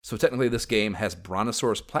So technically this game has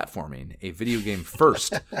Brontosaurus platforming, a video game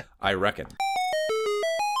first, I reckon.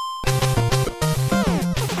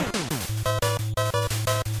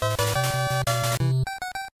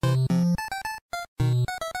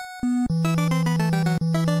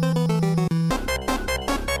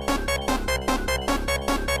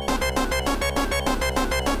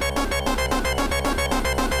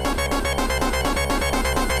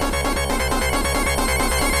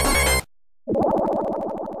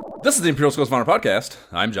 This is the Imperial Skulls Honor Podcast.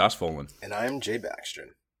 I'm Josh Folan. And I'm Jay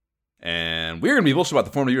Baxter. And we're going to be bullshit about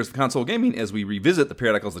the formative years of console gaming as we revisit the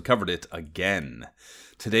periodicals that covered it again.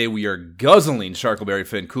 Today we are guzzling Sharkleberry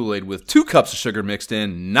Fin Kool-Aid with 2 cups of sugar mixed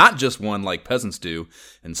in, not just one like peasants do,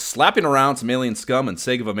 and slapping around some alien scum and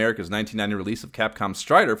Sega of America's 1990 release of Capcom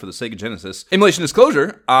Strider for the Sega Genesis. Emulation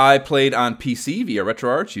disclosure, I played on PC via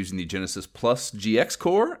RetroArch using the Genesis Plus GX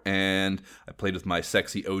core, and I played with my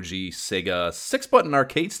sexy OG Sega 6-button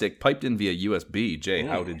arcade stick piped in via USB. Jay,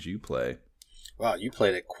 how did you play? Wow, you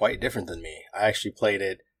played it quite different than me. I actually played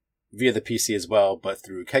it via the PC as well, but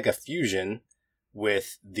through Kega Fusion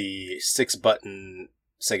with the 6-button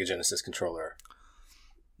Sega Genesis controller.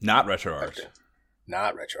 Not RetroArch.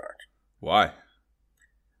 Not RetroArch. Why?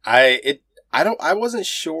 I wasn't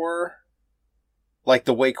sure, like,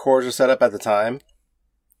 the way cores are set up at the time.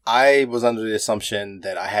 I was under the assumption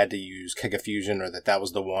that I had to use Kega Fusion, or that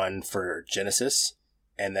was the one for Genesis,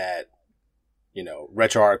 and that, you know,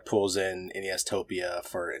 RetroArch pulls in NES-topia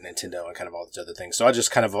for Nintendo and kind of all these other things. So I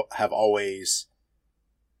just kind of have always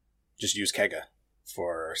just used Kega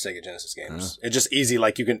for Sega Genesis games. It's just easy.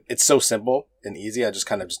 Like, it's so simple and easy. I just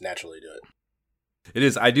kind of just naturally do it. It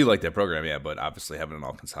is. I do like that program, yeah, but obviously having it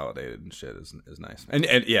all consolidated and shit is nice. And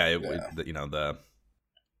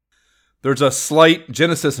there's a slight,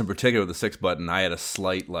 Genesis in particular, with the 6-button, I had a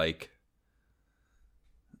slight, like,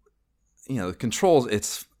 you know, the controls,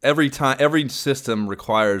 it's every system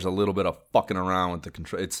requires a little bit of fucking around with the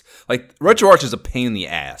control. It's like RetroArch is a pain in the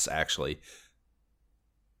ass, actually.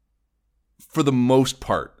 For the most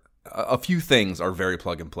part, a few things are very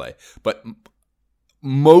plug and play, but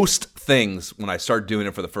most things, when I start doing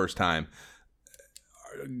it for the first time,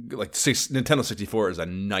 like Nintendo 64 is a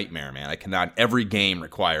nightmare, man. I cannot. Every game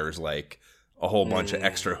requires like a whole bunch of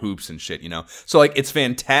extra hoops and shit, you know? So, like, it's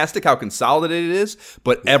fantastic how consolidated it is,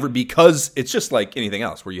 but because it's just like anything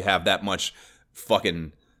else where you have that much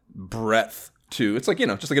fucking breadth to, it's like, you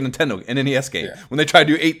know, just like a Nintendo, an NES game. Yeah. When they try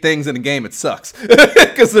to do 8 things in a game, it sucks.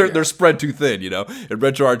 Because they're spread too thin, you know? And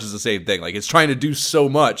RetroArch is the same thing. Like, it's trying to do so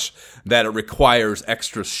much that it requires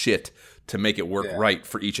extra shit to make it work right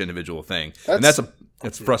for each individual thing.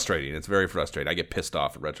 It's frustrating. It's very frustrating. I get pissed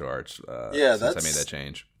off at RetroArch since I made that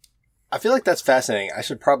change. I feel like that's fascinating. I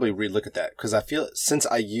should probably relook at that, because I feel since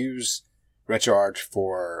I use RetroArch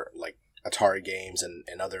for like Atari games and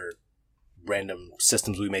other random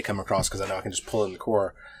systems we may come across, because I know I can just pull in the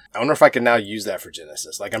core. I wonder if I can now use that for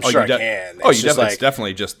Genesis. Like, I'm sure I can. It's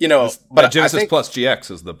definitely just, you know. But Genesis Plus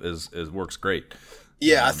GX is works great.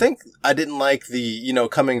 Yeah, I think I didn't like the, you know,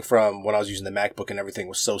 coming from when I was using the MacBook and everything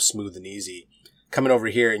was so smooth and easy. Coming over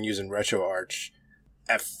here and using RetroArch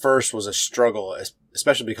at first was a struggle,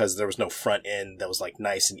 especially because there was no front end that was like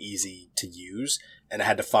nice and easy to use, and I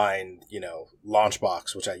had to find, you know,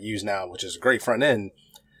 Launchbox, which I use now, which is a great front end.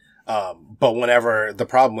 But the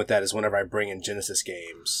problem with that is whenever I bring in Genesis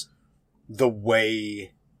games, the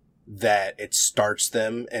way that it starts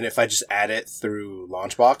them, and if I just add it through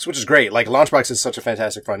Launchbox, which is great, like Launchbox is such a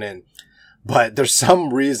fantastic front end, but there's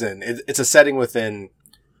some reason, it's a setting within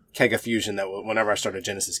Kega Fusion that whenever I start a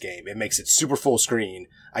Genesis game, it makes it super full screen.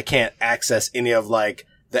 I can't access any of like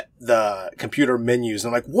the computer menus.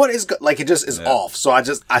 I'm like, what is like, it just is off. So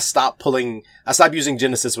I stopped using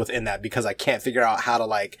Genesis within that, because I can't figure out how to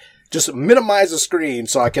like just minimize the screen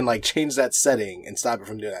so I can like change that setting and stop it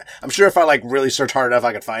from doing that. I'm sure if I like really search hard enough,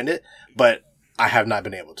 I could find it, but I have not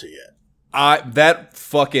been able to yet. That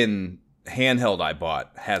fucking handheld I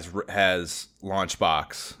bought has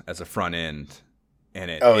Launchbox as a front end. And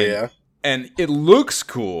it looks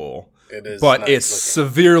cool. It is, but nice it's looking.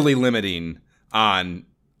 Severely limiting on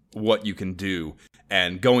what you can do.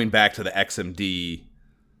 And going back to the XMD,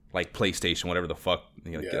 like PlayStation, whatever the fuck,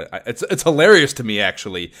 you know, it's hilarious to me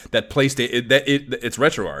actually that PlayStation it's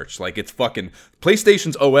RetroArch. Like, it's fucking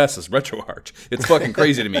PlayStation's OS is RetroArch. It's fucking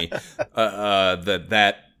crazy to me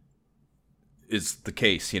that is the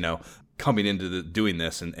case. You know, coming into doing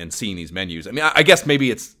this and seeing these menus. I mean, I guess maybe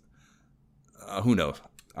it's. Who knows?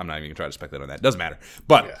 I'm not even going to try to speculate on that. Doesn't matter.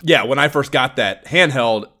 But, yeah, when I first got that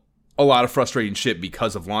handheld, a lot of frustrating shit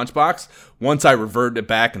because of Launchbox. Once I reverted it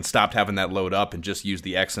back and stopped having that load up and just used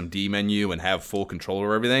the XMD menu and have full control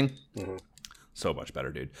over everything, So much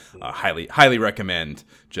better, dude. Highly recommend.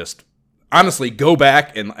 Just honestly, go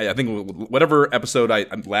back and I think whatever episode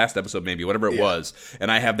last episode maybe, whatever it was,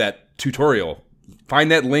 and I have that tutorial.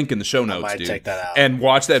 Find that link in the show notes, dude. Check that out. And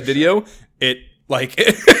watch that video.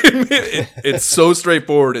 It's so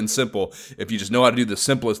straightforward and simple. If you just know how to do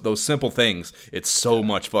those simple things, it's so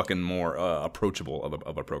much fucking more approachable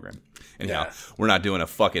of a program. Anyhow, we're not doing a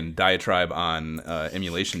fucking diatribe on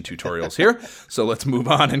emulation tutorials here, so let's move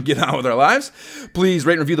on and get on with our lives. Please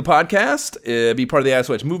rate and review the podcast. Be part of the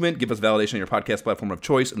ISOH movement. Give us validation on your podcast platform of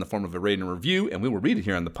choice in the form of a rating and review, and we will read it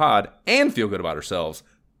here on the pod and feel good about ourselves.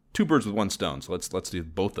 2 birds with 1 stone. So let's do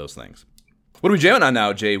both those things. What are we jamming on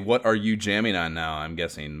now, Jay? What are you jamming on now? I'm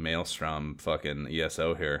guessing Maelstrom fucking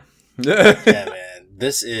ESO here. Yeah, man.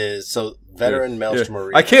 This is veteran Maelstrom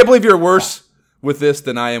Arena. I can't believe you're worse with this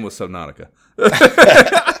than I am with Subnautica.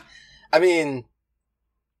 I mean,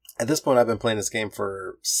 at this point, I've been playing this game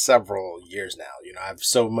for several years now. You know, I have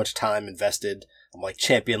so much time invested. I'm like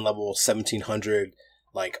champion level 1700,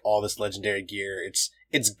 like all this legendary gear.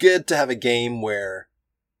 It's good to have a game where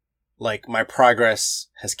like my progress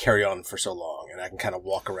has carried on for so long, and I can kind of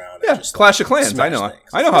walk around. Yeah, and just, Clash of Clans. I know how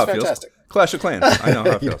it fantastic. feels. Clash of Clans. I know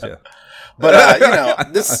how it feels. Yeah,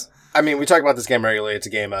 but this. I mean, we talk about this game regularly. It's a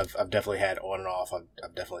game I've definitely had on and off.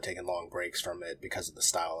 I've definitely taken long breaks from it because of the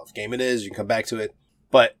style of game it is. You can come back to it,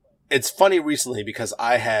 but it's funny recently because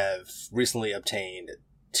I have recently obtained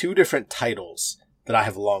 2 different titles that I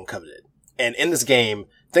have long coveted, and in this game.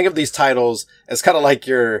 Think of these titles as kind of like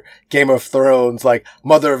your Game of Thrones, like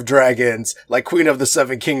Mother of Dragons, like Queen of the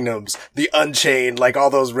Seven Kingdoms, The Unchained, like all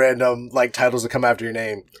those random like titles that come after your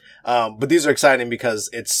name. But these are exciting because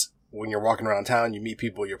it's when you're walking around town, you meet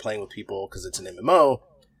people, you're playing with people because it's an MMO.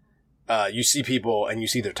 You see people and you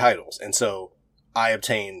see their titles. And so I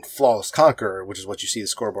obtained Flawless Conqueror, which is what you see the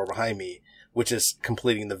scoreboard behind me, which is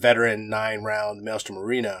completing the veteran 9-round Maelstrom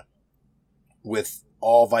Arena with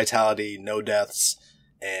all vitality, no deaths.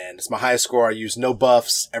 And it's my highest score. I use no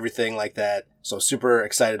buffs, everything like that. So super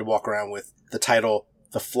excited to walk around with the title,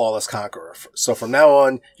 The Flawless Conqueror. So from now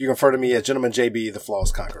on, you can refer to me as Gentleman JB, The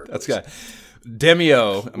Flawless Conqueror. That's good.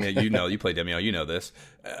 Demio, I mean, you play Demio, you know this.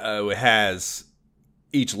 It has,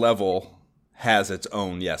 each level has its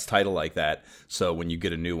own, title like that. So when you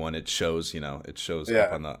get a new one, it shows,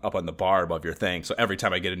 up on the bar above your thing. So every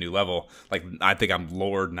time I get a new level, like I think I'm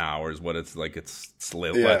Lord now, or is what it's like. It's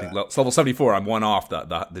level, I think it's level 74. I'm one off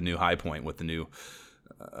the new high point with the new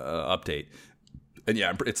update. And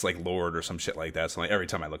yeah, it's like Lord or some shit like that. So like every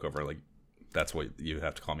time I look over, like that's what you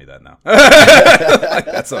have to call me that now.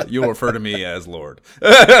 You'll refer to me as Lord.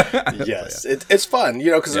 Yes, it's fun,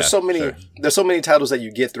 because there's so many titles that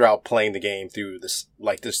you get throughout playing the game through this,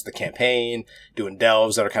 the campaign, doing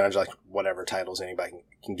delves that are kind of like whatever titles anybody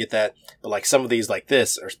can get that. But like some of these like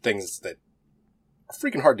this are things that are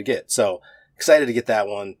freaking hard to get. So excited to get that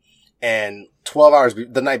one. And 12 hours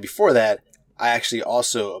the night before that, I actually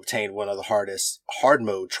also obtained one of the hardest hard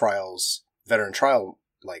mode trials, veteran trial,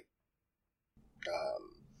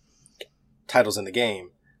 titles in the game,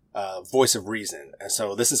 Voice of Reason. And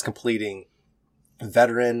so this is completing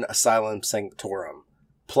Veteran Asylum Sanctorum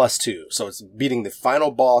 +2. So it's beating the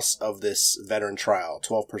final boss of this veteran trial,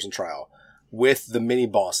 12-person trial, with the mini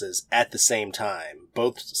bosses at the same time,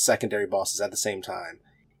 both secondary bosses at the same time,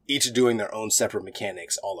 each doing their own separate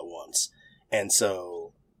mechanics all at once. And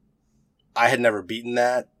so I had never beaten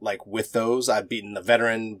that, with those. I've beaten the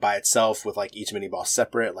veteran by itself with, each mini-boss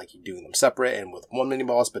separate, you doing them separate, and with one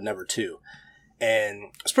mini-boss, but never 2. And I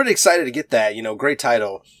was pretty excited to get that, great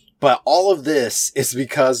title. But all of this is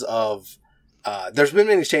because of, there's been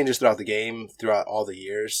many changes throughout the game, throughout all the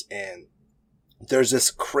years, and there's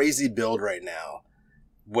this crazy build right now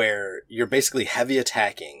where you're basically heavy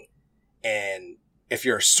attacking, and if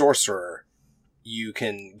you're a sorcerer, you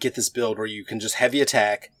can get this build where you can just heavy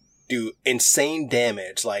attack, do insane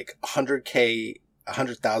damage,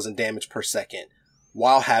 100,000 damage per second,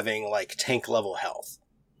 while having tank level health.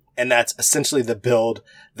 And that's essentially the build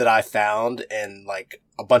that I found and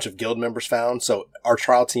a bunch of guild members found. So our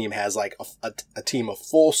trial team has a team of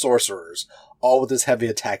full sorcerers, all with this heavy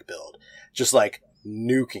attack build, just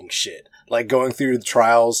nuking shit, going through the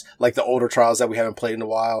trials, the older trials that we haven't played in a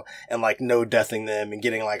while, and no deathing them and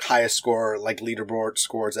getting highest score, leaderboard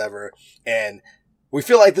scores ever. And we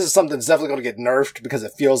feel like this is something that's definitely going to get nerfed because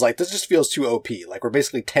it feels like this just feels too OP. We're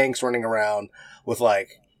basically tanks running around with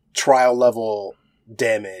trial level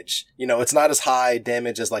damage. It's not as high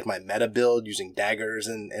damage as my meta build using daggers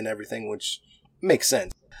and everything, which makes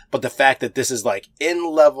sense. But the fact that this is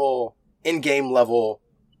in-game level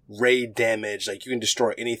raid damage, you can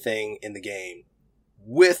destroy anything in the game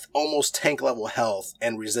with almost tank level health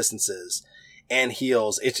and resistances. and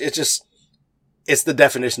heals. It's the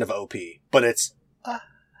definition of OP, but it's a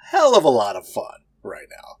hell of a lot of fun right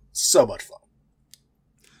now. So much fun.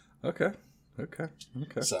 Okay.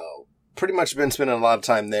 So pretty much been spending a lot of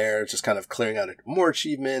time there, just kind of clearing out more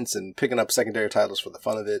achievements and picking up secondary titles for the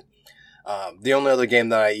fun of it. The only other game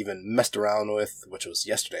that I even messed around with, which was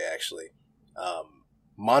yesterday actually,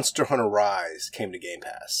 Monster Hunter Rise came to Game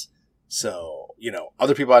Pass. So,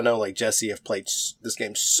 other people I know, like Jesse, have played this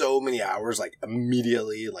game so many hours, like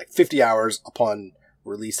immediately, like 50 hours upon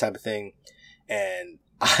release type of thing. And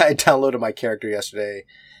I downloaded my character yesterday,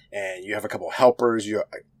 and you have a couple helpers. You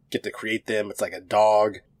get to create them. It's like a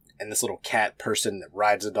dog and this little cat person that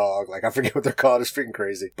rides a dog. Like, I forget what they're called. It's freaking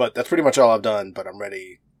crazy. But that's pretty much all I've done, but I'm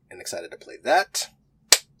ready and excited to play that.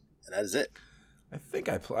 And that is it. I think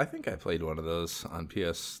I played one of those on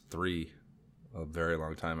PS3 a very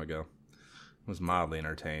long time ago. I was mildly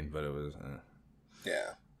entertained, but it was...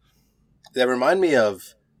 Yeah. That remind me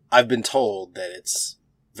of... I've been told that it's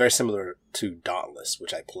very similar to Dauntless,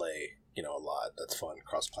 which I play, a lot. That's fun,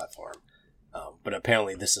 cross-platform. But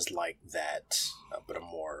apparently this is like that, but a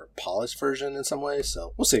more polished version in some ways.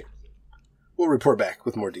 So we'll see. We'll report back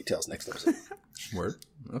with more details next episode. Word.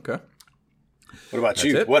 Okay. What about That's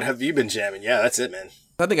you? it? What have you been jamming? Yeah, that's it, man.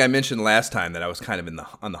 I think I mentioned last time that I was kind of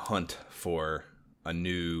on the hunt for a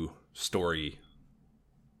new story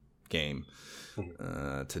game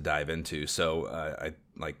to dive into. So I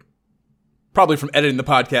probably from editing the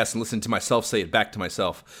podcast and listening to myself say it back to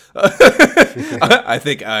myself, I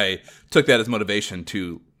think I took that as motivation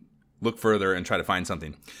to look further and try to find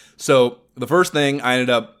something. So the first thing I ended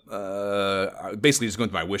up basically just going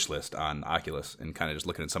to my wish list on Oculus and kind of just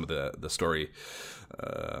looking at some of the story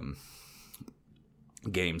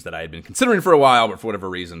games that I had been considering for a while, but for whatever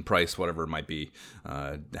reason, price, whatever it might be,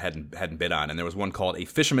 hadn't bid on. And there was one called A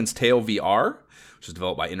Fisherman's Tale VR, which was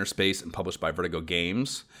developed by Interspace and published by Vertigo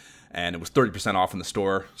Games. And it was 30% off in the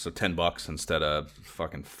store, so $10 instead of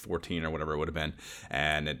fucking 14 or whatever it would have been.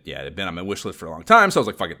 And it had been on my wish list for a long time, so I was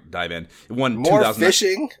like, fuck it, dive in. It won more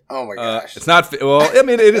fishing? Oh my gosh. It's not, well, I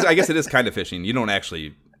mean, it is. I guess it is kind of fishing. You don't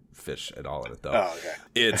actually fish at all in it, though. Oh, okay.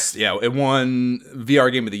 It won VR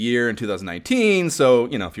Game of the Year in 2019, so,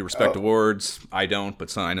 if you respect awards, I don't,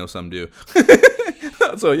 but I know some do.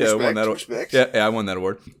 So, yeah, I won that award. Yeah, I won that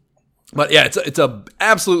award. But yeah, it's a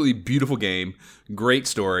absolutely beautiful game, great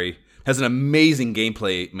story, has an amazing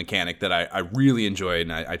gameplay mechanic that I really enjoyed,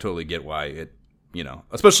 and I totally get why it,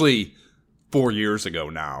 especially 4 years ago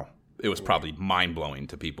now, it was probably mind-blowing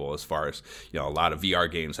to people as far as, a lot of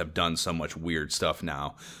VR games have done so much weird stuff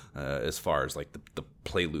now, as far as like the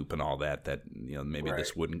play loop and all that maybe right.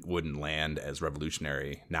 This wouldn't land as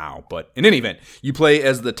revolutionary now. But in any event, you play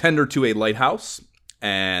as the tender to a lighthouse,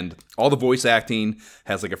 and all the voice acting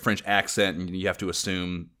has like a French accent, and you have to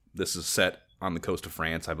assume this is set on the coast of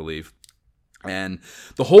France, I believe. And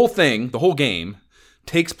the whole game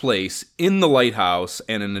takes place in the lighthouse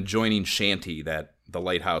and an adjoining shanty that the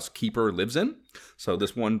lighthouse keeper lives in. So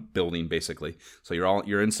this one building, basically. So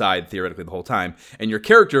you're inside theoretically the whole time, and your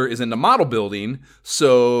character is in the model building.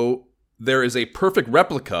 So there is a perfect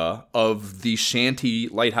replica of the shanty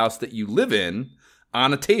lighthouse that you live in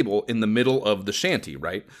on a table in the middle of the shanty,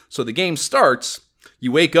 right? So the game starts,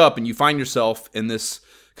 you wake up and you find yourself in this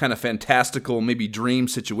kind of fantastical, maybe dream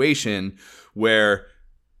situation where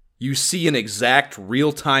you see an exact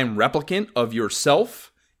real-time replicant of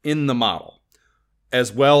yourself in the model,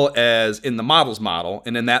 as well as in the model's model,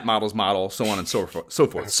 and in that model's model, so on and so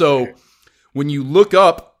forth. So when you look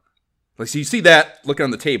up, so you see that looking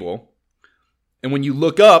on the table, and when you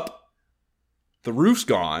look up, the roof's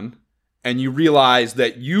gone, and you realize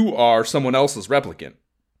that you are someone else's replicant.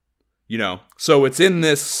 So it's in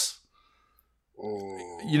this,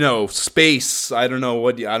 space. I don't know.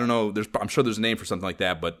 I'm sure there's a name for something like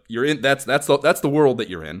that, but you're in. That's the world that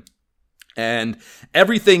you're in, and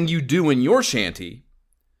everything you do in your shanty,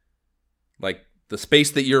 like the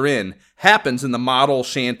space that you're in, happens in the model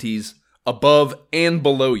shanties above and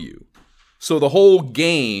below you. So the whole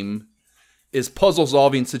game is puzzle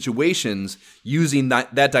solving situations using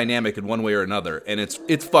that dynamic in one way or another, and it's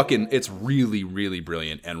really, really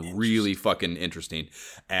brilliant and really fucking interesting,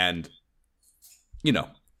 and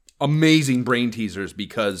amazing brain teasers,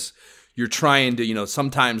 because you're trying to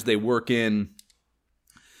sometimes they work in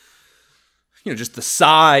just the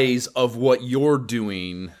size of what you're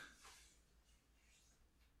doing.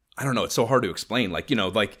 I don't know. It's so hard to explain.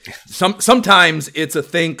 Sometimes it's a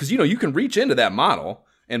thing because you can reach into that model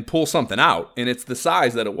and pull something out, and it's the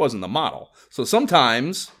size that it was in the model. So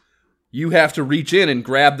sometimes you have to reach in and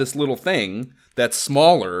grab this little thing that's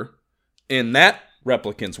smaller in that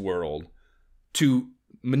replicant's world to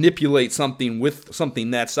manipulate something with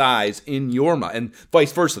something that size in your mind, and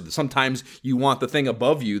vice versa. Sometimes you want the thing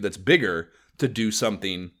above you that's bigger to do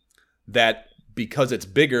something that, because it's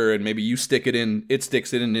bigger and maybe you stick it in, it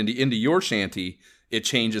sticks it into your shanty, it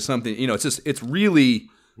changes something. It's really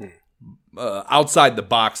outside the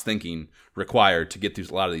box thinking required to get through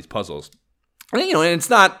a lot of these puzzles. And it's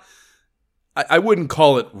not. I wouldn't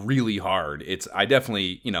call it really hard. I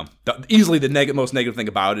definitely, easily the most negative thing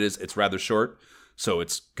about it is it's rather short. So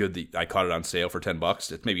it's good that I caught it on sale for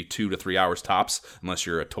 $10. It's maybe 2 to 3 hours tops, unless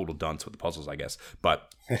you're a total dunce with the puzzles, I guess.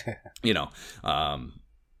 But, in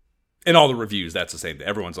all the reviews, that's the same thing.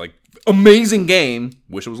 Everyone's like, amazing game.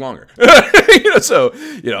 Wish it was longer. It's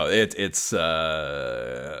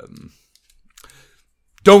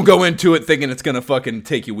don't go into it thinking it's going to fucking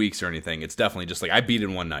take you weeks or anything. It's definitely just like, I beat it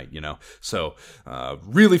in one night, So,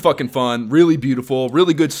 really fucking fun, really beautiful,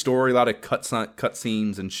 really good story, a lot of cut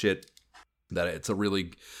scenes and shit. That it's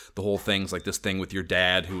the whole thing's like this thing with your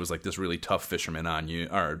dad who was like this really tough fisherman on you,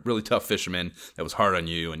 or really tough fisherman that was hard on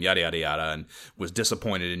you, and yada, yada, yada, and was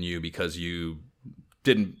disappointed in you because you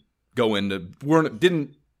weren't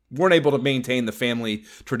able to maintain the family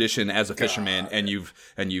tradition as a fisherman, and you've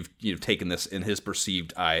taken this, in his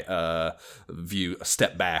perceived view, a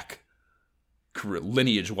step back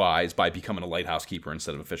lineage wise by becoming a lighthouse keeper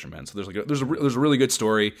instead of a fisherman. So there's a really good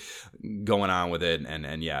story going on with it,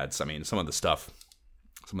 and yeah, some of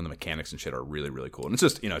the mechanics and shit are really, really cool. And it's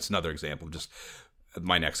just, it's another example of just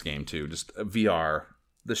my next game too, just VR.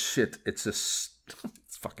 The shit, it's just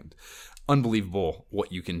it's fucking unbelievable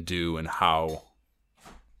what you can do and how,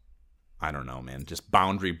 I don't know, man, just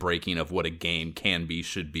boundary breaking of what a game can be,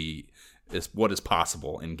 should be, is what is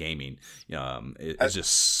possible in gaming. It's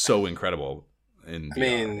just so incredible.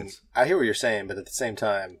 I hear what you're saying, but at the same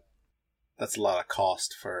time, that's a lot of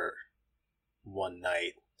cost for one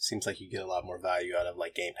night. Seems like you get a lot more value out of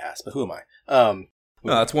like Game Pass, but who am I? No,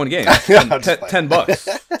 that's one game.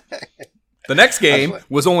 $10. The next game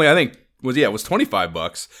was only, was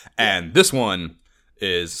 $25, and this one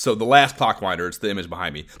is, so the last Clockwinder, it's the image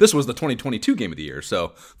behind me. This was the 2022 game of the year.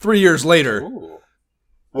 So 3 years later. Ooh.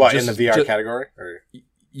 What, in the VR category? Or?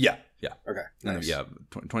 Yeah. Okay. Nice.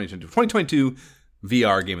 2022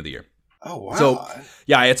 VR game of the year. Oh, wow. So,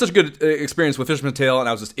 yeah, I had such a good experience with Fisherman's Tale, and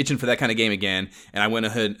I was just itching for that kind of game again. And I went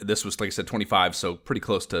ahead, this was, like I said, 25, so pretty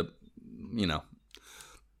close to,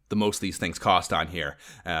 the most these things cost on here.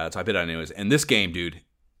 So I bid on it anyways. And this game, dude,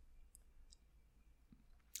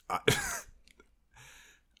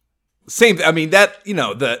 same, like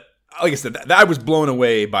I said, I was blown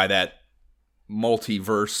away by that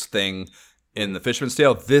multiverse thing in the Fisherman's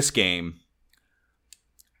Tale. This game,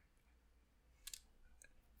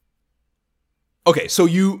 okay, so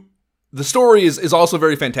the story is also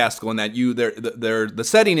very fantastical in that the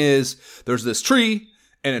setting is, there's this tree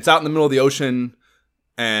and it's out in the middle of the ocean,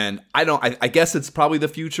 and I guess it's probably the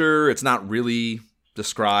future. It's not really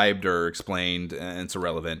described or explained, and it's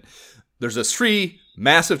irrelevant. There's this tree,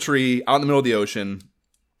 massive tree out in the middle of the ocean,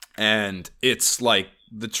 and it's like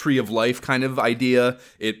the tree of life kind of idea.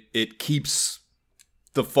 It keeps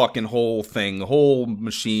the fucking whole thing, the whole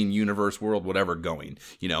machine, universe, world, whatever going,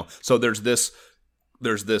 So there's this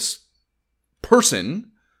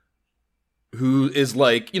person who is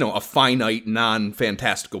like, a finite,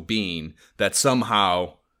 non-fantastical being that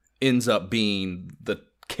somehow ends up being the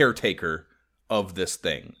caretaker of this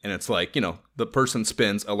thing. And it's like, the person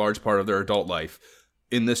spends a large part of their adult life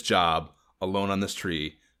in this job, alone on this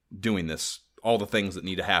tree, doing this, all the things that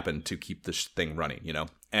need to happen to keep this thing running,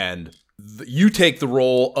 And you take the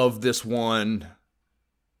role of this one.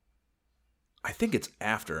 I think it's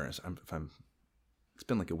after. It's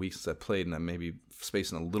been like a week since I played, and I'm maybe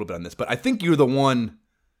spacing a little bit on this, but I think you're the one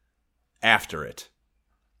after it.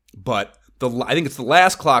 But I think it's the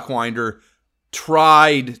last Clockwinder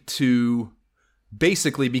tried to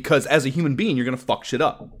basically, because as a human being, you're going to fuck shit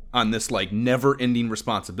up on this like never-ending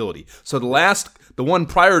responsibility. So the one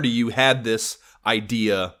prior to you had this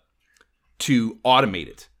idea to automate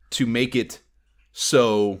it, to make it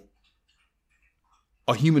so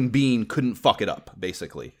a human being couldn't fuck it up,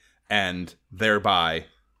 basically, and thereby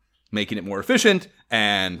making it more efficient,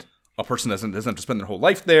 and a person doesn't have to spend their whole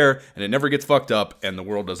life there, and it never gets fucked up, and the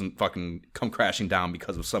world doesn't fucking come crashing down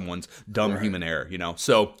because of someone's dumb human error,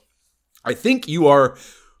 So I think you were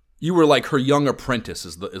like her young apprentice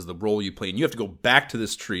is the role you play, and you have to go back to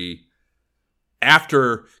this tree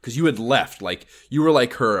after, because you had left, like you were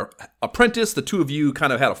like her apprentice. The two of you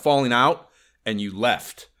kind of had a falling out, and you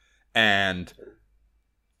left, and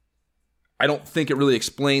I don't think it really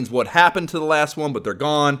explains what happened to the last one, but they're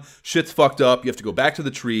gone. Shit's fucked up. You have to go back to the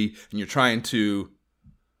tree, and you're trying to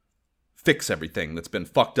fix everything that's been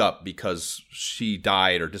fucked up because she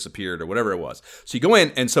died or disappeared or whatever it was. So you go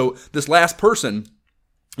in, and so this last person,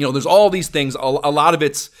 there's all these things. A lot of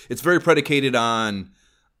it's very predicated on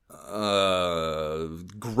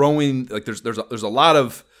growing. Like there's a lot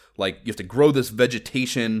of like you have to grow this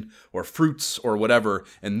vegetation or fruits or whatever,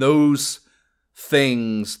 and those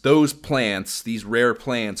things, those plants, these rare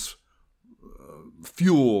plants,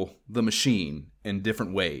 fuel the machine in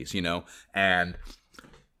different ways, and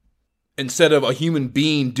instead of a human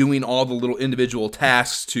being doing all the little individual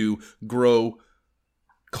tasks to grow,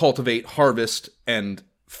 cultivate, harvest, and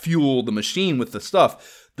fuel the machine with the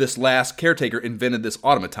stuff, this last caretaker invented this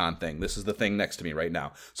automaton thing. This is the thing next to me right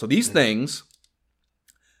now. So these things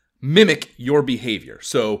mimic your behavior.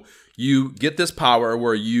 So you get this power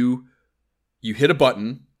where you hit a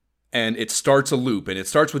button and it starts a loop, and it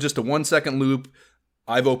starts with just a 1 second loop.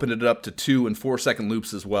 I've opened it up to 2 and 4 second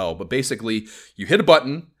loops as well. But basically you hit a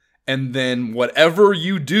button, and then whatever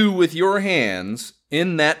you do with your hands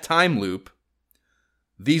in that time loop,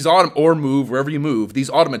 or move wherever you move,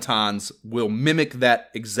 these automatons will mimic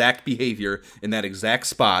that exact behavior in that exact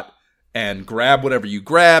spot and grab whatever you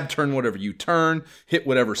grab, turn whatever you turn, hit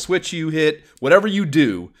whatever switch you hit, whatever you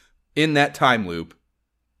do in that time loop,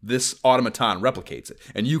 this automaton replicates it.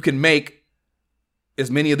 And you can make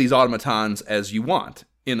as many of these automatons as you want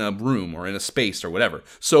in a room or in a space or whatever.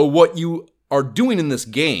 So what you are doing in this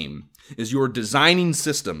game is you're designing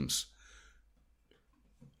systems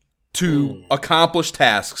to accomplish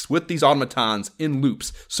tasks with these automatons in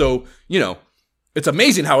loops. So, it's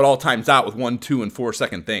amazing how it all times out with 1, 2, and 4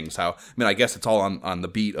 second things. I guess it's all on the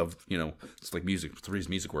beat of, it's like music. It's the reason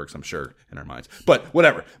music works, I'm sure, in our minds. But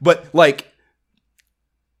whatever. But like,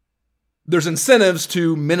 there's incentives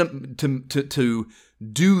to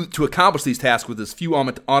accomplish these tasks with as few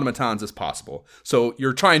automatons as possible. So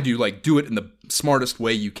you're trying to like do it in the smartest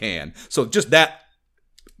way you can. So just that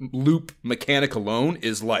loop mechanic alone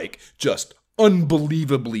is like just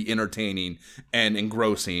unbelievably entertaining and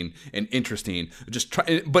engrossing and interesting.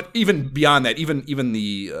 But even beyond that, even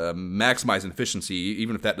the maximizing efficiency,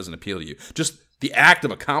 even if that doesn't appeal to you, just the act of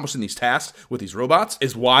accomplishing these tasks with these robots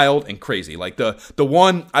is wild and crazy. Like the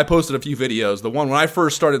one I posted a few videos. The one when I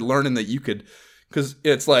first started learning that you could, because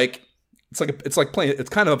it's like playing. It's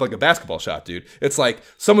kind of like a basketball shot, dude. It's like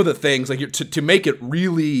some of the things like to make it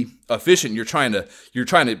really efficient. You're trying to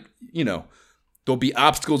there'll be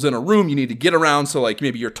obstacles in a room you need to get around. So like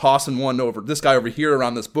maybe you're tossing one over this guy over here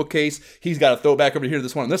around this bookcase. He's got to throw it back over here to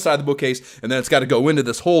this one on this side of the bookcase, and then it's got to go into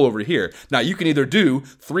this hole over here. Now you can either do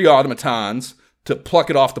 3 automatons to pluck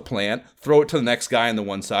it off the plant, throw it to the next guy on the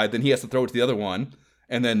one side, then he has to throw it to the other one,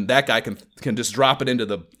 and then that guy can just drop it into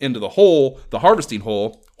the hole, the harvesting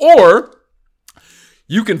hole, or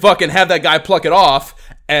you can fucking have that guy pluck it off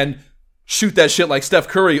and shoot that shit like Steph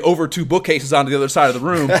Curry over 2 bookcases onto the other side of the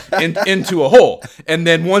room into a hole. And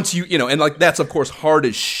then once and like that's of course hard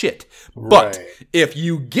as shit. But if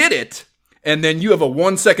you get it, and then you have a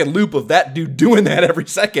 1 second loop of that dude doing that every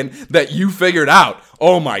second that you figured out,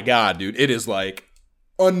 oh my God, dude, it is like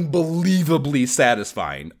unbelievably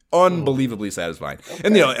satisfying. Unbelievably satisfying.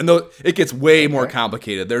 Okay. And it gets way more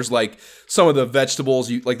complicated. There's like some of the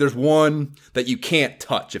vegetables, there's one that you can't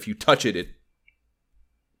touch. If you touch it, it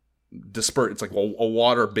disperse. It's like a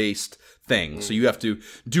water-based thing. So you have to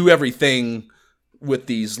do everything with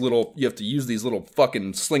you have to use these little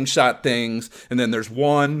fucking slingshot things. And then there's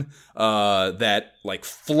one that like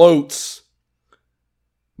floats,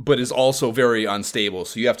 but is also very unstable.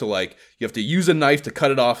 So you have to use a knife to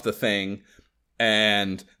cut it off the thing,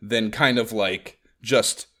 and then kind of like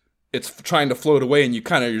just it's trying to float away, and you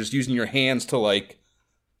kind of are just using your hands to like,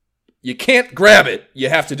 you can't grab it. You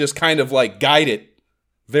have to just kind of like guide it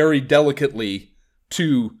very delicately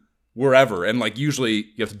to wherever, and like usually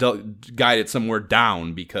you have to guide it somewhere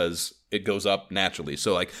down because it goes up naturally.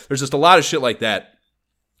 So like there's just a lot of shit like that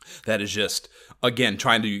is just, again,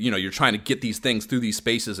 trying to, you're trying to get these things through these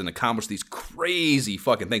spaces and accomplish these crazy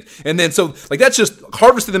fucking things. And then so like that's just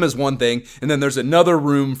harvesting them as one thing, and then there's another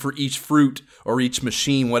room for each fruit or each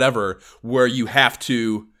machine, whatever, where you have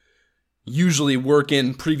to usually work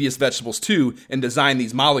in previous vegetables too and design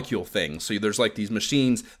these molecule things. So there's like these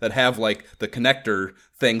machines that have like the connector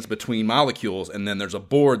things between molecules, and then there's a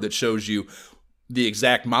board that shows you the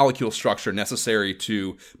exact molecule structure necessary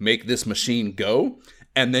to make this machine go.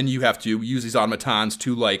 And then you have to use these automatons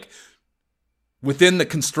to like, within the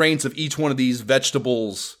constraints of each one of these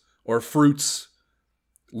vegetables or fruits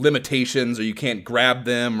limitations, or you can't grab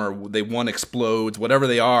them, or one explodes, whatever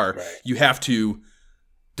they are, you have to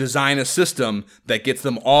design a system that gets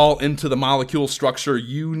them all into the molecule structure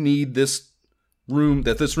you need this room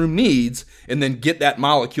that this room needs, and then get that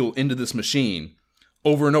molecule into this machine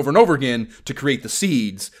over and over and over again to create the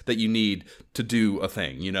seeds that you need to do a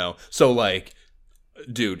thing, you know? So, like,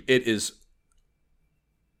 dude, it is,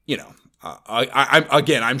 you know,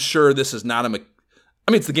 I'm sure this is not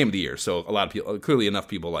it's the game of the year, so a lot of people, clearly enough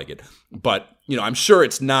people like it. But, you know, I'm sure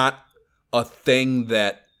it's not a thing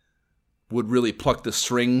that would really pluck the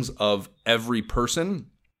strings of every person.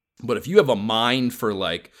 But if you have a mind for,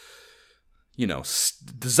 like, you know,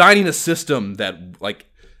 designing a system that, like,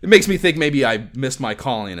 it makes me think maybe I missed my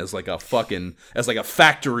calling as like a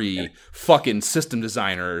factory fucking system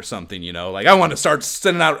designer or something, you know? Like, I want to start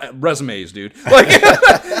sending out resumes, dude.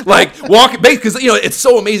 Like because, you know, it's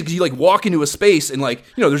so amazing because you, like, walk into a space and, like,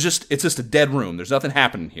 you know, it's just a dead room. There's nothing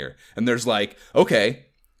happening here. And there's, like, okay,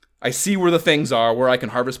 I see where the things are, where I can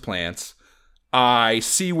harvest plants. I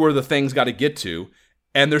see where the things got to get to.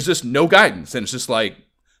 And there's just no guidance. And it's just like,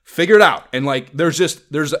 figure it out. And, like, there's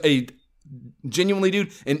a genuinely,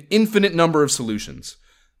 dude, an infinite number of solutions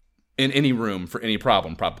in any room for any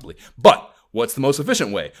problem, probably. But what's the most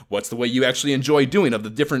efficient way? What's the way you actually enjoy doing of the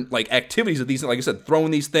different, like, activities of these? Like I said,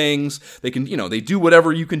 throwing these things, they can, you know, they do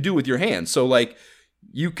whatever you can do with your hands. So, like,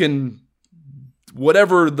 you can,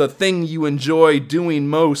 whatever the thing you enjoy doing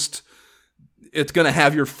most, it's going to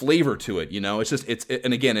have your flavor to it, you know? It's just,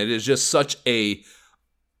 and again, it is just such a,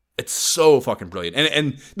 it's so fucking brilliant.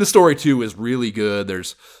 And the story too is really good.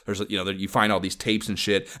 There's you know, you find all these tapes and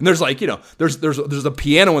shit. And there's, like, you know, there's a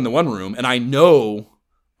piano in the one room, and I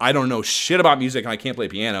don't know shit about music and I can't play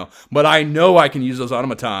piano, but I know I can use those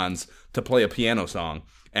automatons to play a piano song.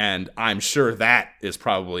 And I'm sure that is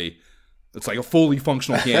probably, it's like a fully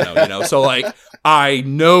functional piano, you know? So, like, I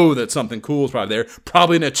know that something cool is probably there.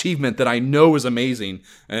 Probably an achievement that I know is amazing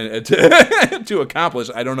and to accomplish.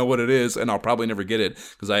 I don't know what it is, and I'll probably never get it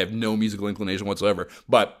because I have no musical inclination whatsoever.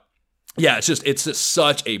 But, yeah, it's just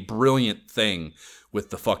such a brilliant thing with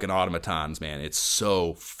the fucking automatons, man. It's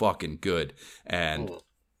so fucking good. And,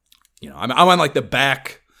 you know, I'm on, like, the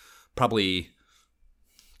back probably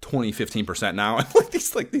 20-15% now.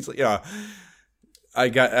 these, you know, I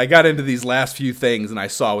got into these last few things and I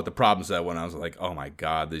saw what the problems that when I was like, oh my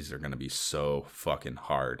God, these are going to be so fucking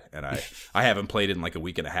hard. And I haven't played it in like a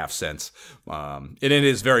week and a half since. And it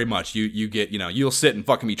is very much, you get, you know, you'll sit and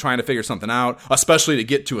fucking be trying to figure something out, especially to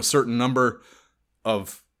get to a certain number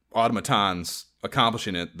of automatons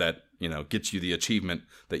accomplishing it that, you know, gets you the achievement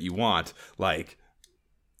that you want. Like,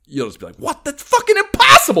 you'll just be like, what? That's fucking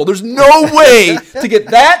impossible. There's no way to get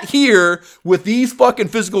that here with these fucking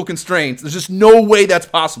physical constraints. There's just no way that's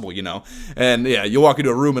possible, you know? And yeah, you walk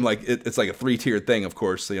into a room and, like, it's like a 3-tiered thing, of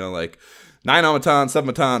course. You know, like 9 automatons, 7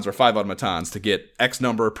 automatons, or 5 automatons to get X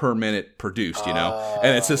number per minute produced, you know?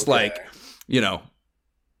 And it's just like, you know,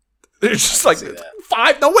 it's just like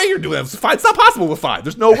 5. No way you're doing that. 5. It's not possible with 5.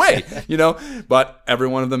 There's no way, you know. But every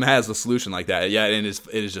one of them has a solution like that. Yeah, and it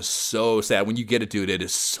is just so sad when you get it, dude. It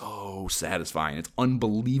is so satisfying. It's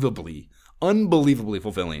unbelievably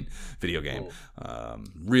fulfilling video game.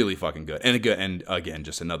 Really fucking good. And again,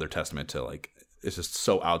 just another testament to, like, it's just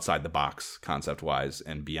so outside the box concept wise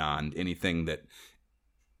and beyond anything that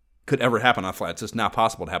could ever happen on flat. It's just not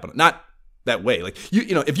possible to happen. Not that way. Like,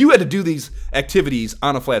 you know, if you had to do these activities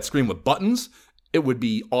on a flat screen with buttons, it would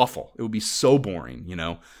be awful. It would be so boring, you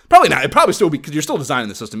know? Probably not. It'd probably still be, because you're still designing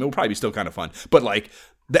the system. It would probably be still kind of fun. But, like,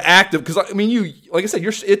 the act of, because, I mean, you, like I said,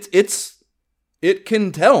 it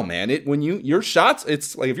can tell, man. Your shots,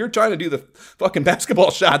 it's like, if you're trying to do the fucking basketball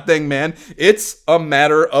shot thing, man, it's a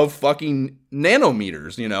matter of fucking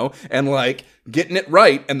nanometers, you know? And, like, getting it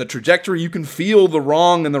right, and the trajectory, you can feel the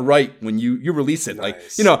wrong and the right when you release it. Nice.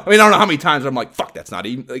 Like, you know, I mean, I don't know how many times I'm like, fuck, that's not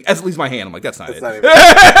even, like, as it leaves my hand, I'm like, that's not it.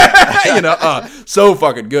 You know, so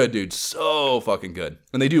fucking good, dude. So fucking good.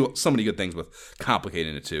 And they do so many good things with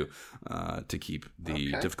complicating it too, to keep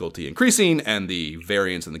the difficulty increasing and the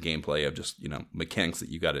variance in the gameplay of just, you know, mechanics that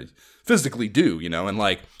you got to physically do, you know? And,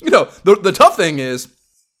 like, you know, the tough thing is,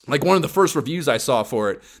 like, one of the first reviews I saw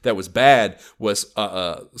for it that was bad was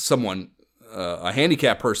someone, a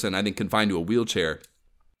handicapped person, I think, confined to a wheelchair.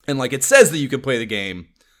 And, like, it says that you can play the game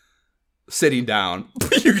sitting down.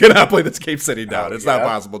 You cannot play this game sitting down. It's not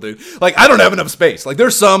possible, dude. Like, I don't have enough space. Like,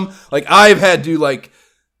 there's some, like, I've had to, like,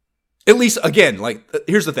 at least, again, like,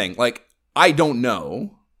 here's the thing. Like, I don't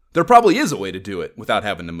know. There probably is a way to do it without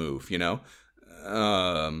having to move, you know?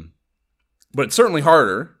 But it's certainly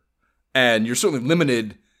harder, and you're certainly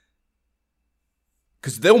limited,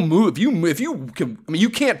 because they'll move. If you can, I mean, you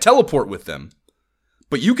can't teleport with them,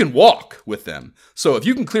 but you can walk with them. So if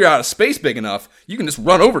you can clear out a space big enough, you can just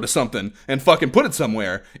run over to something and fucking put it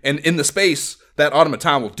somewhere. And in the space, that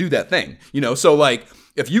automaton will do that thing, you know? So, like,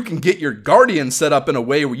 if you can get your guardian set up in a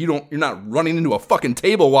way where you're not running into a fucking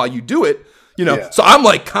table while you do it, you know. So I'm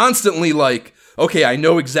like constantly like, okay, I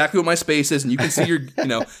know exactly what my space is, and you can see your, you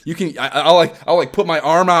know, you can. I'll like put my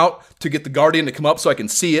arm out to get the guardian to come up so I can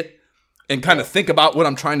see it, and kind of think about what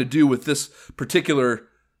I'm trying to do with this particular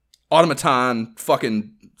automaton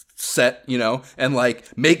fucking set, you know, and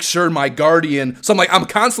like make sure my guardian. So I'm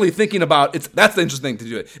constantly thinking about it. That's the interesting thing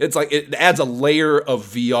to do. It's like it adds a layer of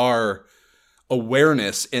VR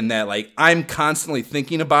awareness in that, like, I'm constantly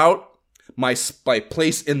thinking about my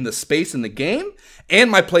place in the space in the game and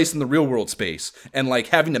my place in the real world space, and like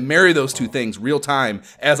having to marry those two things real time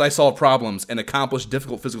as I solve problems and accomplish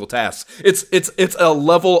difficult physical tasks. It's a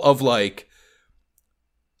level of like,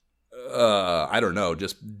 I don't know,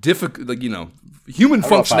 just difficult, like, you know, human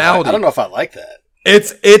functionality. I don't know if I like that.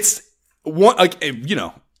 It's one, like, you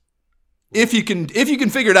know, if you can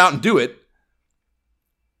figure it out and do it.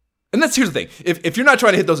 And here's the thing. If you're not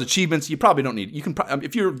trying to hit those achievements, you probably don't need, you can,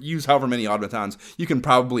 if you use however many automatons, you can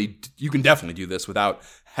definitely do this without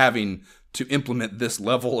having to implement this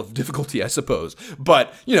level of difficulty, I suppose.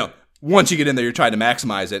 But, you know, once you get in there, you're trying to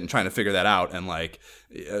maximize it and trying to figure that out. And like,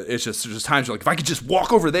 it's just, there's times you're like, if I could just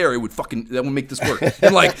walk over there, that would make this work.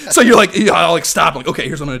 And like, so you're like, I'll like stop, like, okay,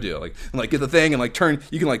 here's what I'm gonna do. Like, and like get the thing and like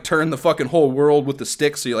you can like turn the fucking whole world with the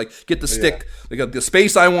stick. So you like get the stick, like the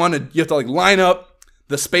space I wanted, you have to like line up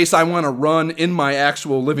the space I want to run in my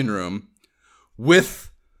actual living room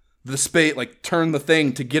with the space, like turn the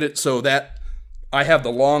thing to get it so that I have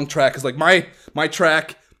the long track. Cause like my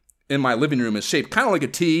track in my living room is shaped kind of like a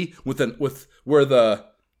T with where the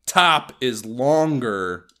top is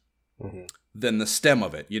longer than the stem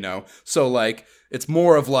of it, you know? So like, it's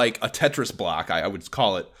more of like a Tetris block. I would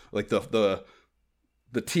call it like the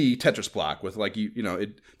T Tetris block with like, you know,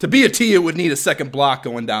 to be a T, it would need a second block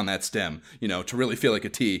going down that stem, you know, to really feel like a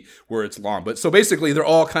T where it's long. But so basically they're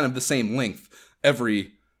all kind of the same length,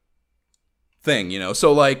 every thing, you know?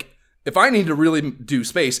 So like, if I need to really do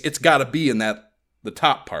space, it's gotta be in the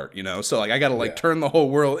top part, you know? So like, I gotta like turn the whole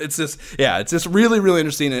world. It's just really, really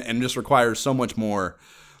interesting and just requires so much more,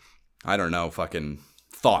 I don't know, fucking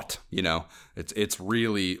thought, you know? It's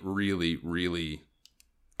really, really, really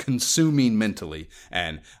consuming mentally,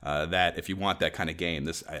 and that if you want that kind of game,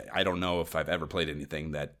 I don't know if I've ever played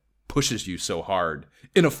anything that pushes you so hard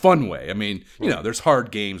in a fun way. I mean, you know, there's hard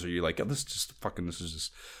games where you're like, oh, I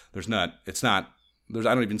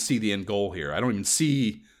don't even see the end goal here. I don't even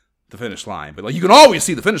see the finish line. But like, you can always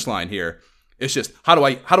see the finish line here. It's just how do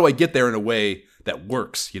I get there in a way that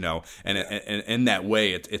works, you know? And in that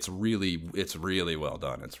way, it's really well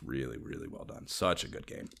done. It's really, really well done. Such a good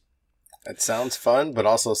game. It sounds fun, but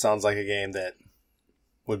also sounds like a game that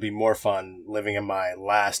would be more fun living in my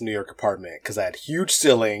last New York apartment, because I had huge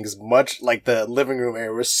ceilings, much like the living room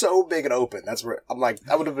area was so big and open. That's where I'm like,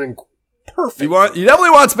 that would have been perfect. You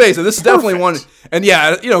definitely want space, and this is definitely one. And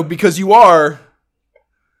yeah, you know, because you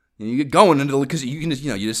get going into, because you can just,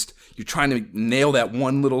 you know, you're trying to nail that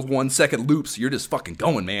 1 second loop, so you're just fucking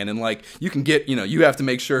going, man. And like, you can get, you know, you have to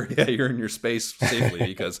make sure you're in your space safely,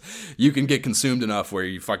 because you can get consumed enough where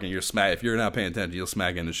you're smack. If you're not paying attention, you'll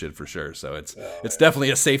smack into shit for sure. So it's definitely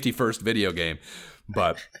a safety first video game,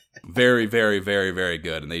 but very, very, very, very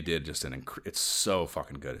good. And they did just it's so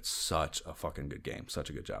fucking good. It's such a fucking good game. Such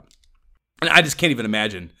a good job. And I just can't even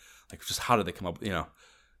imagine, like, just how did they come up, you know,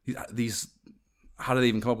 how do they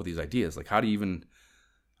even come up with these ideas? Like, how do you even,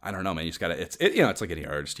 I don't know, man. You just gotta, you know, it's like any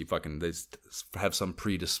artist. You fucking, they have some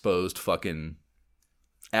predisposed fucking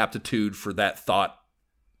aptitude for that thought.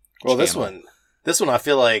 Well, channel. This one, I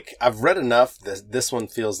feel like I've read enough that this one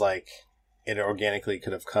feels like it organically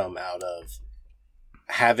could have come out of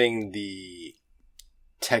having the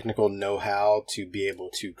technical know-how to be able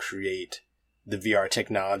to create the VR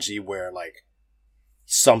technology where like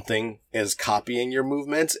something is copying your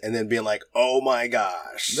movements and then being like, oh my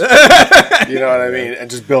gosh. You know what I mean? And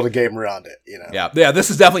just build a game around it, you know? Yeah, this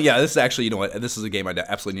is definitely, this is actually, you know what, this is a game I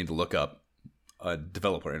absolutely need to look up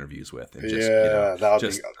developer interviews with. And just, that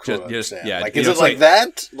would be cool to understand. Like, is know, it like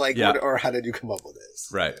that? Like, yeah. or how did you come up with this?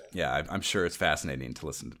 Right. Yeah, I'm sure it's fascinating to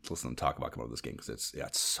listen to them talk about coming up with this game, because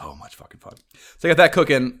it's so much fucking fun. So I got that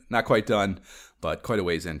cooking, not quite done, but quite a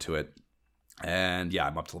ways into it. And yeah,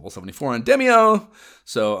 I'm up to level 74 on Demio.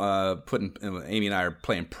 So Amy and I are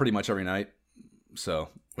playing pretty much every night. So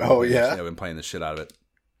I've been playing the shit out of it.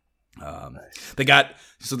 Nice. They got,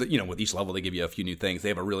 so that, you know, with each level they give you a few new things. They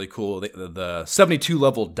have a really cool, the 72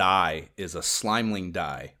 level die is a slimeling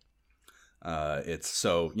die. It's,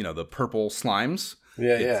 so, you know, the purple slimes.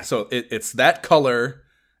 Yeah. So it's that color,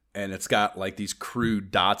 and it's got like these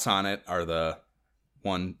crude dots on it are the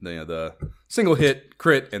one, the single hit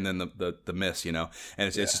crit and then the miss, and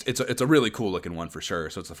it's a really cool looking one for sure.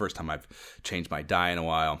 So it's the first time I've changed my die in a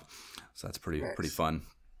while, so that's pretty fun.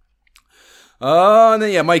 And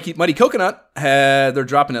then Mighty Coconut they're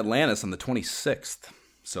dropping Atlantis on the 26th,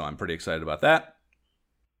 so I'm pretty excited about that.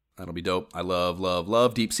 That'll be dope. I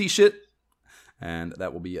love deep sea shit. And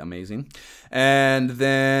that will be amazing. And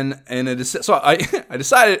then, so I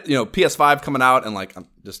decided, PS5 coming out and like,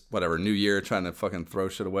 just whatever, new year, trying to fucking throw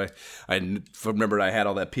shit away. I remembered I had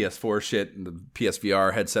all that PS4 shit, and the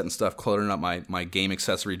PSVR headset and stuff cluttering up my game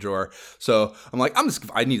accessory drawer. So I'm like,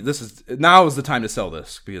 now is the time to sell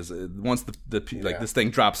this, because once this thing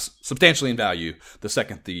drops substantially in value, the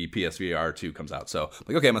second the PSVR 2 comes out. So I'm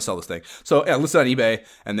like, okay, I'm gonna sell this thing. So I listed on eBay,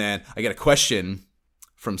 and then I get a question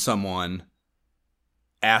from someone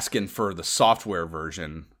asking for the software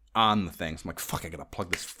version on the thing. So I'm like, fuck, I gotta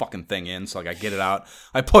plug this fucking thing in. So like, I get it out,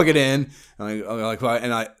 I plug it in,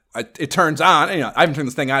 and it turns on. And, I haven't turned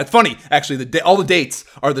this thing on. It's funny, actually. All the dates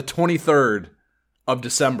are the 23rd of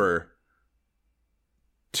December,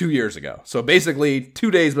 2 years ago. So basically,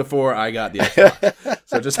 2 days before I got the Xbox.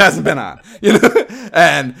 So it just hasn't been on,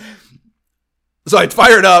 And so I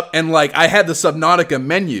fired up, and like, I had the Subnautica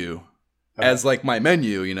menu as like my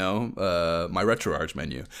menu, my RetroArch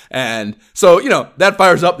menu. And so, that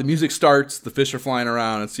fires up, the music starts, the fish are flying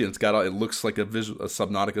around, it looks like a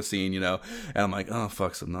Subnautica scene, and I'm like, oh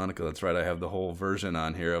fuck, Subnautica, that's right, I have the whole version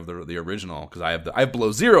on here of the original, because I have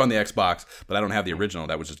Below Zero on the Xbox, but I don't have the original,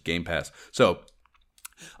 that was just Game Pass. So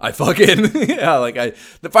I fucking I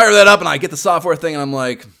fire that up, and I get the software thing, and I'm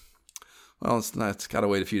like, well, it's got to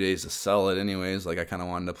wait a few days to sell it anyways. Like, I kind of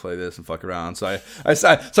wanted to play this and fuck around. So I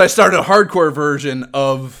started a hardcore version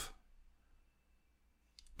of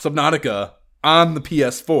Subnautica on the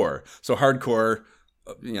PS4. So hardcore,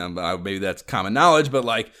 maybe that's common knowledge, but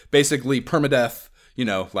like basically permadeath,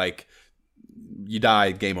 like you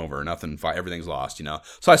die, game over, nothing, everything's lost,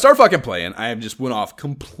 So I start fucking playing. I just went off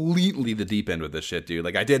completely the deep end with this shit, dude.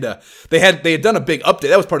 Like they had done a big update.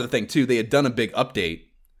 That was part of the thing too. They had done a big update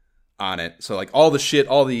on it. So like all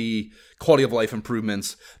the quality of life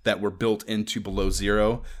improvements that were built into Below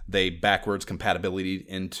Zero, they backwards compatibility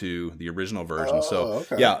into the original version.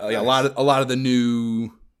 A lot of the new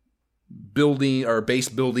building or base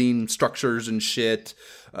building structures and shit.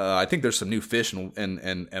 I think there's some new fish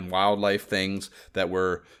and wildlife things that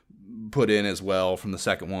were put in as well from the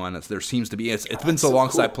second one. There seems to be. It's been so long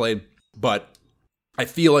since I played, but I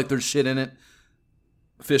feel like there's shit in it,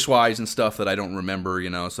 fish-wise and stuff, that I don't remember,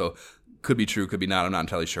 so could be true, could be not, I'm not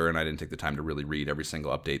entirely sure, and I didn't take the time to really read every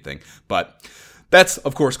single update thing, but that's,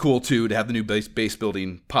 of course, cool, too, to have the new base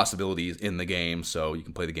building possibilities in the game, so you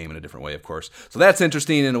can play the game in a different way, of course, so that's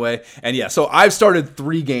interesting in a way, and yeah, so I've started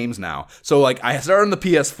 3 games now, so like, I started on the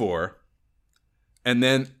PS4, and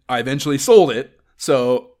then I eventually sold it,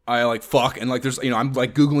 so I like fuck, and like there's, I'm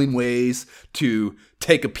like Googling ways to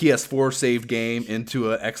take a PS4 saved game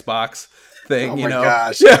into an Xbox thing, oh my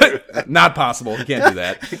gosh. Yeah, not possible. You can't do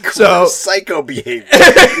that. So psycho behavior.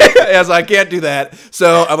 Yes, I can't do that.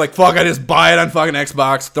 So I'm like, fuck, I just buy it on fucking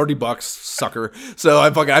Xbox, $30, sucker. So I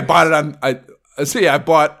bought it on, I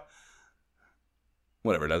bought,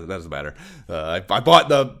 whatever, it doesn't matter. I bought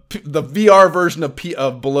the VR version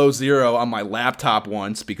of Below Zero on my laptop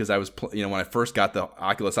once, because I was, when I first got the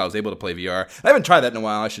Oculus, I was able to play VR. I haven't tried that in a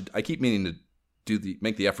while. I keep meaning to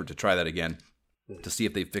make the effort to try that again, to see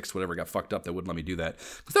if they fixed whatever got fucked up that wouldn't let me do that,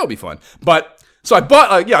 because that would be fun. But so I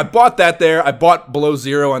bought that there. I bought Below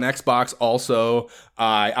Zero on Xbox also.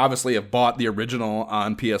 I obviously have bought the original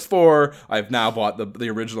on PS4. I've now bought the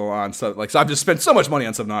original on so I've just spent so much money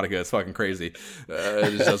on Subnautica. It's fucking crazy.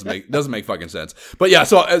 It just doesn't make fucking sense. But yeah,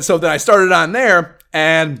 so then I started on there,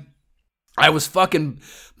 and I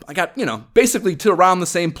got basically to around the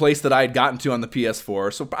same place that I had gotten to on the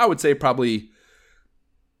PS4. So I would say probably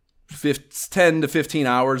 10 to 15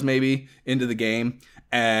 hours maybe into the game,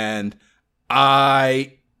 and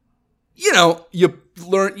I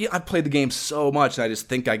played the game so much, and I just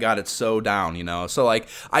think I got it so down, so like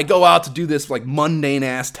I go out to do this like mundane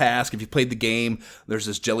ass task. If you played the game, there's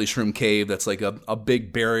this jelly shroom cave that's like a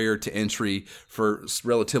big barrier to entry for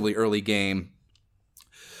relatively early game.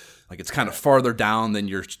 Like it's kind of farther down than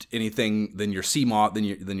your Seamoth,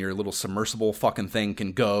 than your little submersible fucking thing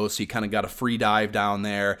can go. So you kind of got a free dive down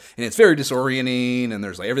there, and it's very disorienting. And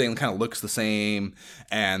there's like everything kind of looks the same,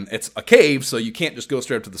 and it's a cave, so you can't just go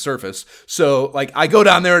straight up to the surface. So like I go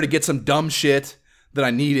down there to get some dumb shit that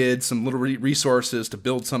I needed, some little resources to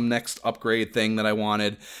build some next upgrade thing that I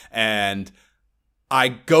wanted, and I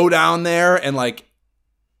go down there and like.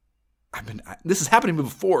 This has happened to me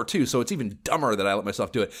before too, so it's even dumber that I let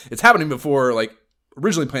myself do it. It's happened to me before, like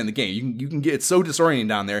originally playing the game. You can get, it's so disorienting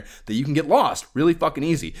down there that you can get lost really fucking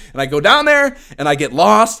easy. And I go down there and I get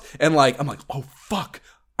lost and like I'm like, oh fuck.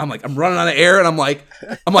 I'm running out of air and I'm like,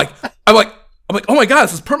 oh my god,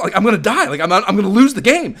 this is permanent. Like I'm gonna die. Like I'm gonna lose the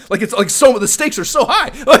game. Like it's like so the stakes are so high.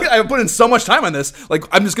 Like I put in so much time on this. Like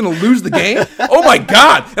I'm just gonna lose the game. Oh my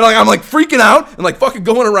god. And like I'm like freaking out and like fucking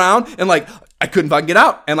going around and like I couldn't fucking get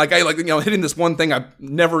out. And like I like hitting this one thing I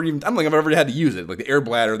don't think I've ever had to use it. Like the air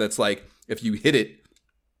bladder that's like if you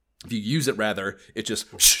use it rather, it just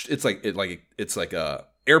it's like a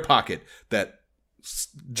air pocket that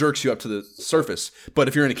jerks you up to the surface. But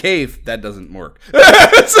if you're in a cave, that doesn't work.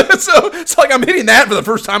 so like I'm hitting that for the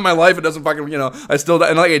first time in my life. It doesn't fucking, I still die.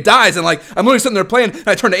 And like it dies. And like I'm literally sitting there playing. And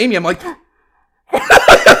I turn to Amy. I'm like,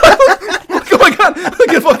 oh my god,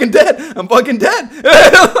 I'm fucking dead. I'm fucking dead.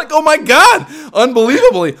 Like, oh my god,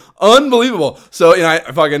 unbelievable. So I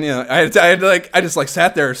fucking I just like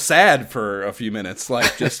sat there sad for a few minutes,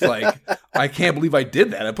 like just like I can't believe I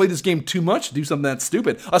did that. I played this game too much to do something that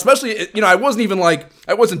stupid. Especially I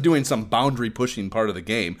wasn't doing some boundary pushing part of the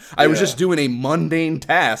game. I was just doing a mundane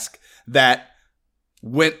task that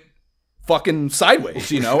went fucking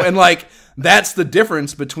sideways, and like that's the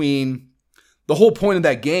difference between. The whole point of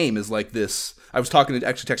that game is like this. I was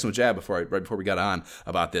texting with Jab right before we got on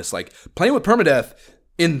about this. Like playing with permadeath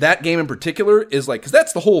in that game in particular is like, because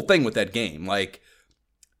that's the whole thing with that game. Like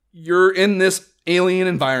you're in this alien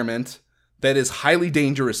environment that is highly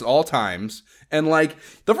dangerous at all times, and like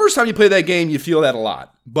the first time you play that game, you feel that a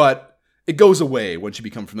lot, but it goes away once you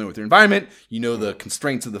become familiar with your environment. You know the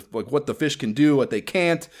constraints of what the fish can do, what they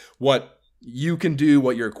can't, what you can do,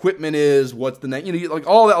 what your equipment is, what's the net. Like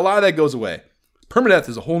all that. A lot of that goes away. Permadeath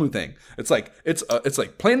is a whole new thing. It's like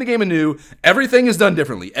playing the game anew. Everything is done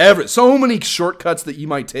differently. So many shortcuts that you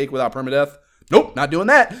might take without permadeath. Nope, not doing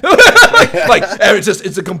that.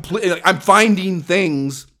 It's a complete. Like, I'm finding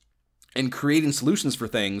things and creating solutions for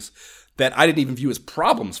things that I didn't even view as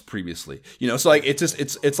problems previously. So like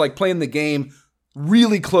it's like playing the game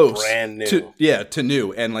really close, brand new, to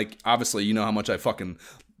new. And like obviously how much I fucking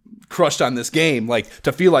crushed on this game, like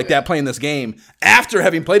to feel like that playing this game after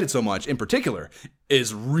having played it so much in particular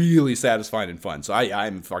is really satisfying and fun. So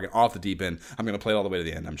I'm fucking off the deep end. I'm gonna play it all the way to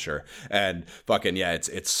the end, I'm sure. And fucking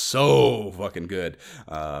it's so fucking good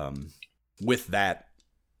with that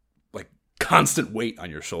like constant weight on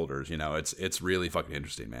your shoulders. It's really fucking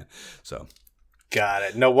interesting, man. So got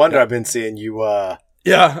it. No wonder I've been seeing you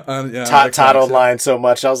Todd online so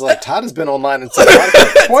much. I was like, Todd has been online and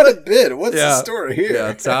quite a bit. What's the story here?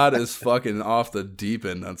 Yeah, Todd is fucking off the deep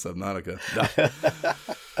end on Subnautica.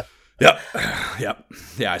 Yeah.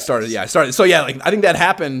 I started. So yeah, like I think that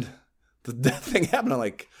happened. The thing happened on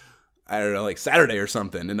like I don't know, like Saturday or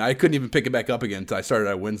something, and I couldn't even pick it back up again until I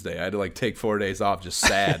started on Wednesday. I had to like take 4 days off, just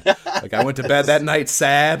sad. Like I went to bed that night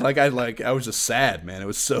sad. I was just sad, man. It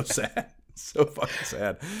was so sad. So fucking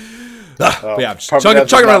sad. Yeah,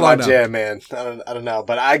 chugging right along now. Yeah, man. I don't know,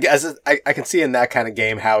 but I guess I can see in that kind of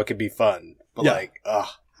game how it could be fun. But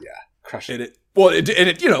crush it.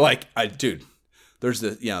 Dude, there's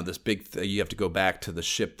this big thing. You have to go back to the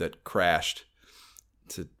ship that crashed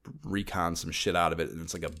to recon some shit out of it, and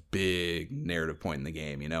it's like a big narrative point in the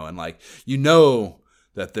game, and like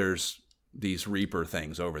that there's these Reaper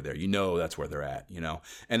things over there. That's where they're at,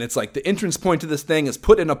 and it's like the entrance point to this thing is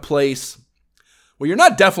put in a place. Well, you're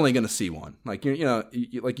not definitely going to see one. Like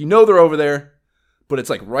they're over there, but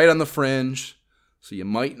it's like right on the fringe, so you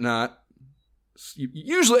might not.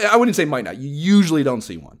 Usually, I wouldn't say might not. You usually don't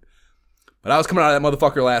see one. But I was coming out of that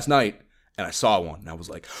motherfucker last night, and I saw one, and I was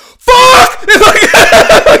like, "Fuck!" and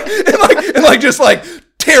just like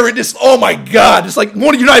tear it. Just oh my god! Just like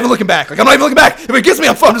you're not even looking back. Like I'm not even looking back. If it gets me,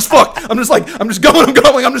 I'm just fucked. I'm just going. I'm just going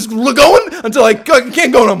until I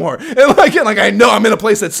can't go no more. And I know I'm in a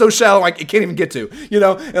place that's so shallow I can't even get to.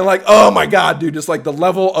 And like oh my god, dude, just like the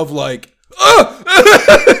level of like.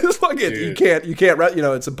 It's fucking, you can't.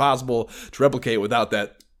 It's impossible to replicate without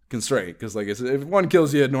that constraint. Because like if one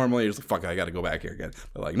kills you normally, you're just like fuck, I got to go back here again.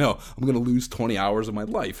 But like no, I'm gonna lose 20 hours of my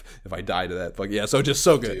life if I die to that. Fuck yeah, so just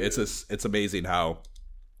so good. Dude. It's amazing how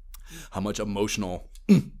much emotional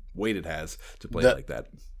weight it has to play like that.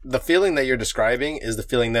 The feeling that you're describing is the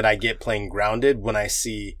feeling that I get playing Grounded when I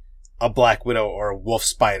see a Black Widow or a Wolf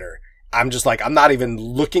Spider. I'm just like, I'm not even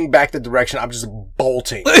looking back the direction. I'm just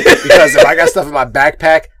bolting because if I got stuff in my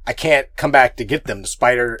backpack, I can't come back to get them. The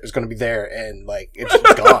spider is going to be there and like, it's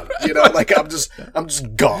just gone, like I'm just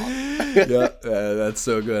gone. That's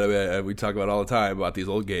so good. I mean, we talk about all the time about these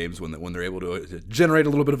old games when they're able to generate a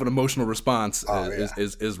little bit of an emotional response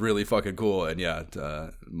is really fucking cool. And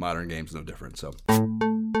modern games no different. So.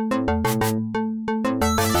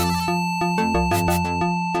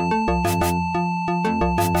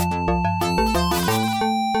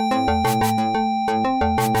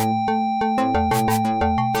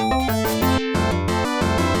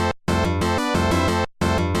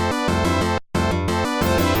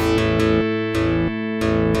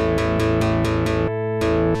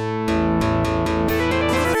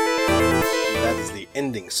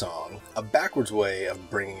 a backwards way of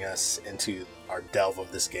bringing us into our delve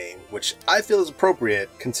of this game, which I feel is appropriate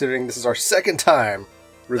considering this is our second time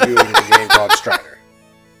reviewing the game called Strider.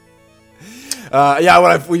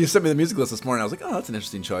 When you sent me the music list this morning, I was like, oh, that's an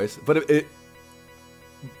interesting choice. But it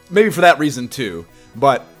maybe for that reason too.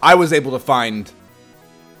 But I was able to find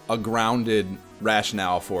a grounded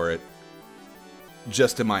rationale for it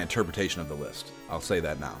just in my interpretation of the list. I'll say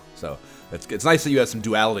that now. So it's nice that you had some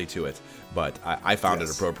duality to it, but I found it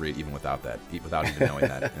appropriate even without that, without even knowing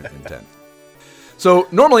that intent. So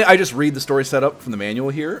normally I just read the story setup from the manual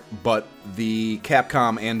here, but the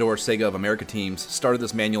Capcom and/or Sega of America teams started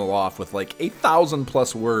this manual off with like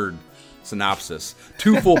 1,000+ word synopsis,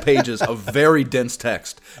 2 full pages of very dense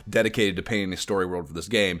text dedicated to painting a story world for this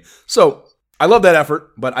game. So I love that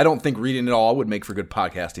effort, but I don't think reading it all would make for good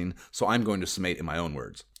podcasting, so I'm going to summate in my own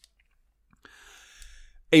words.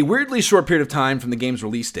 A weirdly short period of time from the game's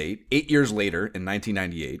release date, 8 years later in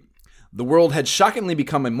 1998, the world had shockingly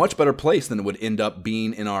become a much better place than it would end up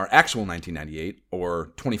being in our actual 1998,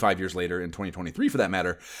 or 25 years later in 2023 for that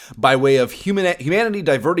matter, by way of humanity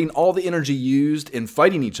diverting all the energy used in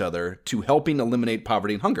fighting each other to helping eliminate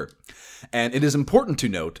poverty and hunger. And it is important to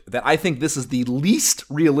note that I think this is the least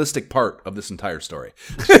realistic part of this entire story.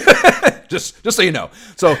 just so you know.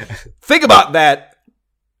 So think about that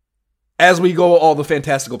as we go all the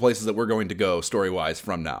fantastical places that we're going to go story-wise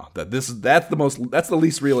from now. That's the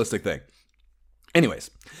least realistic thing.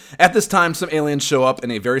 Anyways, at this time, some aliens show up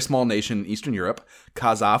in a very small nation in Eastern Europe,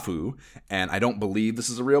 Kazafu, and I don't believe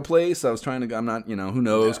this is a real place. I'm not, who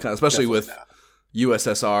knows, especially with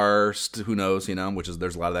USSR, who knows,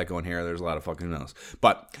 there's a lot of that going here. There's a lot of fucking who knows.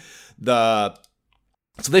 But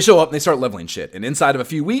so they show up and they start leveling shit. And inside of a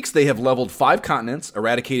few weeks, they have leveled 5 continents,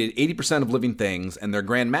 eradicated 80% of living things, and their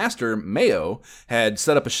Grand Master, Mayo, had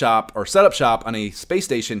set up shop on a space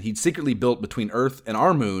station he'd secretly built between Earth and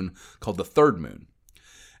our moon called the Third Moon.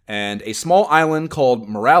 And a small island called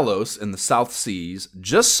Moralos in the South Seas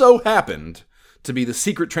just so happened to be the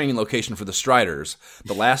secret training location for the Striders,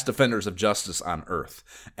 the last defenders of justice on Earth.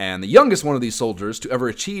 And the youngest one of these soldiers to ever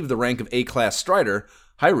achieve the rank of A-class Strider,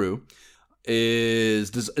 Hyrule, is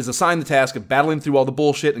assigned the task of battling through all the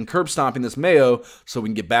bullshit and curb stomping this Mayo so we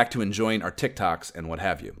can get back to enjoying our TikToks and what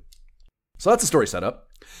have you. So that's the story setup.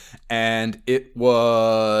 And it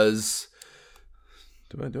was...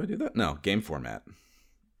 Do I do that? No, game format.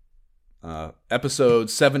 Episode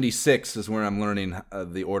 76 is where I'm learning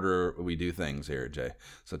the order we do things here, Jay.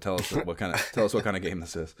 So tell us what kind of game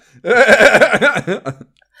this is.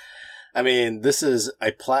 I mean, this is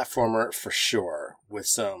a platformer for sure, with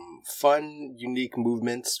some fun, unique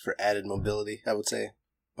movements for added mobility, I would say,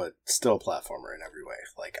 but still a platformer in every way,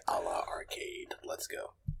 like a la arcade. Let's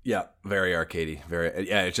go. Yeah, very arcadey.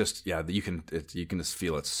 You can just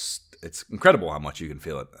feel it's incredible how much you can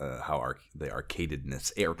feel it, the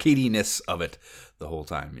arcadiness of it the whole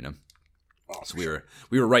time, Oh, so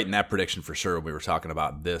we were right in that prediction for sure. We were talking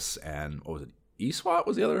about this and what was it? eSWAT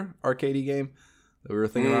was the other arcadey game that we were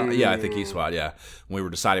thinking about. Yeah, I think eSWAT. Yeah, when we were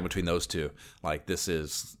deciding between those two, like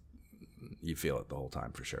you feel it the whole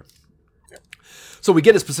time for sure. Yeah. So we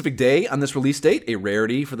get a specific day on this release date, a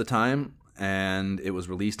rarity for the time. And it was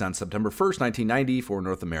released on September 1st, 1990 for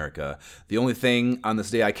North America. The only thing on this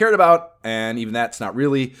day I cared about, and even that's not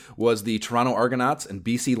really, was the Toronto Argonauts and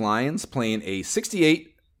BC Lions playing a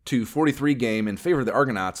 68-43 game in favor of the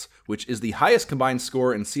Argonauts, which is the highest combined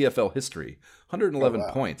score in CFL history, 111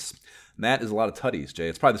 points. And that is a lot of tutties, Jay.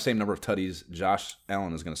 It's probably the same number of tutties Josh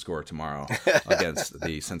Allen is going to score tomorrow against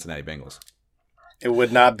the Cincinnati Bengals. It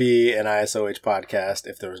would not be an ISOH podcast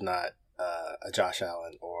if there was not a Josh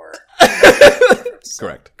Allen or...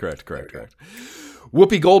 Correct.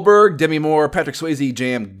 Whoopi Goldberg, Demi Moore, Patrick Swayze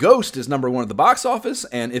jam Ghost is number 1 at the box office,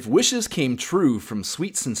 and If Wishes Came True from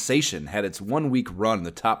Sweet Sensation had its 1-week run in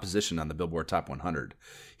the top position on the Billboard Top 100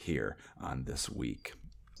 here on this week.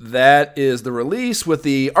 That is the release. With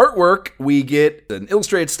the artwork, we get an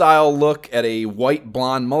illustrated style look at a white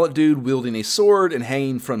blonde mullet dude wielding a sword and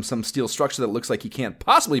hanging from some steel structure that looks like he can't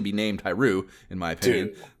possibly be named Hyrule, in my opinion.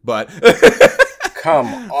 Dude. But come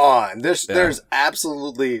on. There's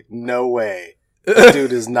absolutely no way this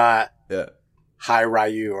dude is not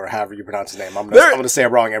Hyrule or however you pronounce his name. I'm gonna say it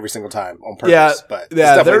wrong every single time on purpose, but it's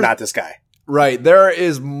definitely not this guy. Right. There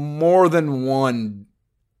is more than one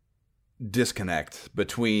disconnect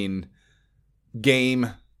between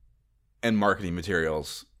game and marketing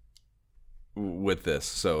materials with this.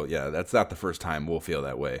 So yeah, that's not the first time we'll feel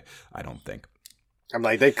that way, I don't think. I'm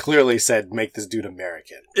like, they clearly said make this dude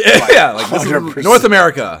American. Like this is North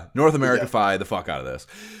America. North America-fy the fuck out of this.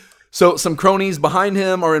 So some cronies behind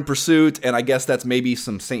him are in pursuit, and I guess that's maybe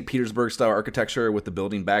some St. Petersburg-style architecture with the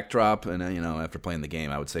building backdrop. And, after playing the game,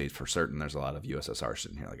 I would say for certain there's a lot of USSR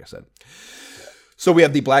sitting here, like I said. So we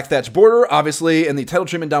have the black thatch border, obviously, and the title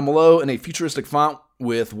treatment down below in a futuristic font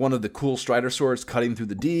with one of the cool Strider swords cutting through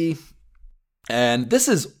the D. And this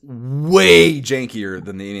is way jankier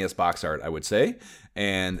than the NES box art, I would say.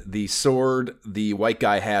 And the sword the white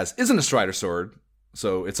guy has isn't a Strider sword,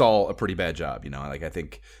 so it's all a pretty bad job, I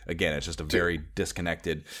think, again, it's just a very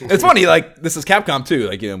disconnected. It's funny, this is Capcom too.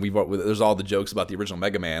 There's all the jokes about the original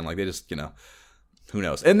Mega Man. They just, who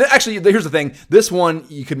knows? And actually, here's the thing. This one,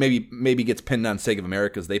 you could maybe gets pinned on Sega of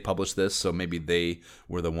America because they published this, so maybe they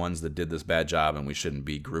were the ones that did this bad job, and we shouldn't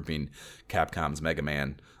be grouping Capcom's Mega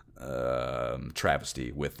Man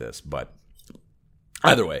travesty with this. But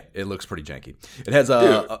either way, it looks pretty janky. It has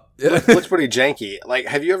it looks pretty janky.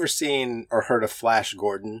 Have you ever seen or heard of Flash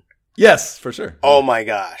Gordon? Yes, for sure. Oh my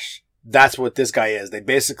gosh. That's what this guy is. They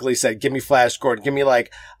basically said, give me Flash Gordon. Give me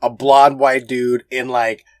a blonde white dude in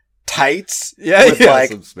tights with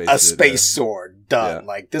a space sword. Done.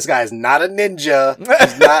 Yeah. This guy is not a ninja.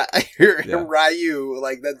 He's not Ryu.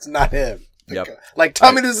 That's not him. Yep.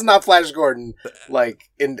 Tell me this is not Flash Gordon.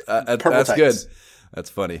 In purple that's tights. Good. That's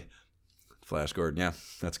funny. Flash Gordon. Yeah,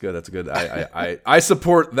 that's good. That's good. I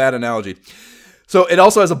support that analogy. So it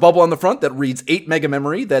also has a bubble on the front that reads 8 mega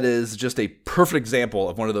memory. That is just a perfect example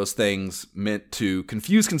of one of those things meant to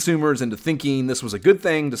confuse consumers into thinking this was a good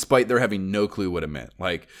thing, despite their having no clue what it meant.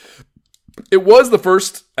 It was the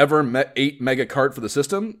first ever 8 mega cart for the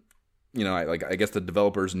system. I guess the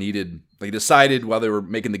developers decided while they were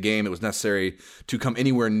making the game, it was necessary to come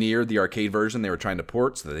anywhere near the arcade version they were trying to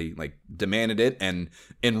port, so they demanded it. And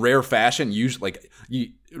in rare fashion, usually you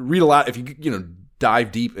read a lot if you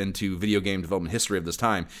dive deep into video game development history of this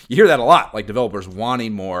time, you hear that a lot, developers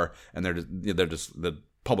wanting more, and they're just the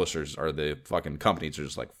publishers or the fucking companies are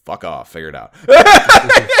just fuck off, figure it out.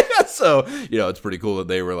 So it's pretty cool that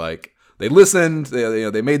they were they listened,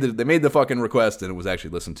 they made the fucking request, and it was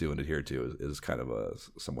actually listened to and adhered to. Is kind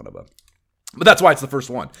of somewhat of a, but that's why it's the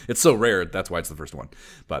first one. It's so rare, that's why it's the first one.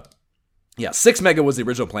 But yeah, 6 mega was the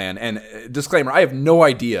original plan. And disclaimer, I have no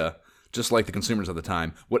idea, just like the consumers of the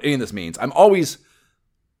time, what any of this means. I'm always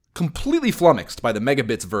completely flummoxed by the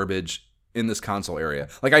megabits verbiage in this console area.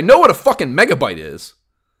 I know what a fucking megabyte is,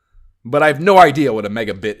 but I have no idea what a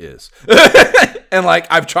megabit is. And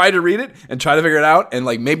I've tried to read it and try to figure it out, and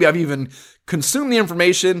maybe I've even consumed the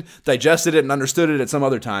information, digested it, and understood it at some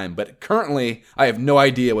other time. But currently, I have no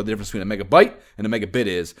idea what the difference between a megabyte and a megabit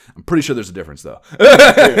is. I'm pretty sure there's a difference, though.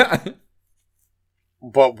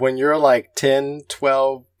 But when you're 10,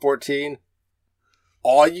 12, 14,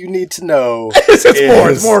 all you need to know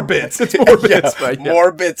it's more bits. It's more bits. Right? Yeah.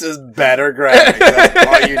 More bits is better graphics. That's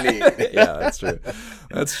all you need. Yeah,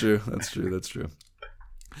 that's true.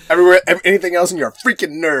 Everywhere, anything else, and you're a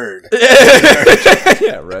freaking nerd.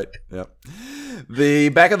 Yeah, right. Yeah. The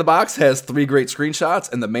back of the box has 3 great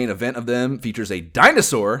screenshots, and the main event of them features a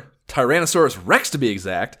dinosaur, Tyrannosaurus Rex to be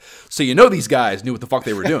exact. So these guys knew what the fuck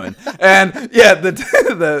they were doing. And yeah,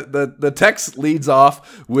 the text leads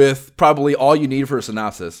off with probably all you need for a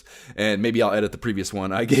synopsis. And maybe I'll edit the previous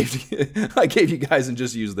one I gave you guys and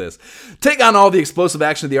just use this. Take on all the explosive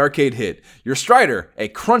action of the arcade hit. You're Strider, a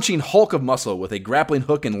crunching hulk of muscle with a grappling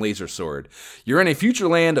hook and laser sword. You're in a future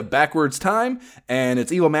land of backwards time, and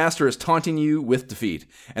its evil master is taunting you with defeat.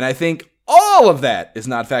 And I think all of that is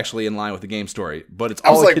not factually in line with the game story, but it's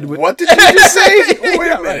all a kid would... What did you just say? Wait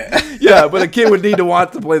a minute. Yeah, but a kid would need to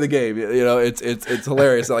want to play the game. It's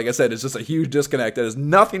hilarious. Like I said, it's just a huge disconnect that has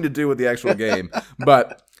nothing to do with the actual game.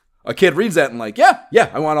 But a kid reads that and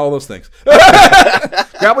I want all those things.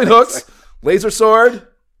 Grappling hooks, laser sword,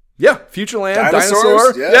 future land,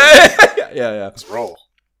 dinosaur. Yeah. Let's roll.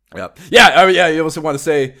 Yeah. You also want to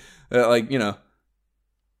say,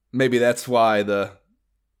 maybe that's why the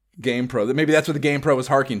GamePro. Maybe that's what the GamePro was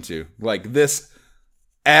harking to. This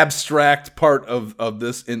abstract part of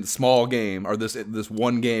this in small game, or this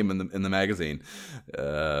one game in the magazine.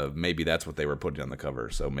 Maybe that's what they were putting on the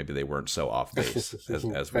cover. So maybe they weren't so off base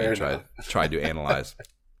as we tried to analyze.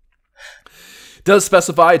 Does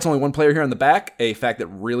specify it's only one player here on the back, a fact that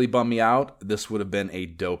really bummed me out. This would have been a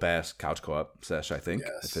dope-ass couch co-op sesh, I think,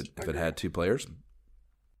 if it had 2 players.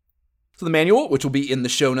 So the manual, which will be in the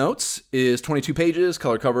show notes, is 22 pages,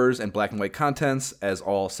 color covers, and black and white contents, as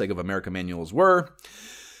all Sega of America manuals were.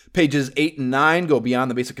 Pages 8 and 9 go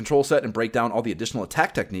beyond the basic control set and break down all the additional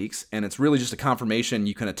attack techniques, and it's really just a confirmation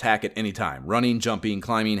you can attack at any time. Running, jumping,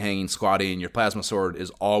 climbing, hanging, squatting, your plasma sword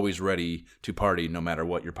is always ready to party no matter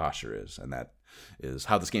what your posture is, and that is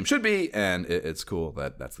how this game should be, and it's cool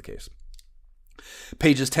that that's the case.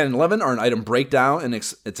 Pages 10 and 11 are an item breakdown, and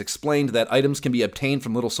it's explained that items can be obtained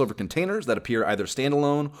from little silver containers that appear either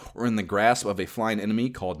standalone or in the grasp of a flying enemy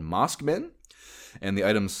called Moskmen. And the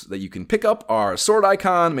items that you can pick up are a sword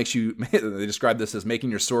icon, they describe this as making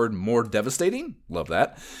your sword more devastating. Love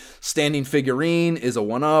that. Standing figurine is a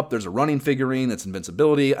 1-up. There's a running figurine that's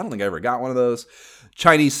invincibility. I don't think I ever got one of those.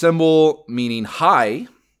 Chinese symbol, meaning high,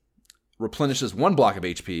 replenishes 1 block of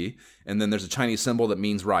HP. And then there's a Chinese symbol that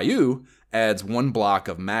means Ryu, adds 1 block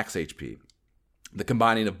of max HP. The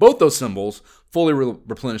combining of both those symbols fully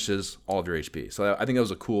replenishes all of your HP. So I think that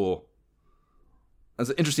was that's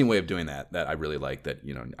an interesting way of doing that I really like, that,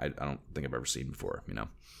 I don't think I've ever seen before,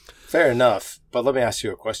 Fair enough. But let me ask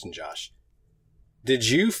you a question, Josh. Did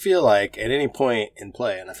you feel like at any point in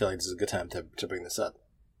play, and I feel like this is a good time to bring this up,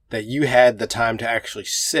 that you had the time to actually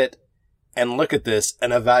sit and look at this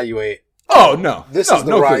and evaluate? Oh, no. This is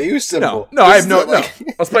the Ryu symbol. No, I have no.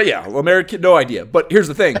 But yeah, American, no idea. But here's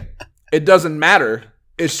the thing. It doesn't matter.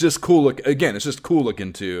 It's just cool. It's just cool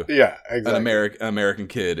looking to exactly. an American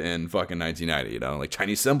kid in fucking 1990. Like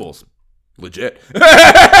Chinese symbols, legit.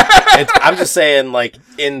 I'm just saying, like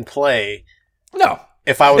in play. No,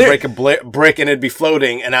 if I would break a brick and it'd be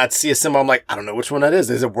floating, and I'd see a symbol, I'm like, I don't know which one that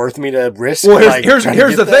is. Is it worth me to risk? Well, here's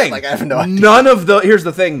the thing. Like, I have no idea. Here's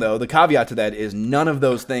the thing, though. The caveat to that is none of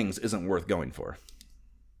those things isn't worth going for.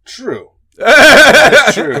 True.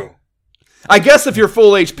 That's true. I guess if you're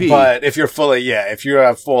full HP, but if you're if you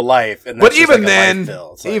have full life, and but even then,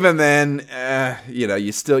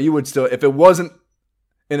 you would still, if it wasn't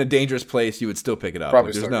in a dangerous place, you would still pick it up.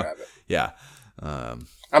 Probably still grab it. Yeah.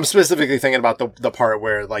 I'm specifically thinking about the part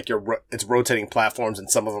where like it's rotating platforms and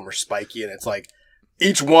some of them are spiky, and it's like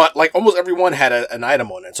each one, like almost every one had an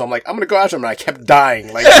item on it. So I'm like, I'm gonna go after them, and I kept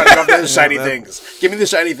dying, like trying to go after the shiny things. Give me the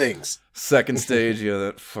shiny things. Second stage,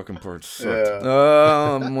 that fucking part sucked.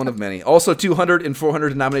 One of many. Also, 200 and 400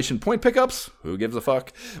 denomination point pickups. Who gives a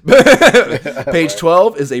fuck? Page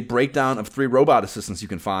 12 is a breakdown of 3 robot assistants you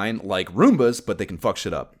can find, like Roombas, but they can fuck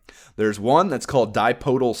shit up. There's one that's called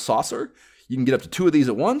Dipodal Saucer. You can get up to 2 of these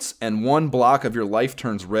at once, and 1 block of your life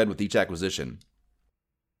turns red with each acquisition.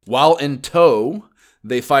 While in tow,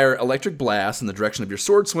 they fire electric blasts in the direction of your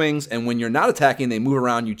sword swings, and when you're not attacking, they move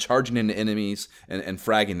around you, charging into enemies and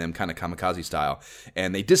fragging them, kind of kamikaze style.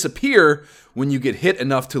 And they disappear when you get hit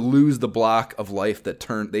enough to lose the block of life that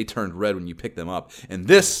they turned red when you pick them up. And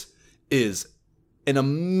this is an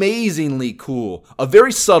amazingly cool, a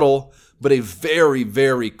very subtle, but a very,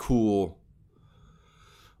 very cool,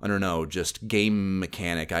 I don't know, just game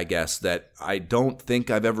mechanic, I guess, that I don't think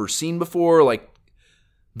I've ever seen before. Like,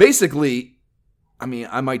 basically, I mean,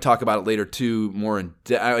 I might talk about it later too,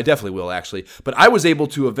 I definitely will actually, but I was able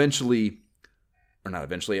to at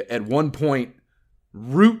one point,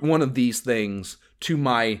 route one of these things to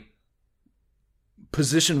my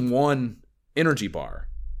position 1 energy bar,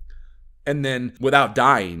 and then without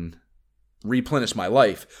dying, replenish my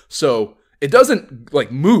life. So it doesn't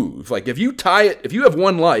like move. Like if you have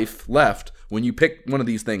 1 life left when you pick one of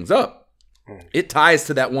these things up, it ties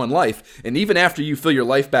to that 1 life, and even after you fill your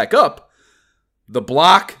life back up, the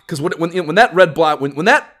block, because when that red block, when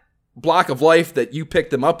that block of life that you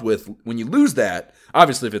picked them up with, when you lose that,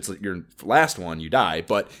 obviously if it's your last one, you die.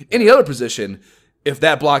 But any other position, if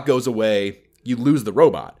that block goes away, you lose the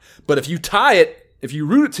robot. But if you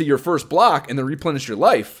route it to your first block and then replenish your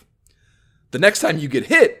life, the next time you get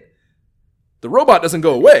hit, the robot doesn't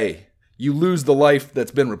go away. You lose the life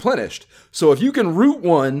that's been replenished. So if you can route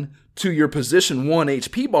one to your position 1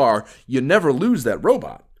 HP bar, you never lose that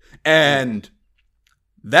robot. And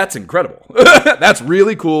that's incredible. That's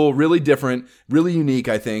really cool, really different, really unique,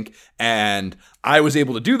 I think. And I was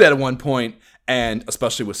able to do that at one point, and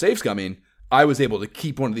especially with save scumming, I was able to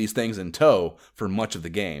keep one of these things in tow for much of the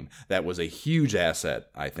game. That was a huge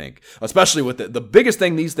asset, I think. Especially with the biggest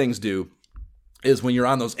thing these things do is when you're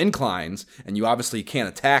on those inclines, and you obviously can't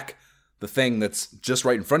attack the thing that's just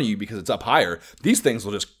right in front of you because it's up higher, these things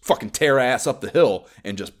will just fucking tear ass up the hill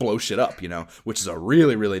and just blow shit up, which is a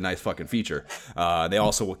really, really nice fucking feature. They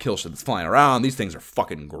also will kill shit that's flying around. These things are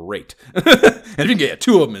fucking great. And if you can get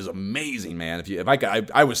 2 of them is amazing, man.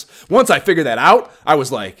 Once I figured that out, I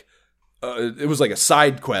was like, it was like a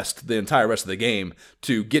side quest the entire rest of the game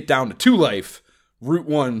to get down to 2 life, route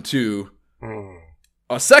 1 to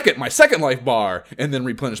my second life bar, and then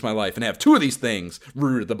replenish my life and have 2 of these things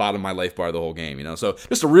rooted at the bottom of my life bar the whole game, So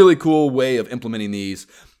just a really cool way of implementing these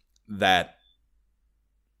that,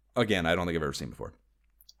 again, I don't think I've ever seen before.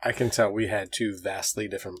 I can tell we had 2 vastly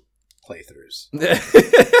different playthroughs.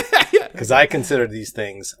 Because I consider these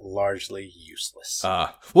things largely useless.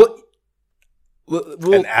 Well,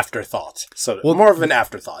 an afterthought. So more of an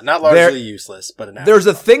afterthought, not largely useless, but an afterthought. There's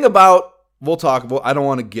a thing about I don't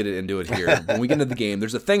want to get into it here. When we get into the game,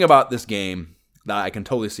 there's a thing about this game that I can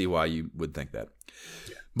totally see why you would think that.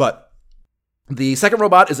 Yeah. But the second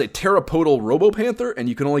robot is a pteropodal robopanther, and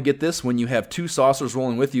you can only get this when you have 2 saucers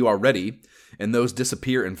rolling with you already, and those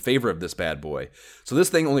disappear in favor of this bad boy. So this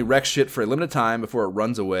thing only wrecks shit for a limited time before it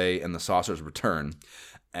runs away and the saucers return.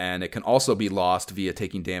 And it can also be lost via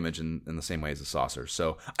taking damage in the same way as the saucer.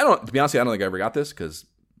 So to be honest, I don't think I ever got this because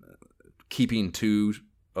keeping 2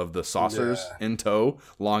 of the saucers in tow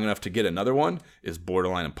long enough to get another one is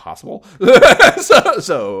borderline impossible.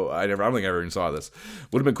 so I don't think I ever even saw this.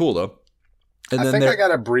 Would have been cool though. And I think I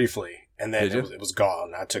got it briefly, and then it was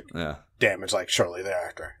gone. I took damage like shortly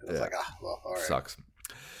thereafter. It was like, all right. Sucks.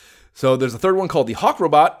 So there's a third one called the Hawk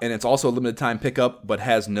Robot, and it's also a limited time pickup, but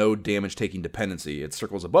has no damage-taking dependency. It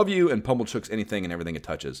circles above you and pummel chooks anything and everything it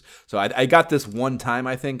touches. So I got this one time,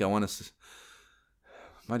 I think.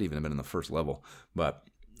 Might even have been in the first level, but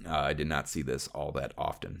I did not see this all that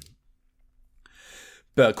often.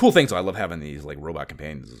 But cool things, I love having these like robot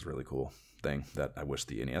companions. This is really cool thing that I wish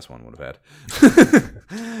the NES one would have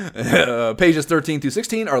had. Pages 13 through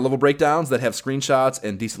 16 are level breakdowns that have screenshots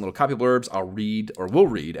and decent little copy blurbs I'll read or will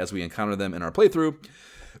read as we encounter them in our playthrough.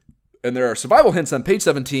 And there are survival hints on page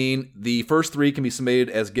 17. The first 3 can be summated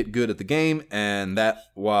as get good at the game, and that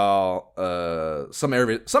while some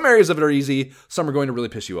areas of it are easy, some are going to really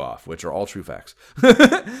piss you off, which are all true facts.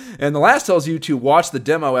 And the last tells you to watch the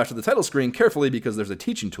demo after the title screen carefully because there's a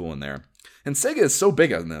teaching tool in there. And Sega is so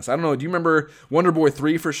big on this. I don't know, do you remember Wonder Boy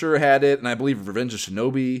 3 for sure had it, and I believe Revenge of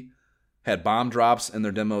Shinobi had bomb drops in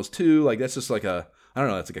their demos too. Like that's just like that's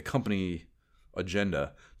like a company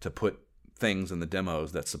agenda to put things in the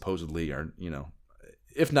demos that supposedly are,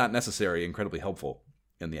 if not necessary, incredibly helpful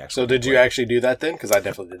in the actual. So did you actually do that then? Because I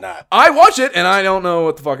definitely did not. I watched it, and I don't know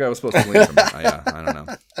what the fuck I was supposed to glean from it. I don't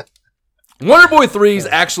know. Wonder Boy 3's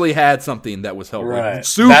actually had something that was helpful. Right.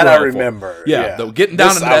 Super that I helpful. remember. Yeah.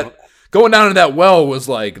 Going down into that well was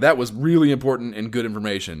like, that was really important and good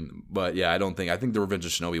information. But yeah, I think the Revenge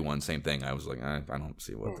of Shinobi one, same thing. I was like, I don't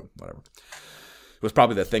see whatever. It was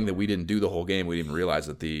probably the thing that we didn't do the whole game. We didn't even realize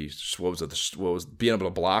that what was being able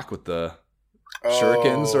to block with the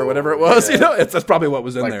shurikens or whatever it was. Yeah. That's probably what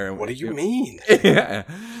was in there. What do you mean? Yeah.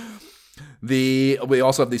 We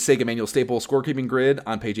also have the Sega manual staple scorekeeping grid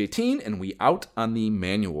on page 18, and we out on the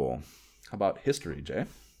manual. How about history, Jay?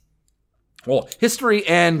 Well, history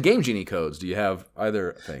and Game Genie codes. Do you have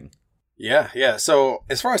either thing? Yeah. So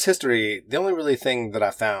as far as history, the only really thing that I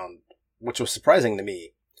found, which was surprising to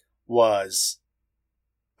me, was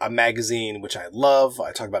a magazine which I love.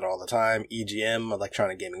 I talk about it all the time. EGM,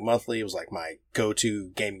 Electronic Gaming Monthly. It was like my go-to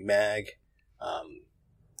gaming mag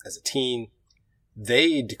as a teen.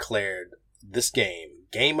 They declared this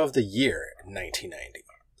Game of the Year in 1990.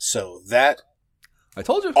 So that I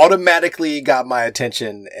told you automatically got my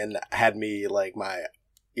attention and had me like my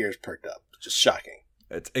ears perked up. Just shocking.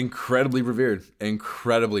 It's incredibly revered,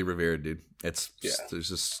 dude. There's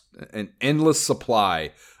just an endless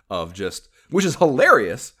supply of which is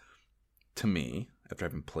hilarious to me after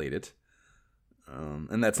having played it.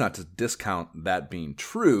 And that's not to discount that being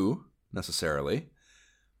true necessarily,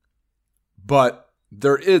 but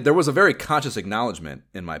there was a very conscious acknowledgement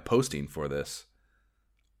in my posting for this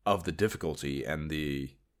of the difficulty and the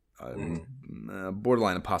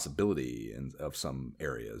borderline impossibility of some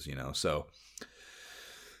areas, So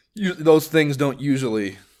those things don't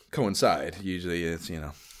usually coincide. Usually it's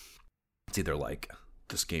either like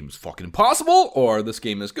this game is fucking impossible or this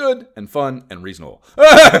game is good and fun and reasonable.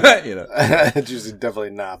 It's usually definitely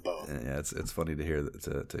not both. Yeah, it's funny to hear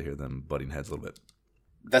them butting heads a little bit.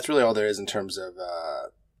 That's really all there is in terms of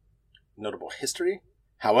notable history.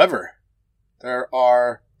 However, there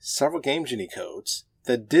are several Game Genie codes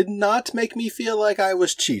that did not make me feel like I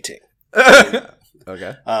was cheating.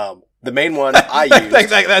 Okay. The main one I used.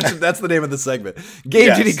 That's the name of the segment.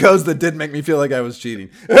 Game Genie codes that did make me feel like I was cheating.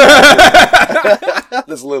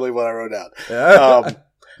 That's literally what I wrote down.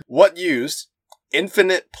 What used?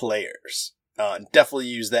 Infinite Players. Definitely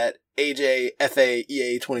use that.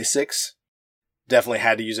 AJFAEA26. Definitely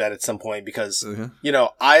had to use that at some point because,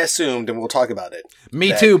 I assumed, and we'll talk about it.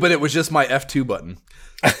 Me too, but it was just my F2 button.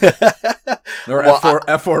 Or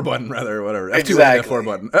F4 button, rather, or whatever. F2 exactly. and F4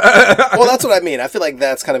 button. Well, that's what I mean. I feel like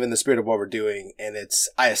that's kind of in the spirit of what we're doing, and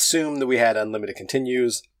I assumed that we had unlimited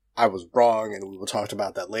continues. I was wrong, and we will talk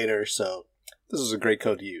about that later, so this is a great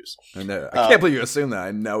code to use. I can't believe you assumed that.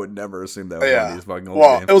 I would never assume that with one of these fucking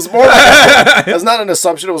old games. It was more like it was not an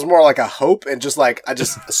assumption, it was more like a hope, and just like, I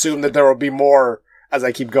just assumed that there would be more as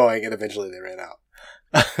I keep going, and eventually they ran out.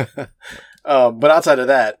 But outside of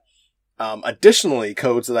that, additionally,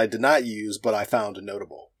 codes that I did not use, but I found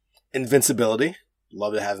notable. Invincibility.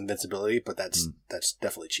 Love to have invincibility, but that's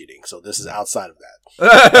definitely cheating. So this is outside of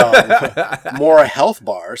that. More health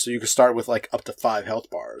bars, so you can start with like up to 5 health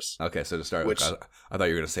bars. Okay, so to start with, I thought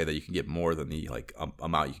you were going to say that you can get more than the like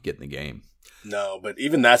amount you can get in the game. No, but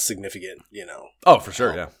even that's significant, Oh, for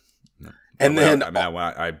sure, yeah. And then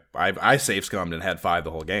I save scummed and had 5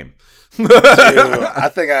 the whole game. Dude, I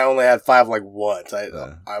think I only had 5 like once.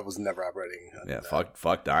 I was never operating. Yeah,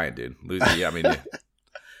 fuck dying, dude.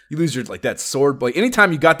 You lose your like that sword. Like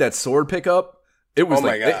anytime you got that sword pickup, it was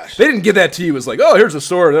like they didn't give that to you. It was like, oh, here's a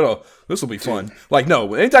sword. This will be fun. Like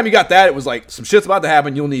no, anytime you got that, it was like some shit's about to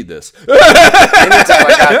happen. You'll need this. Anytime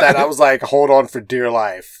I got that, I was like, hold on for dear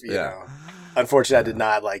life. You know. Unfortunately,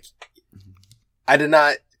 I did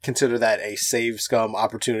not consider that a save scum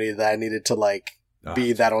opportunity that I needed to like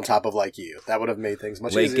be that on top of like you. That would have made things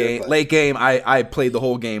much easier. Late game, I played the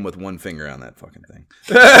whole game with one finger on that fucking thing.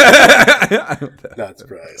 Not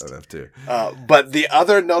surprised. I'd have to. But the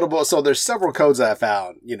other notable, so there's several codes that I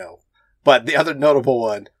found, but the other notable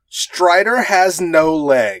one, Strider has no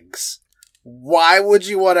legs. Why would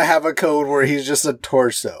you want to have a code where he's just a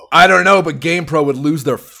torso? I don't know, but GamePro would lose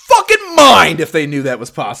their fucking mind if they knew that was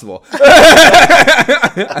possible.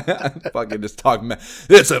 Fucking just talking.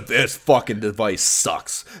 This fucking device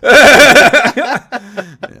sucks. That's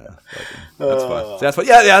fun. That's fun.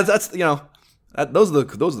 Yeah. That's those are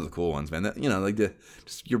the cool ones, man.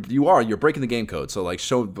 You're breaking the game code. So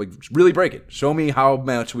really break it. Show me how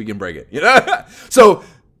much we can break it. So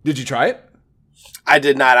did you try it? I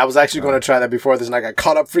did not. I was actually going to try that before this, and I got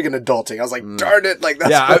caught up freaking adulting. I was like, darn it. Like,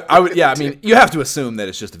 that's I would. Yeah, I mean, you have to assume that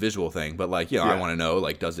it's just a visual thing, but I want to know,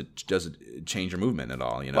 does it change your movement at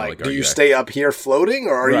all? Do you stay up here floating,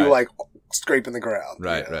 or are you like scraping the ground?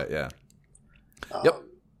 Right, yeah. Yep.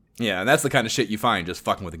 Yeah, and that's the kind of shit you find just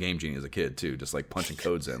fucking with the Game Genie as a kid, too. Just, punching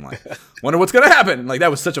codes in. Wonder what's going to happen.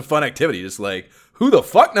 That was such a fun activity. Just, who the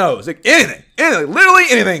fuck knows? Anything. Literally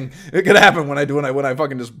anything. It could happen when I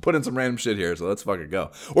fucking just put in some random shit here. So let's fucking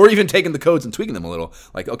go. Or even taking the codes and tweaking them a little.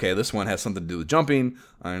 Okay, this one has something to do with jumping.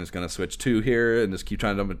 I'm just going to switch 2 here and just keep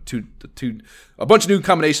trying to dump a bunch of new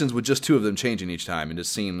combinations with just 2 of them changing each time and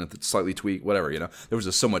just seeing if it's slightly tweaked, whatever, There was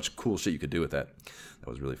just so much cool shit you could do with that. That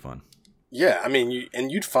was really fun. Yeah, I mean,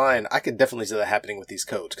 you'd find, I could definitely see that happening with these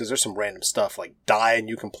codes, because there's some random stuff, die and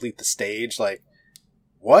you complete the stage,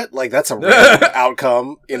 what? That's a random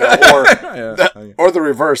outcome, or the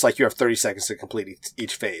reverse, you have 30 seconds to complete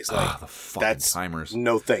each phase. The fucking timers.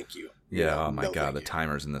 No thank you. Yeah, oh my god, the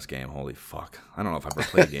timers in this game, holy fuck. I don't know if I've ever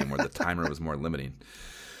played a game where the timer was more limiting.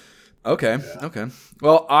 Okay.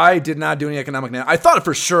 Well, I did not do any economic now. I thought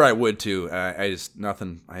for sure I would too. I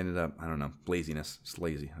ended up, I don't know, laziness. Just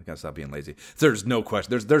lazy. I gotta stop being lazy. There's no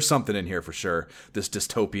question. There's something in here for sure. This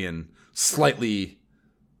dystopian, slightly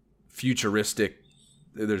futuristic.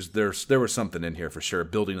 There was something in here for sure.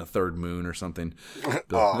 Building a third moon or something.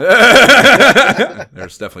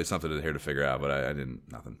 There's definitely something in here to figure out, but I didn't.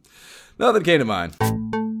 Nothing came to mind.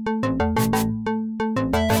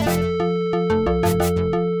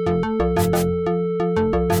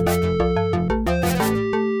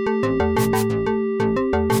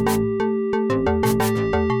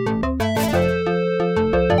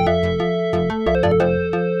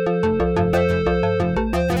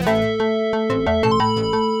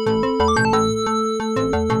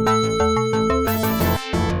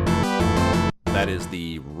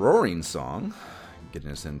 Song, getting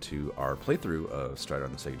us into our playthrough of Strider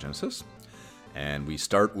on the Sega Genesis. And we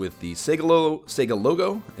start with the Sega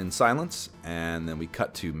logo in silence, and then we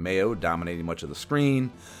cut to Mayo dominating much of the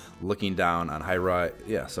screen, looking down on Hi Ryu.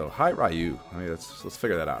 Yeah, so Hi Ryu. I mean, let's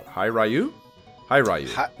figure that out. Hi Ryu? Hi Ryu.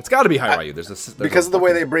 It's got to be Hi Ryu. Because of the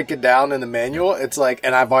way they break it down in the manual, it's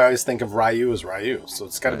and I always think of Ryu as Ryu, so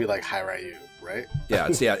it's got to be Hi Ryu, right? Yeah,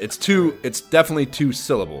 it's definitely 2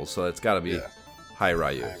 syllables, so it's got to be Hi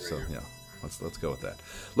Ryu. So yeah, let's go with that.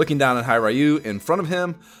 Looking down at Hi Ryu in front of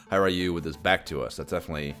him, Hi Ryu with his back to us. That's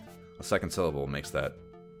definitely a second syllable. Makes that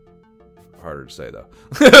harder to say though.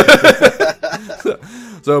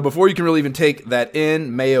 So before you can really even take that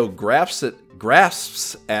in, Mayo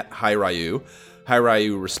grasps at Hi Ryu. Hi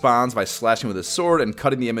Ryu responds by slashing with his sword and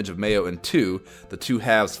cutting the image of Mayo in 2. The 2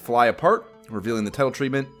 halves fly apart, revealing the title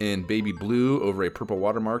treatment in baby blue over a purple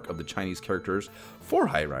watermark of the Chinese characters for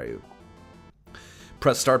Hi Ryu.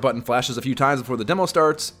 Press start button flashes a few times before the demo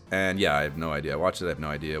starts, and yeah, I have no idea. I watched it, I have no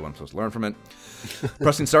idea what I'm supposed to learn from it.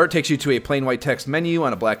 Pressing start takes you to a plain white text menu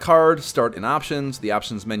on a black card. Start in options. The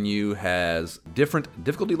options menu has different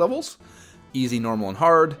difficulty levels, easy, normal, and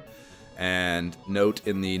hard. And note,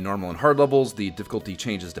 in the normal and hard levels, the difficulty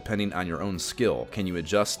changes depending on your own skill. Can you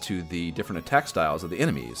adjust to the different attack styles of the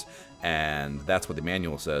enemies? And that's what the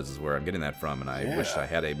manual says, is where I'm getting that from, and I wish I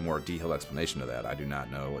had a more detailed explanation of that. I do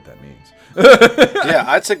not know what that means. Yeah,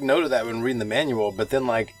 I took note of that when reading the manual, but then,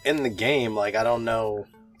 like, in the game, like, I don't know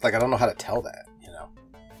how to tell that, you know?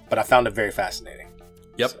 But I found it very fascinating.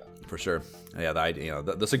 Yep, for sure. Yeah, the idea,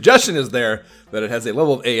 the suggestion is there that it has a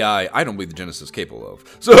level of AI I don't believe the Genesis is capable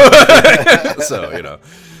of. So, so you know,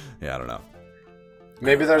 yeah, I don't know.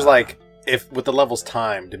 Maybe there's, like, if with the levels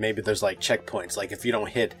timed, maybe there's, like, checkpoints. Like, if you don't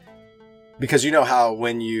hit... Because you know how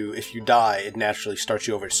if you die, it naturally starts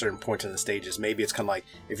you over at certain points in the stages. Maybe it's kind of like,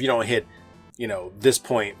 if you don't hit, you know, this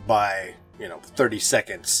point by, you know, 30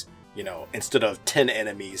 seconds, you know, instead of 10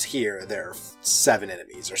 enemies here, there are 7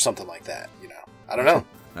 enemies or something like that, you know. I don't know.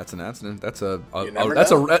 That's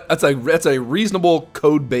a reasonable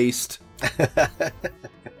code-based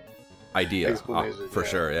idea for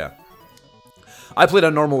sure. Yeah. I played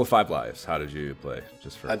on normal with 5 lives. How did you play?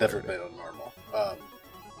 I definitely played on normal.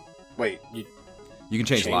 Wait, you can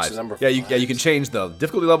change lives. The number of lives. Yeah, you can change the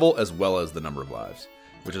difficulty level as well as the number of lives,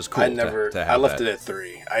 which is cool. I left it at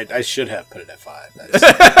 3. I should have put it at 5.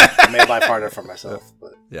 I made life harder for myself.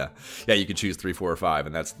 But. Yeah, you can choose 3, 4, or 5,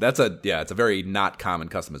 and it's a very not common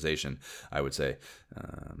customization, I would say.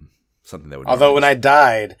 Something that would. Although when I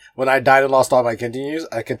died and lost all my continues,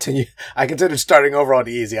 I considered starting over on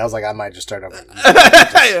easy. I was like, I might just start over.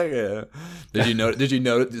 Yeah. Did you know?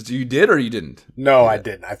 You did or you didn't? No, I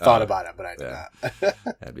didn't. I thought about it, but I did not.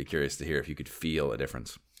 I'd be curious to hear if you could feel a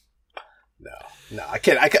difference. No, I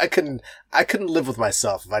can't. I couldn't live with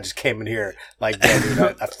myself if I just came in here like, dude,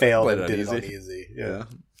 I failed and did it on easy. Yeah.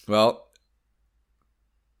 Well,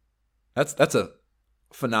 that's a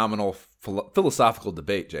phenomenal philosophical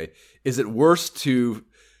debate, Jay. Is it worse to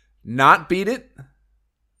not beat it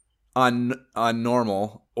on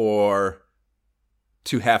normal or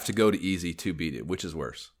to have to go to easy to beat it? Which is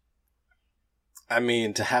worse? I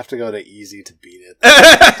mean, to have to go to easy to beat it.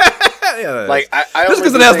 Yeah, like I just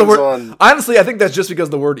because it has the word. Honestly, I think that's just because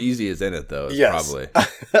the word "easy" is in it, though. Yes. Probably.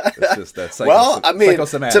 It's just that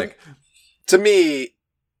psychosomatic. To me,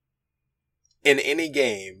 in any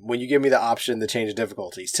game, when you give me the option to change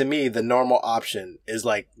difficulties, to me, the normal option is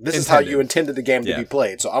like, this is how you intended the game to be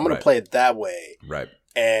played. So I'm going to play it that way. Right.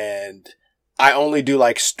 And I only do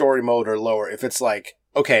like story mode or lower. If it's like,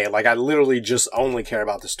 okay, like I literally just only care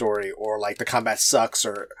about the story, or like the combat sucks,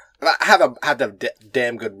 or I have to have a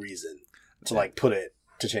damn good reason to like put it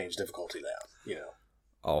to change difficulty down, you know.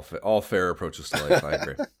 All fair approaches to life. I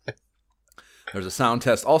agree. There's a sound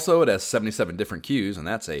test also. It has 77 different cues, and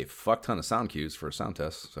that's a fuck ton of sound cues for a sound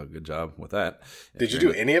test. So good job with that. Did you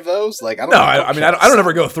do any of those? Like, I don't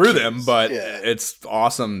ever go through them, but it's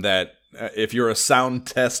awesome that if you're a sound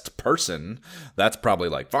test person, that's probably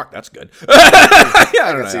like, fuck, that's good. I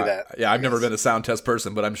can see that. Yeah, I've never been a sound test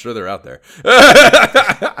person, but I'm sure they're out there.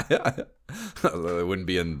 They wouldn't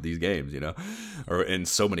be in these games, you know, or in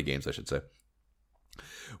so many games, I should say.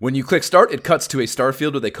 When you click start, it cuts to a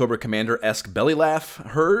starfield with a Cobra Commander-esque belly laugh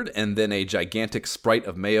heard, and then a gigantic sprite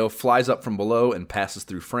of Mayo flies up from below and passes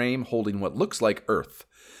through frame, holding what looks like Earth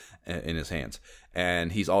in his hands.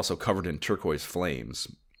 And he's also covered in turquoise flames.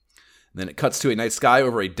 Then it cuts to a night sky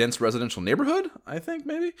over a dense residential neighborhood, I think,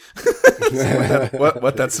 maybe?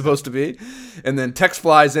 what that's supposed to be. And then text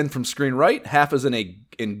flies in from screen right. Half is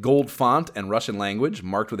in gold font and Russian language,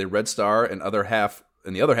 marked with a red star, and the other half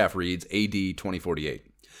reads AD 2048.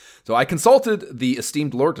 So I consulted the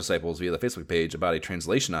esteemed Lord Disciples via the Facebook page about a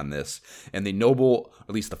translation on this, and the noble,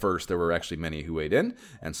 at least the first, there were actually many who weighed in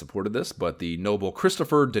and supported this, but the noble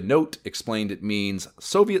Christopher Denote explained it means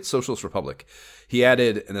Soviet Socialist Republic. He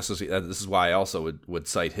added, and this is why I also would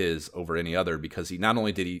cite his over any other, because he not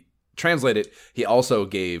only did he translate it, he also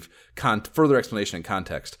gave further explanation and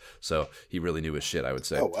context. So he really knew his shit, I would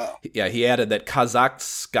say. Oh, wow. Yeah, he added that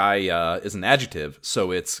Kazakhskaya is an adjective,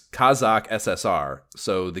 so it's Kazakh SSR.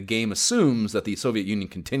 So the game assumes that the Soviet Union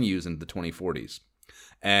continues into the 2040s.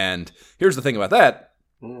 And here's the thing about that.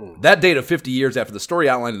 That date of 50 years after the story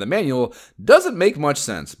outlined in the manual doesn't make much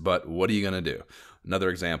sense, but what are you going to do? Another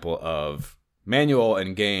example of manual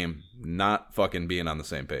and game not fucking being on the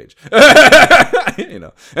same page. You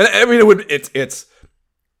know, and I mean, it's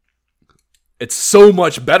so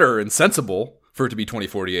much better and sensible for it to be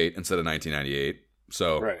 2048 instead of 1998.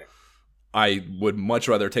 So right. I would much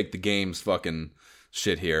rather take the game's fucking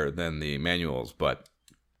shit here than the manuals, but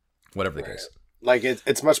whatever the case. Like,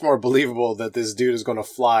 it's much more believable that this dude is going to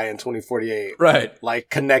fly in 2048. Right. Like,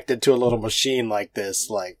 connected to a little machine like this.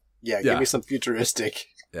 Like, give me some futuristic.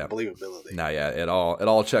 Yeah. believability. Nah, yeah, it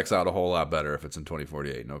all checks out a whole lot better if it's in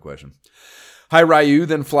 2048, no question. Hai Ryu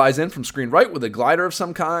then flies in from screen right with a glider of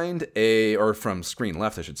some kind, or from screen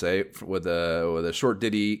left, I should say, with a short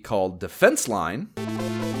ditty called Defense Line.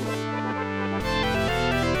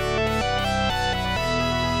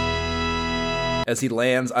 As he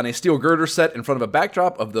lands on a steel girder set in front of a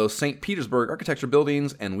backdrop of those St. Petersburg architecture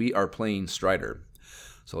buildings, and we are playing Strider.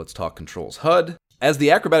 So let's talk controls. HUD. As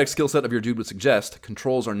the acrobatic skill set of your dude would suggest,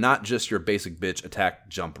 controls are not just your basic bitch attack,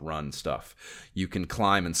 jump, run stuff. You can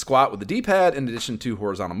climb and squat with the D-pad in addition to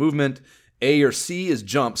horizontal movement. A or C is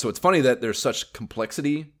jump, so it's funny that there's such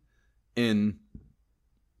complexity in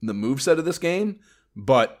the moveset of this game,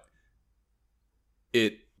 but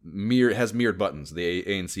it has mirrored buttons. The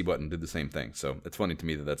A and C button did the same thing, so it's funny to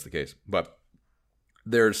me that that's the case. But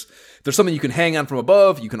there's something you can hang on from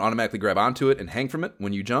above. You can automatically grab onto it and hang from it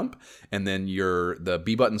when you jump. And then the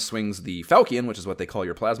B button swings the Falchion, which is what they call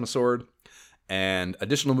your plasma sword. And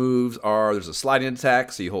additional moves are, there's a sliding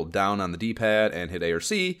attack, so you hold down on the D-pad and hit A or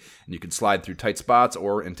C, and you can slide through tight spots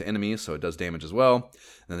or into enemies, so it does damage as well.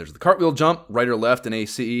 And then there's the cartwheel jump, right or left in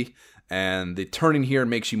AC. And the turning here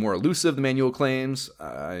makes you more elusive, the manual claims.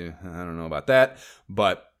 I don't know about that,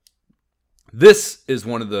 but this is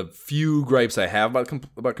one of the few gripes I have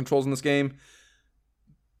about controls in this game.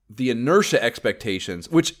 The inertia expectations,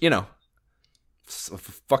 which, if a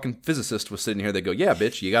fucking physicist was sitting here, they'd go, yeah,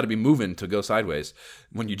 bitch, you got to be moving to go sideways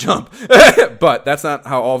when you jump. But that's not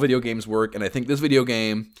how all video games work, and I think this video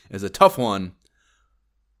game is a tough one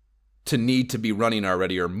to need to be running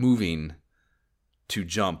already or moving to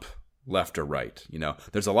jump left or right.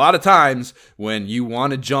 There's a lot of times when you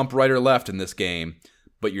want to jump right or left in this game,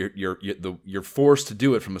 but you're forced to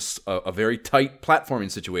do it from a very tight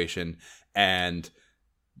platforming situation, and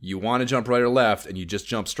you want to jump right or left, and you just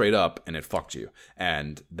jump straight up, and it fucked you.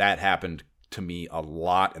 And that happened to me a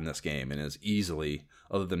lot in this game, and is easily,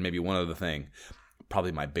 other than maybe one other thing,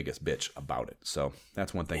 probably my biggest bitch about it. So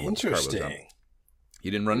that's one thing. Interesting.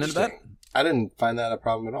 You didn't run into that? I didn't find that a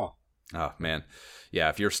problem at all. Oh, man. Yeah,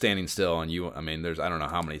 if you're standing still, and I don't know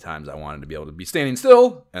how many times I wanted to be able to be standing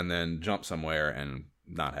still and then jump somewhere and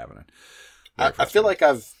not having it. I feel like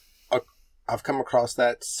I've come across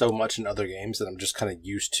that so much in other games that I'm just kind of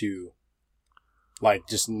used to,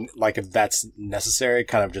 if that's necessary,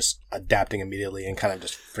 kind of just adapting immediately and kind of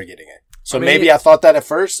just forgetting it. So maybe I thought that at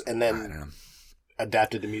first and then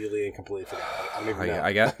adapted immediately and completely forgot. I don't even know.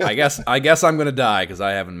 I guess I'm gonna die because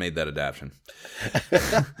I haven't made that adaptation.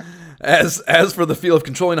 As for the feel of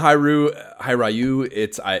controlling Hai Ryu,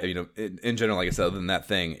 it's in general, like I said, other than that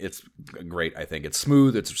thing, it's great. I think it's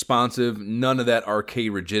smooth, it's responsive, none of that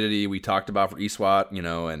arcade rigidity we talked about for eSWAT,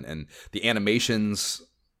 and the animations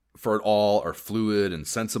for it all are fluid and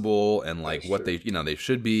sensible and like what they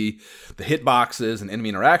should be. The hitboxes and enemy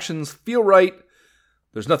interactions feel right.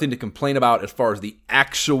 There's nothing to complain about as far as the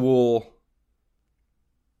actual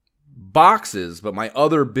boxes, but my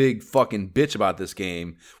other big fucking bitch about this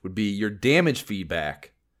game would be your damage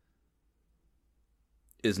feedback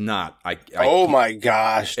is not. Oh my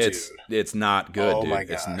gosh, dude. It's not good, dude. Oh my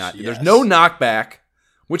gosh, it's not. Yes. There's no knockback,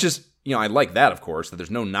 which is, I like that, of course, that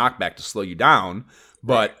there's no knockback to slow you down,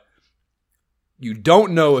 but you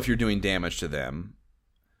don't know if you're doing damage to them.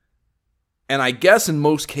 And I guess in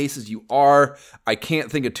most cases you are. I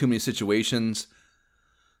can't think of too many situations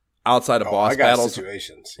outside of boss battles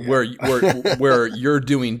where you're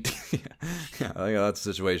doing. Yeah, I think lots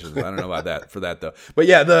of situations. I don't know about that for that though. But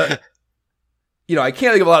yeah, I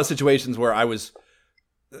can't think of a lot of situations where I was,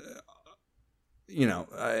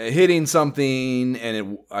 hitting something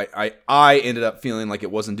and I ended up feeling like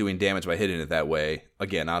it wasn't doing damage by hitting it that way.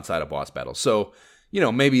 Again, outside of boss battles. So.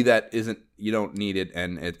 Maybe that isn't, you don't need it,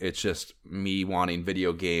 and it's just me wanting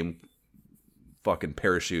video game fucking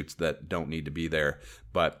parachutes that don't need to be there.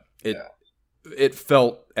 But it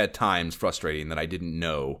felt at times frustrating that I didn't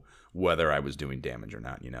know whether I was doing damage or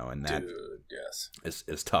not, and that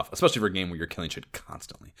is tough, especially for a game where you're killing shit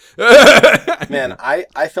constantly. Man,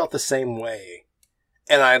 I felt the same way,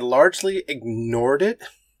 and I largely ignored it,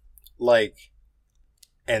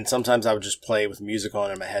 and sometimes I would just play with music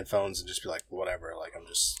on in my headphones and just be like, whatever, I'm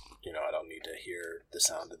just, I don't need to hear the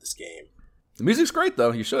sound of this game. The music's great,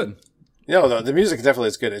 though. You should. The music definitely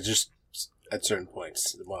is good. It's just at certain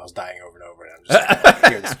points when I was dying over and over, and I'm just like, I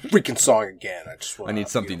hear this freaking song again. I need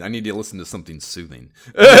something. I need to listen to something soothing.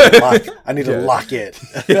 I need to lock in.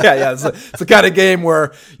 Yeah. It's the kind of game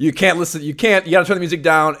where you can't listen. You got to turn the music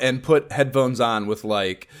down and put headphones on with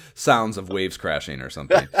sounds of waves crashing or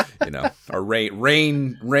something. Or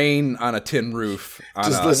rain on a tin roof.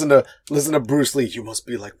 Listen to Bruce Lee. You must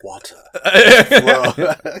be like water.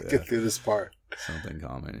 Get through this part. Something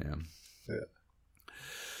common, Yeah.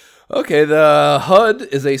 Okay, the HUD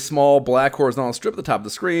is a small black horizontal strip at the top of the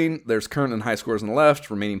screen. There's current and high scores on the left,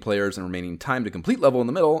 remaining players and remaining time to complete level in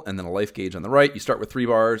the middle, and then a life gauge on the right. You start with 3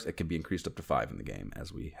 bars. It can be increased up to 5 in the game,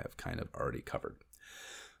 as we have kind of already covered.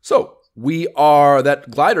 So, that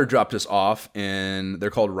glider dropped us off, and they're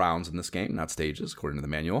called rounds in this game, not stages, according to the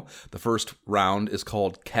manual. The first round is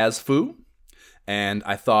called Kazfu. And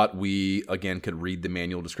I thought we, again, could read the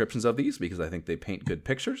manual descriptions of these because I think they paint good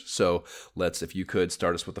pictures. So if you could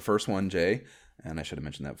start us with the first one, Jay. And I should have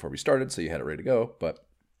mentioned that before we started, so you had it ready to go. But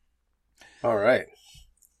all right.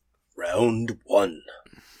 Round 1.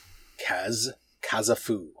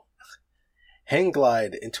 Kazafu. Hang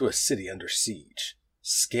glide into a city under siege.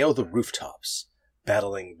 Scale the rooftops,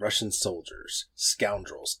 battling Russian soldiers,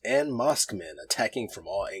 scoundrels, and mosque men attacking from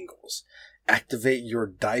all angles. Activate your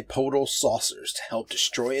dipodal saucers to help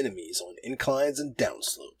destroy enemies on inclines and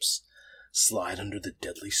downslopes. Slide under the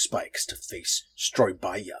deadly spikes to face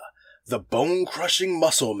Stroybaya, the bone-crushing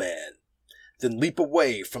muscle man. Then leap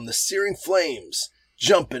away from the searing flames.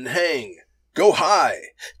 Jump and hang. Go high.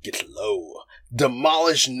 Get low.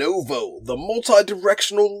 Demolish Novo, the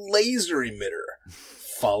multi-directional laser emitter.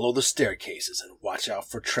 Follow the staircases and watch out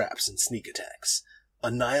for traps and sneak attacks.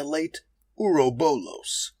 Annihilate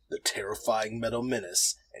Ouroboros, the terrifying metal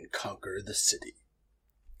menace, and conquer the city.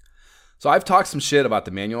 So I've talked some shit about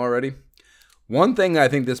the manual already. One thing I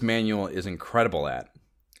think this manual is incredible at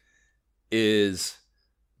is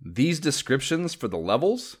these descriptions for the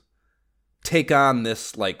levels take on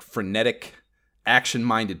this like frenetic,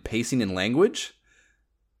 action-minded pacing and language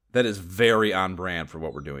that is very on brand for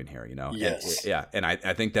what we're doing here, you know? Yes. And I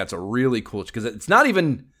think that's a really cool, because it's not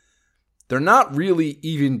even, they're not really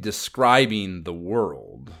even describing the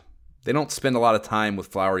world. They don't spend a lot of time with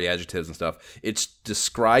flowery adjectives and stuff. It's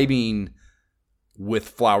describing with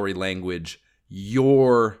flowery language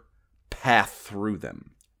your path through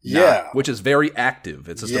them. Yeah. Which is very active.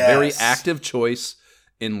 It's just a very active choice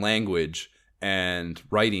in language and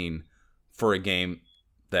writing for a game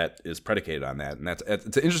that is predicated on that. And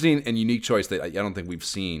it's an interesting and unique choice that I don't think we've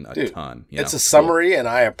seen a ton. It's a summary, and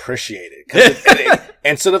I appreciate it. 'Cause it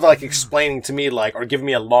instead of like explaining to me like, or giving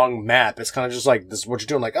me a long map, it's kind of just like, this is what you're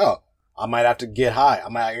doing. Like, oh, I might have to get high. I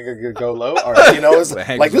might go low. Or, you know, it's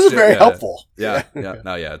like, this is very helpful. Yeah.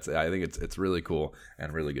 No, yeah. I think it's really cool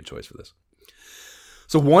and a really good choice for this.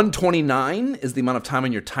 So 129 is the amount of time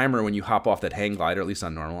on your timer when you hop off that hang glider, at least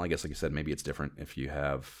on normal. I guess, like you said, maybe it's different if you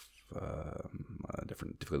have a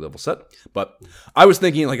different difficulty level set. But I was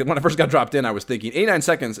thinking, like, when I first got dropped in, I was thinking 89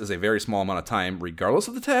 seconds is a very small amount of time, regardless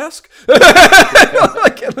of the task.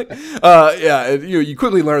 You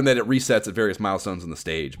quickly learn that it resets at various milestones in the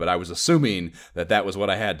stage. But I was assuming that was what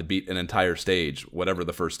I had to beat an entire stage, whatever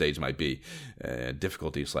the first stage might be,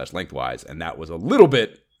 difficulty / lengthwise. And that was a little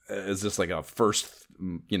bit, is just like a first,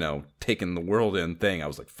 taking the world in thing. I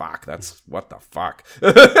was like, fuck, that's what the fuck,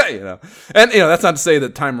 and that's not to say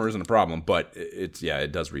that timer isn't a problem, but it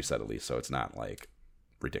does reset at least. So it's not like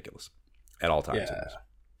ridiculous at all times. Yeah.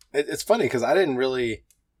 It's funny because I didn't really,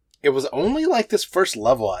 it was only like this first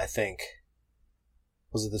level, I think.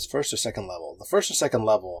 Was it this first or second level? The first or second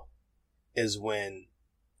level is when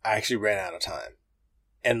I actually ran out of time.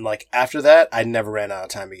 And like after that, I never ran out of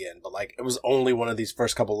time again. But like it was only one of these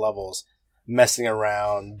first couple levels, messing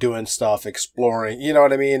around, doing stuff, exploring, you know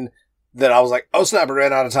what I mean? That I was like, oh snap, I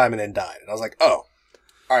ran out of time and then died. And I was like, oh,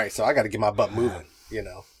 all right, so I got to get my butt moving,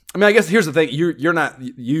 I mean, I guess here's the thing. You're not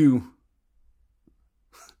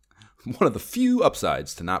one of the few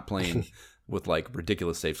upsides to not playing with like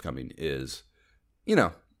ridiculous saves coming is,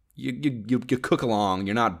 you cook along.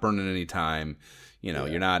 You're not burning any time.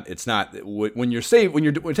 You're not. It's not when you're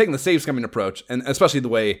taking the saves coming approach, and especially the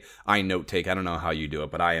way I note take. I don't know how you do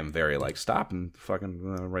it, but I am very like stop and fucking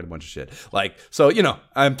write a bunch of shit. Like so,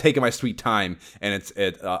 I'm taking my sweet time, and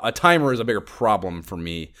a timer is a bigger problem for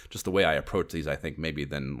me. Just the way I approach these, I think maybe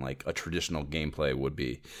than like a traditional gameplay would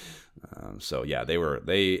be. So yeah,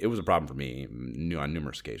 it was a problem for me on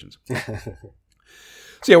numerous occasions.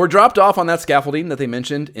 So yeah, we're dropped off on that scaffolding that they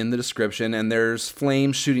mentioned in the description, and there's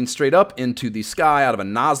flames shooting straight up into the sky out of a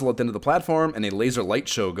nozzle at the end of the platform, and a laser light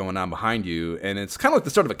show going on behind you, and it's kind of like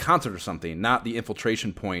the start of a concert or something, not the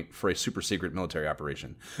infiltration point for a super secret military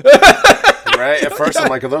operation. Right? At first, I'm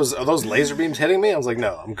like, are those laser beams hitting me? I was like,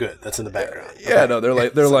 no, I'm good. That's in the background. Yeah, no,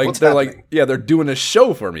 they're doing a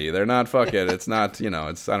show for me. They're not fucking. It's not,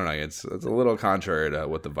 it's I don't know. It's a little contrary to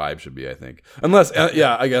what the vibe should be, I think. Unless,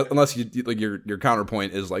 I guess, unless you like your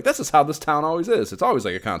counterpoint is like, this is how this town always is. It's always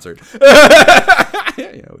like a concert.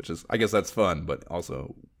 Which is, I guess that's fun, but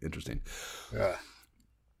also interesting. Yeah.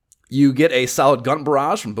 You get a solid gun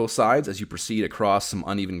barrage from both sides as you proceed across some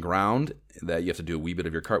uneven ground that you have to do a wee bit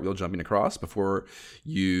of your cartwheel jumping across before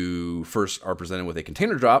you first are presented with a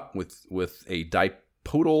container drop with a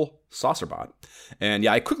dipodal saucer bot. And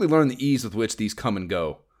yeah, I quickly learned the ease with which these come and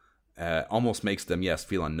go. Almost makes them, yes,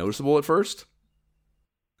 feel unnoticeable at first.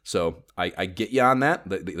 So I get you on that.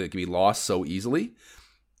 They can be lost so easily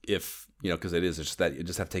if, because it's just that you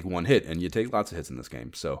just have to take one hit, and you take lots of hits in this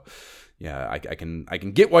game. So yeah, I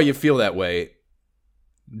can get why you feel that way.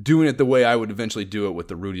 Doing it the way I would eventually do it with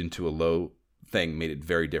the rooting to a low thing made it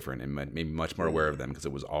very different and made me much more aware of them because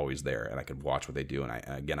it was always there and I could watch what they do.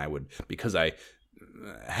 And I would, because I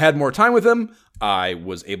had more time with them, I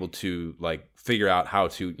was able to figure out how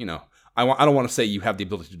to, I don't want to say you have the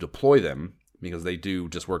ability to deploy them because they do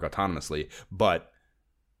just work autonomously, but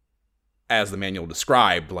as the manual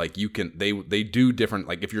described, they do different,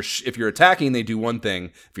 if you're attacking, they do one thing.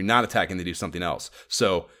 If you're not attacking, they do something else.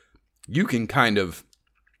 So you can kind of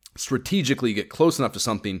strategically get close enough to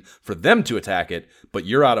something for them to attack it, but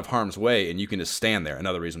you're out of harm's way and you can just stand there.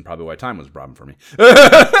 Another reason probably why time was a problem for me.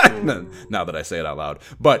 Now that I say it out loud.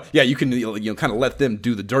 But yeah, you can kind of let them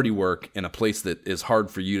do the dirty work in a place that is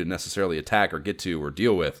hard for you to necessarily attack or get to or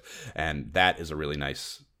deal with. And that is a really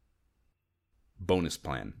nice bonus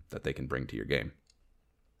plan that they can bring to your game.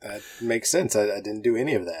 That makes sense. I didn't do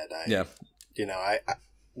any of that. Yeah. I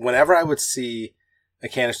whenever I would see a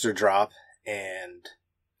canister drop and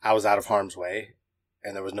I was out of harm's way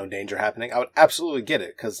and there was no danger happening, I would absolutely get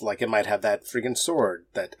it because it might have that freaking sword,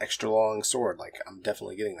 that extra long sword. I'm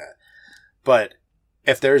definitely getting that. But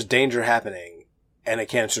if there's danger happening and a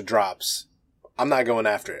canister drops, I'm not going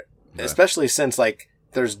after it. Yeah. Especially since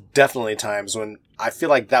there's definitely times when I feel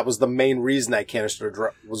like that was the main reason that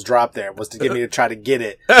canister was dropped there, was to get me to try to get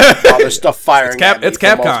it while there's stuff firing at me. It's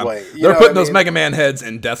Capcom. They're putting those Mega Man heads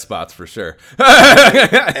in death spots for sure.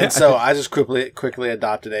 And so I just quickly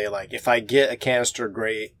adopted if I get a canister,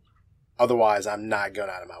 great. Otherwise, I'm not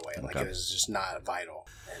going out of my way. Okay. It is just not vital.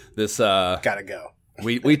 This gotta go.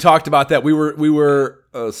 we talked about that. We were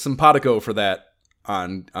simpatico for that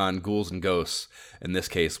on Ghouls and Ghosts. In this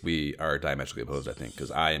case, we are diametrically opposed, I think,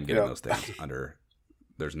 because I am getting those things under.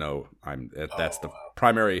 That's the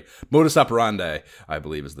primary modus operandi, I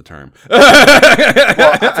believe, is the term. Well,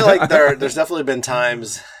 I feel like there's definitely been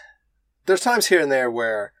times. There's times here and there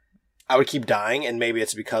where I would keep dying, and maybe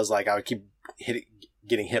it's because I would keep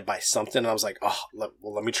getting hit by something, and I was like,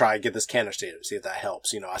 let me try and get this canister to see if that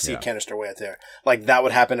helps. I see a canister way out there. That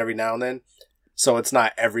would happen every now and then. So it's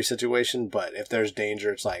not every situation, but if there's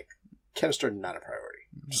danger, it's canister not a priority.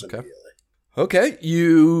 Just immediately. Okay,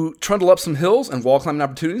 you trundle up some hills and wall climbing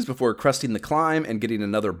opportunities before cresting the climb and getting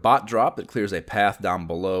another bot drop that clears a path down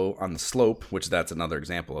below on the slope, which that's another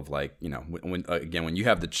example of when you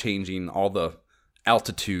have the changing, all the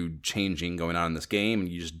altitude changing going on in this game, and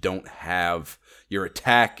you just don't have, your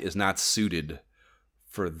attack is not suited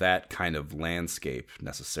for that kind of landscape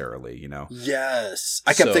necessarily, Yes.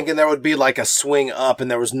 I kept thinking there would be a swing up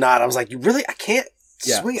and there was not. I was like, you really? I can't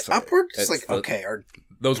swing it upward? It's okay.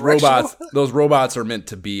 Those robots are meant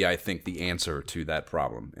to be, I think, the answer to that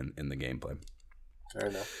problem in the gameplay. Fair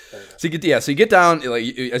enough. So you get down,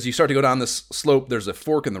 as you start to go down this slope, there's a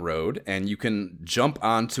fork in the road, and you can jump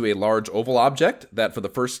onto a large oval object that for the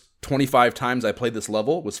first 25 times I played this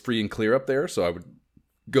level was free and clear up there, so I would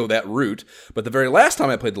go that route. But the very last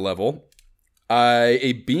time I played the level,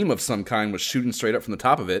 a beam of some kind was shooting straight up from the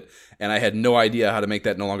top of it, and I had no idea how to make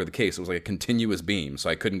that no longer the case. It was like a continuous beam, so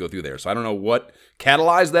I couldn't go through there. So I don't know what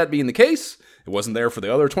catalyzed that being the case. It wasn't there for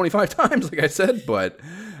the other 25 times, like I said, but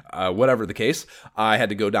whatever the case, I had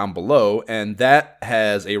to go down below, and that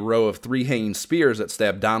has a row of 3 hanging spears that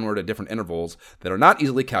stab downward at different intervals that are not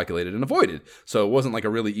easily calculated and avoided. So it wasn't a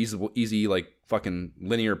really easy fucking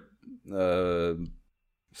linear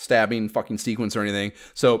stabbing fucking sequence or anything.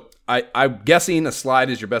 So I'm guessing a slide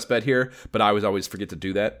is your best bet here, but I always forget to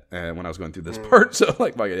do that when I was going through this part. So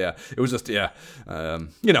it was just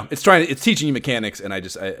it's teaching you mechanics, and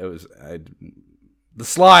the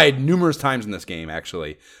slide numerous times in this game.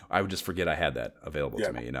 Actually, I would just forget I had that available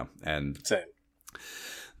to me. And same.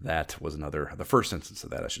 That was the first instance of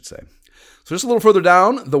that, I should say. So just a little further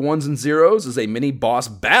down, the ones and zeros is a mini boss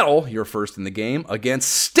battle, your first in the game,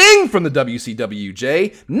 against Sting from the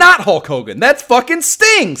WCWJ, not Hulk Hogan. That's fucking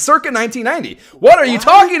Sting, circa 1990. What are you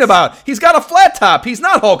talking about? He's got a flat top. He's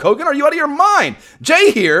not Hulk Hogan. Are you out of your mind?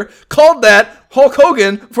 Jay here called that Hulk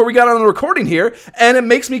Hogan before we got on the recording here, and it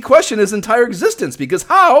makes me question his entire existence, because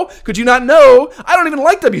how could you not know I don't even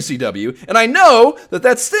like WCW, and I know that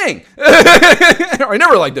that's Sting. I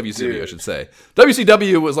never liked WCW, I should say.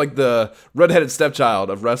 WCW was like the redheaded stepchild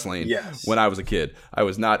of wrestling when I was a kid. I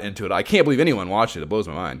was not into it. I can't believe anyone watched it. It blows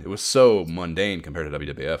my mind. It was so mundane compared to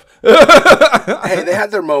WWF. Hey, they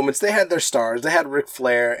had their moments. They had their stars. They had Ric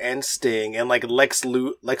Flair and Sting and like Lex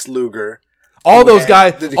Luger. All those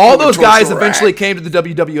guys eventually came to the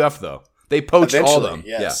WWF, though. They poached all of them.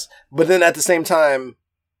 Yes. Yeah. But then at the same time,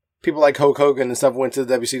 people like Hulk Hogan and stuff went to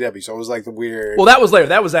the WCW, so it was like the weird... Well, that was later.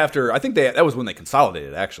 That was after... I think that was when they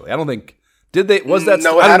consolidated, actually. I don't think... Did they... Was that...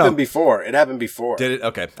 No, it happened before. It happened before. Did it?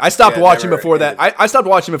 Okay. I stopped watching before that. I stopped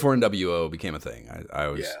watching before NWO became a thing. I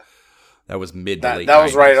was... Yeah. That was mid to late 90s. That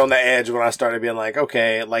was right on the edge when I started being like,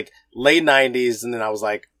 okay, like late 90s, and then I was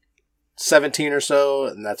like 17 or so,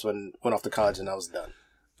 and that's when I went off to college and I was done.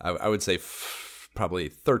 I would say probably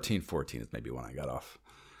 13, 14 is maybe when I got off.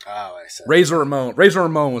 Oh, I see. Razor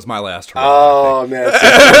Ramon was my last hurrah. Oh, man.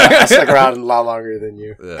 I stuck around a lot longer than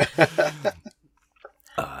you. Yeah.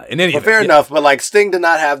 In any event, fair enough, but like Sting did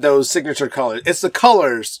not have those signature colors. It's the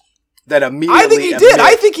colors that immediately... I think he did.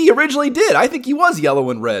 I think he originally did. I think he was yellow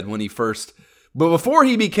and red when he first... But before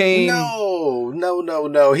he became...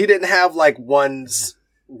 No. He didn't have like one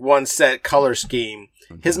set color scheme.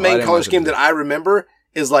 His main color scheme that I remember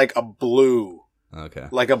is like a blue. Okay.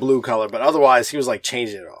 Like a blue color, but otherwise he was like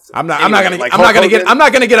changing it off. I'm not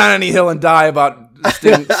gonna get on any hill and die about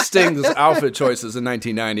Sting's outfit choices in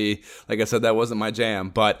 1990. Like I said, that wasn't my jam,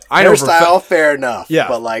 but I know hairstyle, fair enough. Yeah,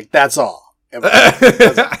 but like that's all.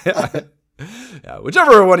 Yeah,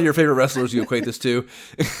 whichever one of your favorite wrestlers you equate this to.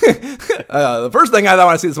 The first thing I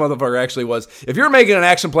want to see this motherfucker actually was, if you're making an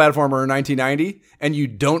action platformer in 1990 and you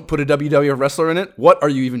don't put a WWF wrestler in it, what are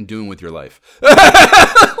you even doing with your life?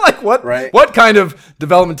 Like what kind of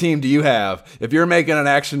development team do you have if you're making an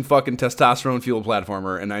action fucking testosterone fueled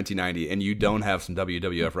platformer in 1990 and you don't have some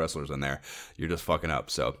WWF wrestlers in there? You're just fucking up.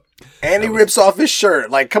 So. And he rips off his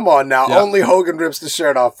shirt. Like, come on now. Yeah. Only Hogan rips the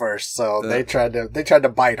shirt off first. So they tried to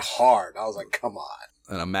bite hard. I was like, come on.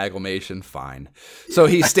 An amalgamation, fine. So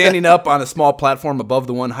he's standing up on a small platform above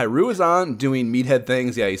the one Hyru is on, doing meathead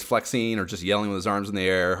things. Yeah, he's flexing or just yelling with his arms in the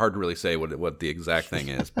air. Hard to really say what the exact thing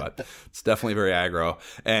is, but it's definitely very aggro.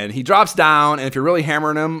 And he drops down, and if you're really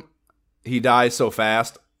hammering him, he dies so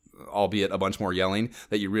fast, albeit a bunch more yelling,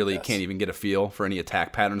 that you really can't even get a feel for any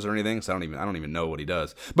attack patterns or anything. So I don't even know what he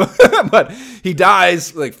does. But he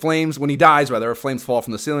dies, like flames. When he dies, flames fall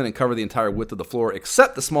from the ceiling and cover the entire width of the floor,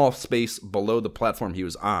 except the small space below the platform he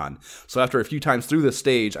was on. So after a few times through this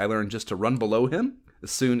stage, I learned just to run below him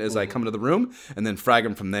as soon as I come into the room, and then frag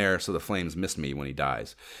him from there so the flames miss me when he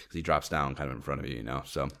dies, because he drops down kind of in front of you,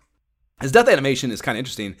 So his death animation is kind of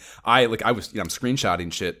interesting. I'm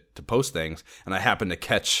screenshotting shit to post things, and I happened to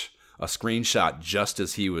catch a screenshot just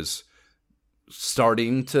as he was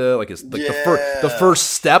starting to the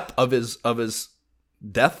first step of his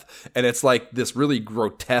death, and it's like this really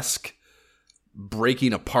grotesque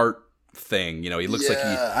breaking apart thing. He looks like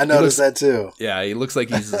I noticed that too. Yeah, he looks like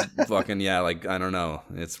he's fucking like I don't know.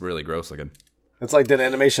 It's really gross looking. It's like, did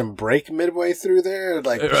animation break midway through there?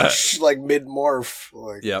 Like like mid morph.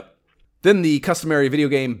 Like. Yep. Then the customary video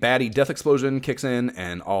game baddie death explosion kicks in,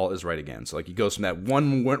 and all is right again. So like he goes from that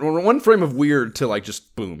one frame of weird to like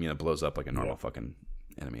just boom, blows up like a normal fucking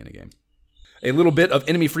enemy in a game. A little bit of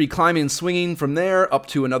enemy-free climbing and swinging from there up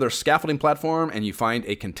to another scaffolding platform, and you find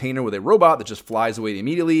a container with a robot that just flies away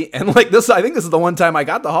immediately. And like this, I think this is the one time I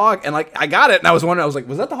got the Hawk, and like I got it, and I was wondering,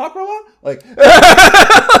 was that the Hawk robot? Like,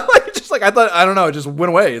 I thought, I don't know, it just went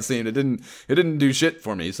away. It seemed it didn't do shit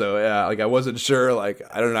for me. So yeah, like I wasn't sure. Like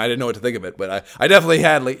I don't know, I didn't know what to think of it, but I definitely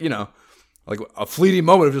had like a fleeting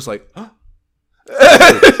moment of just like. Huh?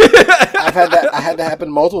 I had that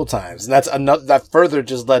happen multiple times, and that's another that further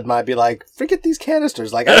just led my be like, forget these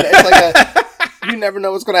canisters. Like it's like you never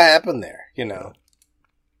know what's going to happen there.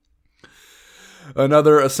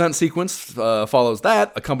 Another ascent sequence follows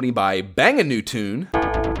that, accompanied by Bang a New Tune.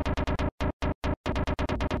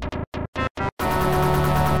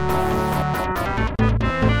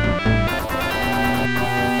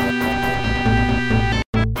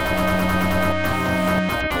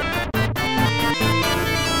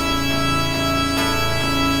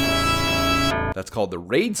 That's called the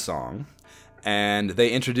Raid Song, and they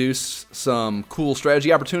introduce some cool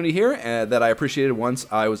strategy opportunity here that I appreciated once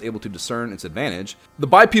I was able to discern its advantage. The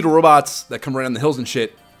bipedal robots that come around the hills and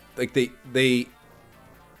shit, like it's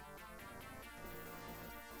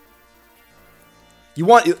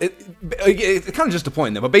kind of just a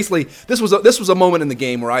point there, but basically this was a moment in the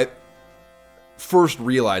game where I first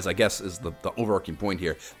realized, I guess, is the overarching point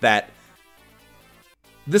here, that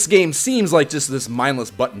this game seems like just this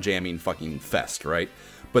mindless button jamming fucking fest, right?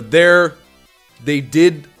 But they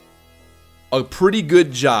did a pretty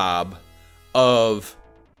good job of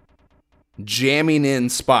jamming in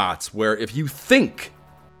spots where if you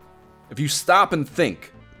stop and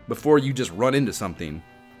think before you just run into something,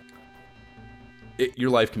 your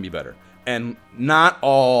life can be better. And not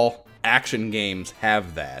all action games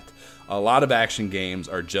have that. A lot of action games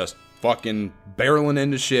are just fucking barreling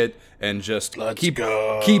into shit and just keep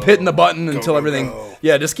hitting the button until everything.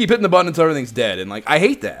 Yeah, just keep hitting the button until everything's dead. And like, I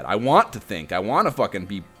hate that. I want to think. I want to fucking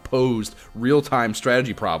be posed real-time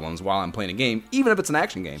strategy problems while I'm playing a game, even if it's an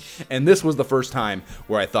action game. And this was the first time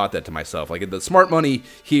where I thought that to myself. Like, the smart money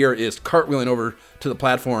here is cartwheeling over to the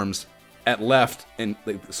platforms at left, and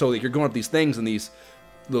so like, you're going up these things, and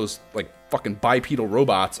those like fucking bipedal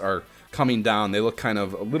robots are coming down. They look kind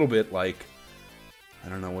of a little bit like, I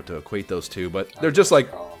don't know what to equate those to, but they're just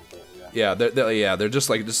like, they're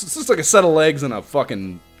just like it's just like a set of legs and a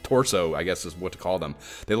fucking torso, I guess is what to call them.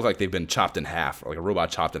 They look like they've been chopped in half, or like a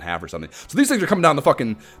robot chopped in half or something. So these things are coming down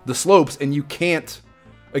the slopes, and you can't.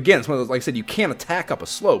 Again, it's one of those, like I said, you can't attack up a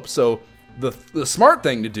slope. So the smart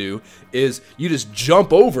thing to do is you just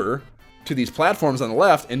jump over to these platforms on the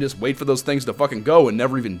left and just wait for those things to fucking go and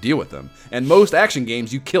never even deal with them. And most action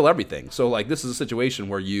games, you kill everything. So like, this is a situation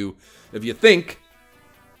where if you think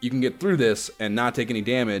you can get through this and not take any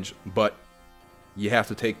damage, but you have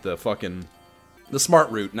to take the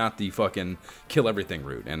smart route, not the fucking kill everything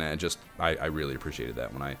route. And I really appreciated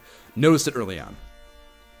that when I noticed it early on.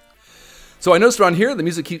 So I noticed around here, the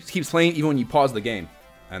music keeps playing even when you pause the game.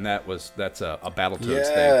 And that's a Battletoads thing.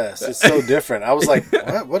 Yes, it's so different. I was like,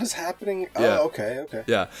 what is happening? Yeah. Oh, okay.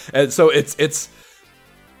 Yeah, and so it's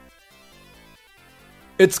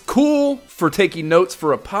cool for taking notes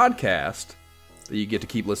for a podcast that you get to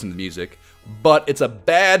keep listening to music, but it's a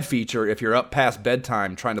bad feature if you're up past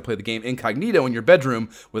bedtime trying to play the game incognito in your bedroom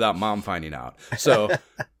without mom finding out. So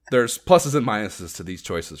there's pluses and minuses to these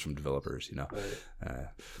choices from developers, you know. Right.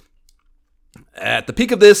 At the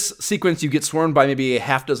peak of this sequence, you get swarmed by maybe a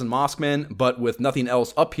half dozen Moskmen, but with nothing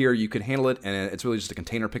else up here, you can handle it, and it's really just a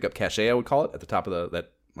container pickup cache, I would call it, at the top of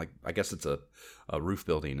that, like, I guess it's a roof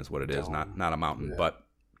building is what it is, not a mountain, yeah. But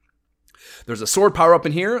there's a sword power-up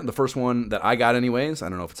in here, the first one that I got anyways. I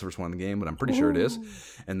don't know if it's the first one in the game, but I'm pretty sure it is.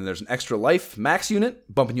 And then there's an extra life max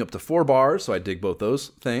unit, bumping you up to 4 bars, so I dig both those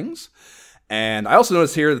things. And I also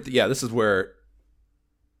noticed here that, this is where...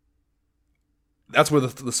 That's where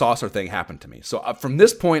the saucer thing happened to me. So from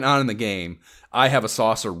this point on in the game, I have a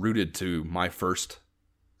saucer rooted to my first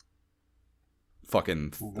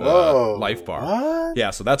fucking life bar. What? Yeah,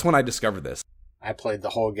 so that's when I discovered this. I played the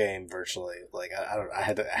whole game virtually. Like I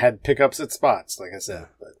had pickups at spots, like I said.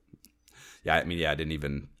 But yeah, I mean, I didn't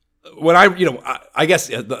even. When I guess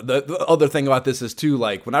the other thing about this is too,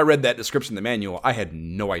 like, when I read that description in the manual, I had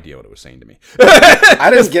no idea what it was saying to me.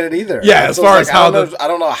 I didn't get it either. Yeah, as far as how I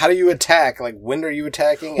don't know, how do you attack? Like, when are you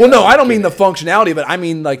attacking? Well, no, I don't mean the functionality, but I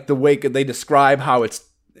mean like the way they describe how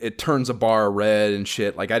it turns a bar red and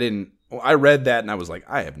shit. Like, I read that and I was like,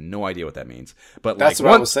 I have no idea what that means. But that's like,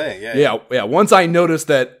 what I was saying. Yeah. Once I noticed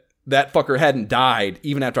that fucker hadn't died,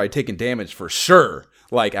 even after I'd taken damage for sure.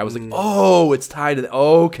 Like, I was like, oh, it's tied to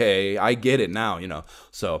okay, I get it now, you know.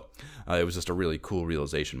 So it was just a really cool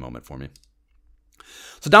realization moment for me.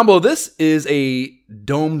 So down below this is a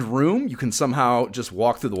domed room you can somehow just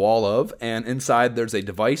walk through the wall of, and inside there's a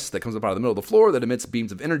device that comes up out of the middle of the floor that emits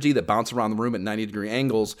beams of energy that bounce around the room at 90-degree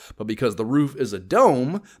angles, but because the roof is a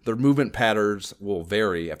dome, the movement patterns will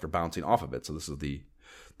vary after bouncing off of it. So this is the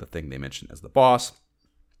thing they mentioned as the boss.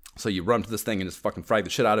 So you run to this thing and just fucking frag the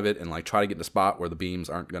shit out of it and like try to get in a spot where the beams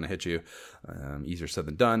aren't going to hit you. Easier said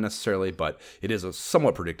than done necessarily, but it is a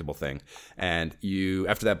somewhat predictable thing. And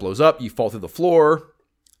after that blows up, you fall through the floor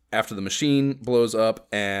after the machine blows up,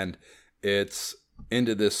 and it's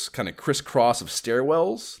into this kind of crisscross of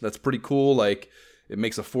stairwells. That's pretty cool. Like, it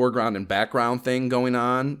makes a foreground and background thing going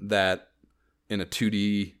on that in a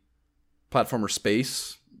 2D platformer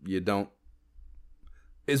space you don't.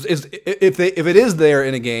 If it is there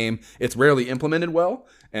in a game, it's rarely implemented well.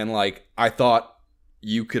 And like, I thought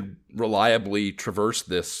you could reliably traverse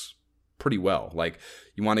this pretty well. Like,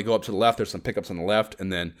 you want to go up to the left, there's some pickups on the left,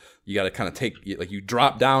 and then you got to kind of you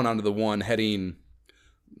drop down onto the one heading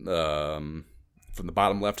from the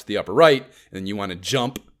bottom left to the upper right, and then you want to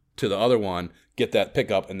jump to the other one, get that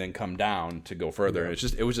pickup, and then come down to go further. Yeah.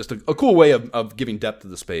 And it was just a cool way of giving depth to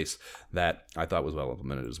the space that I thought was well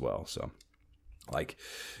implemented as well. So. Like,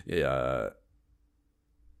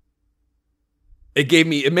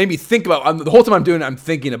 it made me think about, the whole time I'm doing it, I'm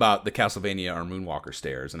thinking about the Castlevania or Moonwalker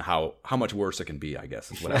stairs and how much worse it can be, I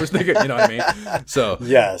guess, is what I was thinking, you know what I mean? So,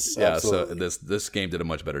 yes, yeah, absolutely. so this game did a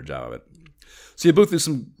much better job of it. So you boot through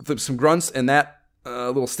some grunts, and that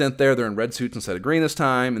little stint there, they're in red suits instead of green this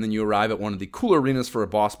time, and then you arrive at one of the cooler arenas for a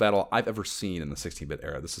boss battle I've ever seen in the 16-bit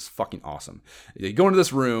era. This is fucking awesome. You go into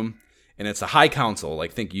this room, and it's a high council,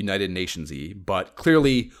 like think United Nations-y, but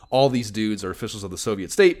clearly all these dudes are officials of the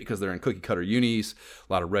Soviet state because they're in cookie-cutter unis,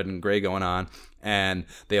 a lot of red and gray going on, and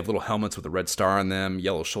they have little helmets with a red star on them,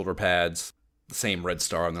 yellow shoulder pads, the same red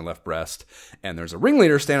star on their left breast, and there's a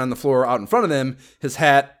ringleader standing on the floor out in front of them. His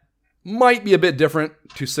hat might be a bit different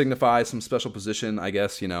to signify some special position, I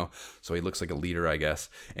guess, you know. So he looks like a leader, I guess.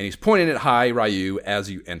 And he's pointing at Hi Ryu as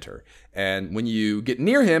you enter. And when you get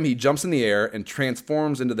near him, he jumps in the air and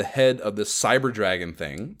transforms into the head of this cyber dragon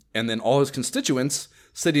thing. And then all his constituents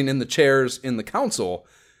sitting in the chairs in the council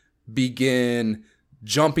begin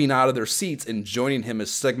jumping out of their seats and joining him as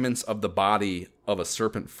segments of the body of a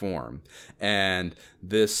serpent form. And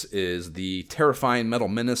this is the terrifying metal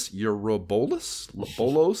menace Bolos,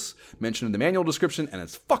 mentioned in the manual description, and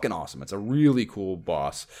it's fucking awesome. It's a really cool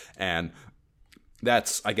boss, and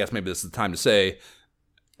that's, I guess maybe this is the time to say,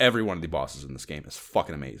 every one of the bosses in this game is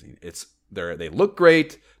fucking amazing. They look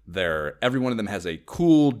great. Every one of them has a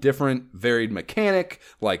cool, different, varied mechanic.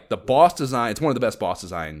 Like the boss design, it's one of the best boss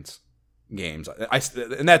designs games.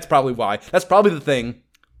 And that's probably why. That's probably the thing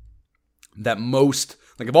that most,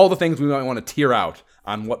 like of all the things we might want to tear out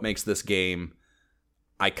on what makes this game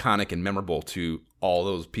iconic and memorable to all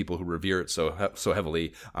those people who revere it so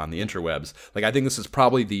heavily on the interwebs. Like I think this is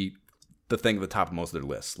probably the thing at the top of most of their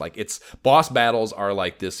lists. Like its boss battles are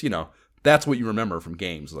like this, you know, that's what you remember from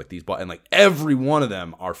games, like these, and like every one of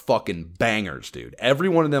them are fucking bangers, dude. Every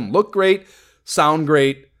one of them look great, sound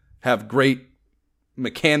great, have great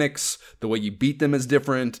mechanics. The way you beat them is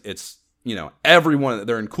different. It's, you know, everyone,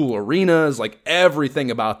 they're in cool arenas. Like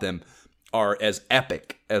everything about them are as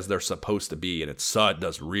epic as they're supposed to be, and it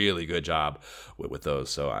does really good job with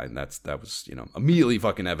those. So that was, you know, immediately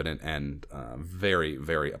fucking evident and very,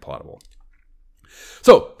 very applaudable.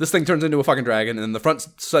 So this thing turns into a fucking dragon, and the front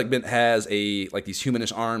segment has these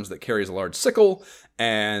humanish arms that carries a large sickle,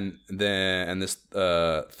 and this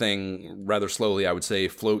thing rather slowly, I would say,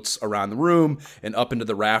 floats around the room and up into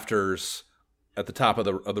the rafters at the top of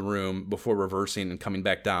the room before reversing and coming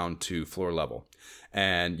back down to floor level.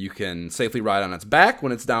 And you can safely ride on its back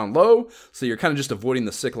when it's down low, so you're kind of just avoiding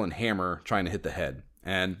the sickle and hammer trying to hit the head.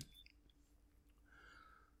 And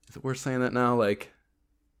is it worth saying that now? Like,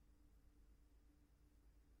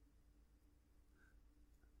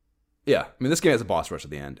 yeah, I mean, this game has a boss rush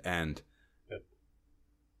at the end, and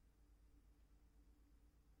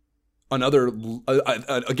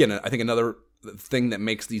again, I think another thing that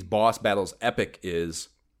makes these boss battles epic is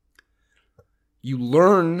you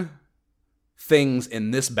learn things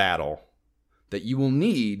in this battle that you will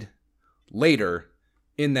need later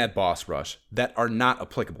in that boss rush that are not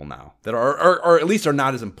applicable now, that are or at least are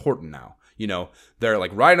not as important now. You know, they're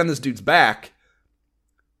like riding on this dude's back,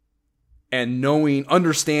 and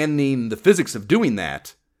understanding the physics of doing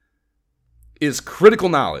that is critical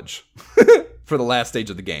knowledge for the last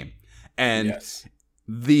stage of the game. And yes,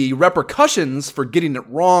 the repercussions for getting it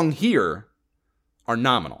wrong here are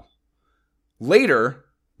nominal. Later,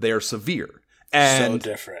 they are severe. And so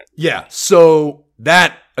different. Yeah. So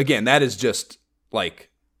that is just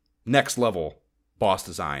like next level boss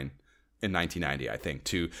design in 1990, I think,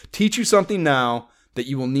 to teach you something now that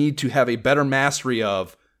you will need to have a better mastery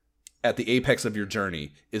of at the apex of your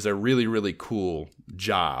journey is a really, really cool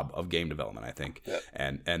job of game development, I think. Yep.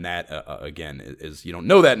 And that, again, is, you don't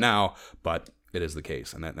know that now, but it is the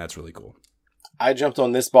case, and that's really cool. I jumped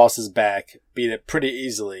on this boss's back, beat it pretty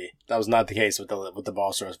easily. That was not the case with the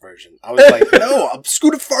boss rush version. I was like, no, I'm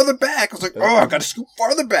scooted farther back. I was like, oh, I got to scoot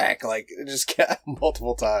farther back. Like, it just got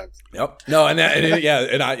multiple times. Yep. No, and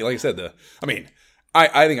I, like I said,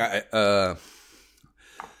 I think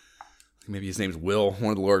maybe his name's Will,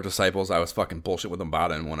 one of the Lord disciples. I was fucking bullshit with him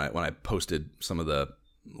about it when I posted some of the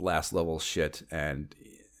last level shit, and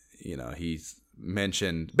you know, he's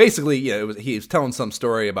mentioned basically, he was telling some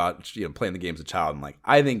story about, you know, playing the game as a child, and like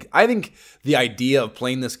I think the idea of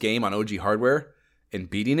playing this game on OG hardware and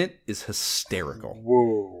beating it is hysterical.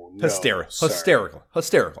 Whoa, no,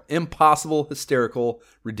 hysterical, impossible, hysterical,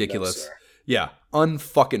 ridiculous. No, yeah,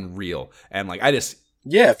 unfucking real, and like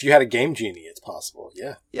yeah, if you had a Game Genie, it's possible.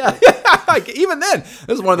 Yeah. Like, even then,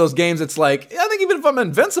 this is one of those games. It's like, I think even if I'm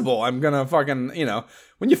invincible, I'm gonna fucking, you know,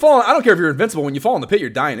 when you fall. I don't care if you're invincible. When you fall in the pit, you're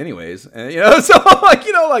dying anyways. And, you know, so like,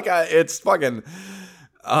 you know, like it's fucking,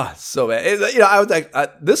 so bad. You know, I was like,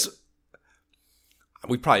 this.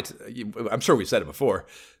 I'm sure we said it before,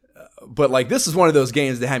 but like this is one of those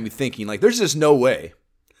games that had me thinking like there's just no way,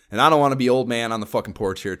 and I don't want to be old man on the fucking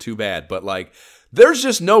porch here, too bad, but like there's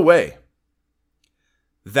just no way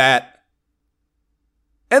that,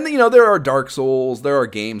 and you know there are Dark Souls, there are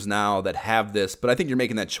games now that have this, but I think you're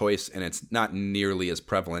making that choice and it's not nearly as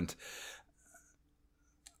prevalent.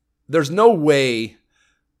 There's no way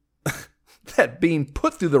that being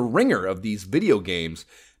put through the ringer of these video games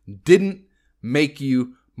didn't make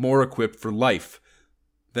you more equipped for life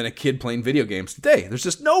than a kid playing video games today. There's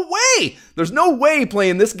just no way. There's no way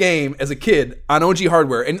playing this game as a kid on OG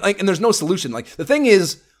hardware, and there's no solution. Like the thing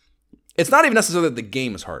is, it's not even necessarily that the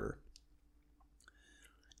game is harder.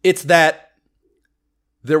 It's that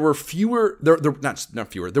there were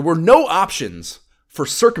there were no options for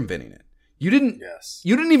circumventing it. You didn't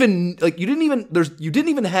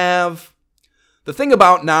even have. The thing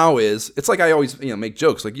about now is, it's like I always make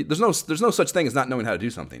jokes. Like there's no such thing as not knowing how to do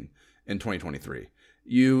something in 2023.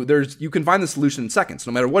 You can find the solution in seconds,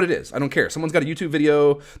 no matter what it is. I don't care. Someone's got a YouTube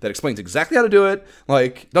video that explains exactly how to do it.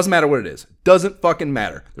 Like doesn't matter what it is. Doesn't fucking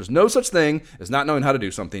matter. There's no such thing as not knowing how to do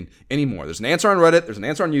something anymore. There's an answer on Reddit. There's an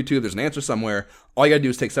answer on YouTube. There's an answer somewhere. All you gotta do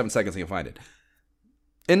is take 7 seconds and you'll find it.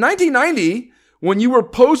 In 1990, when you were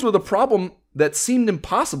posed with a problem that seemed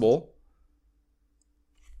impossible,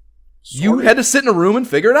 you had to sit in a room and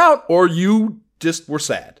figure it out, or you just were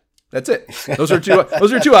sad. That's it. Those are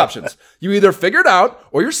two options. You either figure it out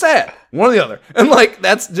or you're sad. One or the other. And like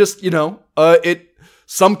that's just,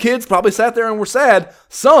 some kids probably sat there and were sad.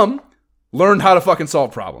 Some learned how to fucking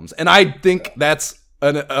solve problems. And I think that's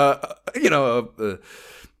an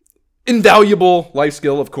invaluable life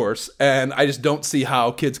skill, of course. And I just don't see how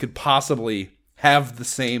kids could possibly have the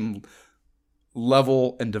same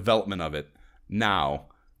level and development of it now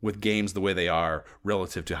with games the way they are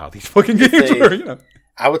relative to how these fucking games are,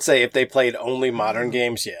 I would say if they played only modern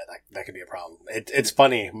games, that could be a problem. It's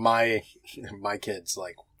funny. My kids,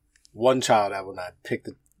 like one child, I will not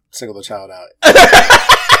single the child out.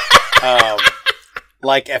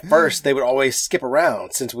 Like at first they would always skip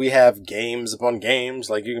around since we have games upon games.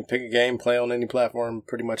 Like you can pick a game, play on any platform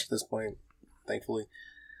pretty much at this point, thankfully.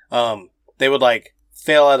 They would like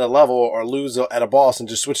fail at a level or lose at a boss and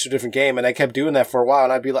just switch to a different game. And I kept doing that for a while.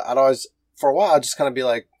 And I'd just kind of be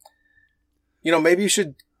like, maybe you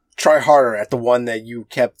should try harder at the one that you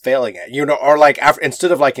kept failing at, or like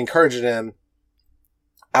instead of like encouraging them,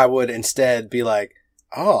 I would instead be like,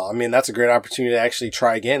 oh, I mean, that's a great opportunity to actually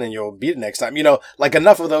try again and you'll beat it next time. Like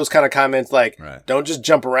enough of those kind of comments, like right. Don't just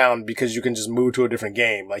jump around because you can just move to a different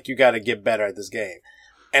game. Like you got to get better at this game.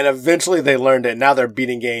 And eventually they learned it. Now they're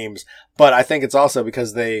beating games. But I think it's also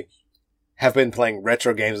because they have been playing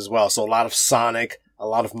retro games as well. So a lot of Sonic, a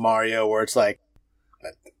lot of Mario, where it's like,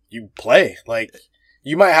 you play. Like,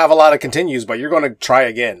 you might have a lot of continues, but you're going to try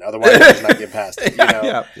again. Otherwise, you're just not get past it,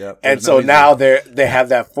 Yeah. And so now they have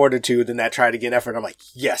that fortitude and that try it again effort. I'm like,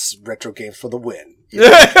 yes, retro games for the win.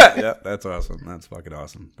 Yeah, that's awesome. That's fucking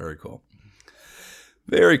awesome. Very cool.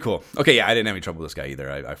 Very cool. Okay, yeah, I didn't have any trouble with this guy either.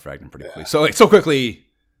 I fragged him pretty quickly. So, so quickly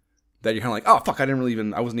that you're kind of like, oh, fuck, I don't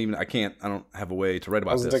have a way to write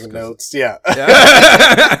about this. I wasn't taking notes. Yeah.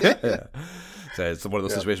 Yeah. So it's one of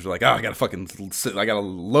those situations where like, oh, I gotta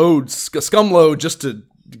load, scum load just to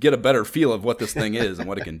get a better feel of what this thing is and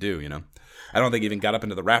what it can do, I don't think it even got up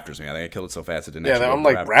into the rafters. I think I killed it so fast it didn't. Yeah, I'm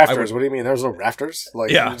like rafters. What do you mean? There's no rafters?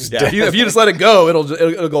 Like, yeah. If you just let it go,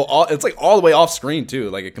 it'll go all. It's like all the way off screen too.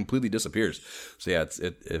 Like it completely disappears. So yeah,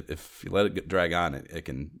 if you let it drag on, it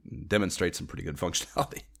can demonstrate some pretty good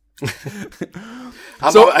functionality.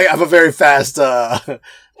 I have a very fast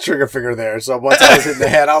trigger finger there. So once I was hitting the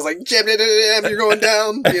head, I was like, jam, you're going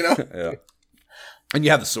down. Yeah. And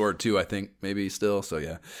you have the sword too. I think maybe still. So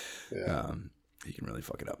yeah. You can really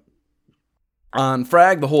fuck it up. On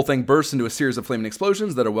Frag, the whole thing bursts into a series of flaming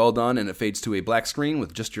explosions that are well done, and it fades to a black screen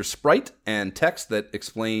with just your sprite and text that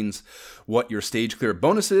explains what your stage clear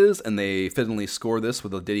bonus is, and they fittingly score this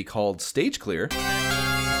with a ditty called Stage Clear.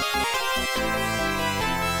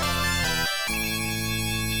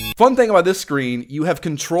 Fun thing about this screen, you have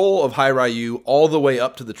control of High Ryu all the way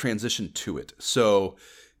up to the transition to it. So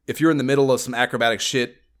if you're in the middle of some acrobatic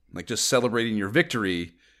shit, like just celebrating your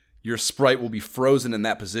victory, your sprite will be frozen in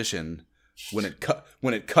that position when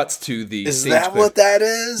it cuts to the is stage that clear. What that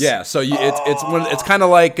is? Yeah, so it's kind of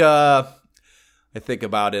like I think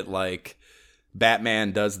about it like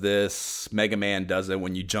Batman does this, Mega Man does it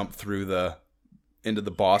when you jump through into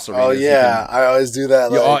the boss arena. Oh yeah, I always do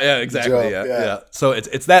that. Like, yeah, exactly. Jump, yeah. So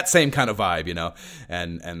it's that same kind of vibe,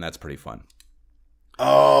 and that's pretty fun.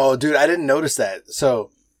 Oh, dude, I didn't notice that. So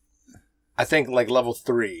I think like level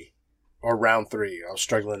 3 or round 3, I was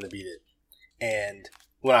struggling to beat it. And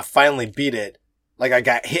when I finally beat it, like I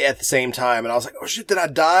got hit at the same time, and I was like, "Oh shit, did I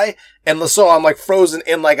die?" And so I'm like frozen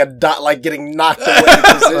in like a dot, like getting knocked away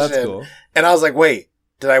position. That's cool. And I was like, "Wait,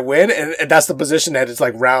 did I win?" And that's the position that it's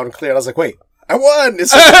like round clear. And I was like, "Wait, I won!"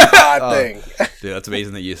 It's such an odd thing. Dude, that's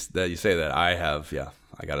amazing that you say that. I have, yeah.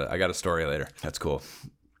 I got a story later. That's cool.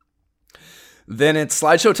 Then it's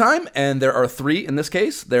slideshow time, and there are 3 in this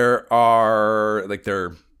case. There are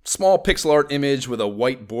they're small pixel art image with a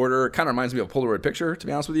white border. It kind of reminds me of a Polaroid picture, to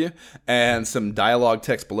be honest with you, and some dialogue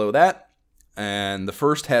text below that. And the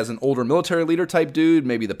first has an older military leader type dude,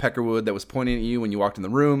 maybe the Peckerwood that was pointing at you when you walked in the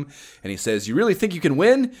room, and he says, "You really think you can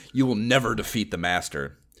win? You will never defeat the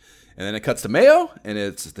master." And then it cuts to Mayo, and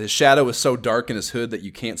his shadow is so dark in his hood that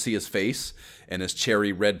you can't see his face, and his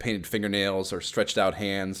cherry red painted fingernails are stretched out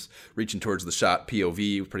hands reaching towards the shot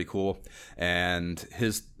POV. Pretty cool. And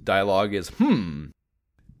his dialogue is,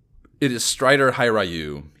 "It is Strider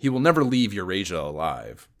Hiryu. He will never leave Eurasia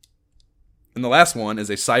alive." And the last one is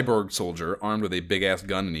a cyborg soldier armed with a big ass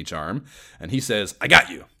gun in each arm, and he says, "I got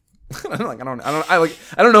you." I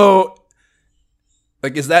don't know.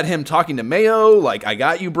 Like, is that him talking to Mayo, like, "I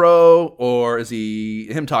got you, bro," or is he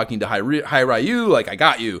him talking to Hiryu, like, "I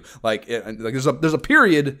got you"? Like there's a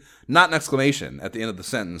period, not an exclamation, at the end of the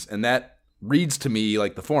sentence, and that reads to me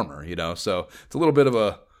like the former, So it's a little bit of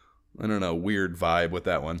a, I don't know, weird vibe with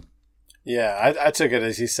that one. Yeah, I took it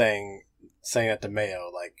as he's saying that to Mayo,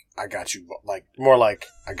 like, "I got you," like more like,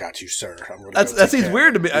 "I got you, sir." That seems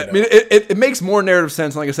weird to me. I mean, it makes more narrative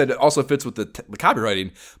sense. Like I said, it also fits with the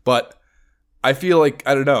copywriting, but I feel like,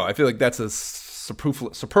 I don't know. I feel like that's a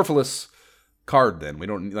superfluous card. Then we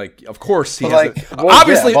don't like. Of course, he has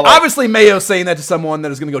obviously Mayo's saying that to someone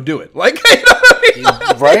that is going to go do it. Like, you know what I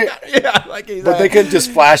mean? Right? Yeah. But they couldn't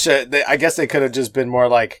just flash it. I guess they could have just been more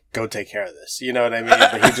like, "Go take care of this." You know what I mean?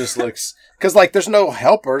 But he just looks, because like there's no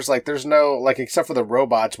helpers. Like there's no, like, except for the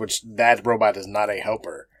robots, which that robot is not a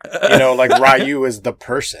helper. Like Ryu is the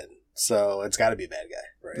person, so it's got to be a bad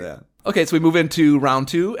guy, right? Yeah. Okay, so we move into round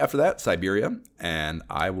 2 after that, Siberia, and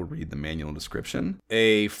I will read the manual description.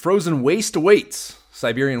 A frozen waste awaits.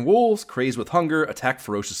 Siberian wolves, crazed with hunger, attack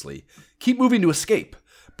ferociously. Keep moving to escape.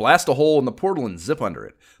 Blast a hole in the portal and zip under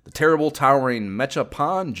it. The terrible, towering Mecha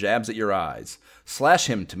Pan jabs at your eyes. Slash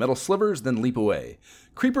him to metal slivers, then leap away.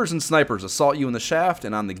 Creepers and snipers assault you in the shaft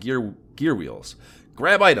and on the gear wheels.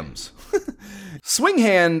 Grab items. Swing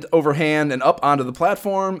hand over hand and up onto the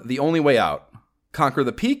platform, the only way out. Conquer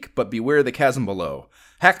the peak, but beware the chasm below.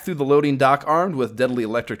 Hack through the loading dock armed with deadly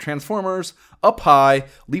electric transformers. Up high,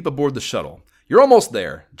 leap aboard the shuttle. You're almost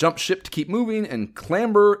there. Jump ship to keep moving and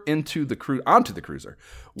clamber onto the cruiser.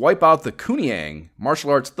 Wipe out the Kunyang, martial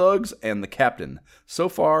arts thugs, and the captain. So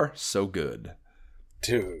far, so good.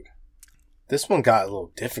 Dude, this one got a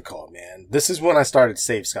little difficult, man. This is when I started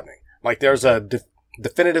save scumming. Like, there's a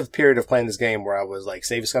definitive period of playing this game where I was like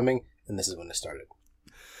save scumming, and this is when it started.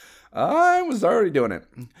 I was already doing it.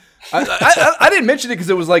 I didn't mention it because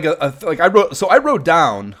it was like I wrote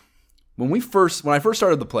down when I first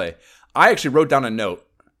started the play. I actually wrote down a note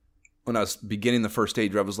when I was beginning the first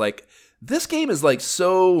stage where I was like, this game is like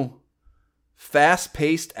so fast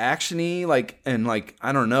paced, actiony, like, and like,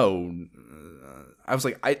 I don't know. I was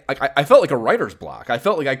like, I felt like a writer's block. I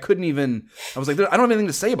felt like I couldn't even. I was like, I don't have anything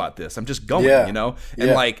to say about this. I'm just going,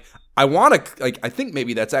 And like, I want to, like, I think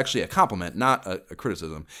maybe that's actually a compliment, not a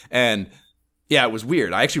criticism. And yeah, it was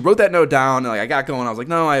weird. I actually wrote that note down, and like I got going. I was like,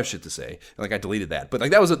 no, I have shit to say. And like I deleted that. But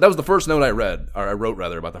like that was the first note I wrote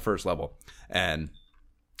rather about the first level. And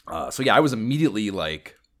so yeah, I was immediately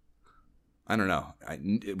like, I don't know.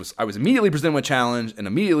 I was immediately presented with a challenge and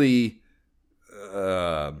immediately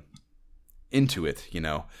into it, in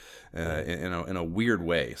a weird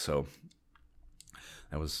way. So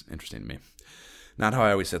that was interesting to me. Not how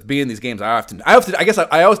I always say. Being in these games, I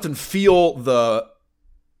often feel the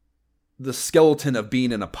skeleton of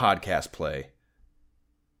being in a podcast play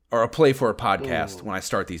or a play for a podcast when I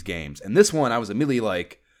start these games. And this one, I was immediately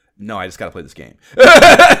like, no, I just got to play this game.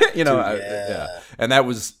 And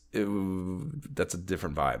that's a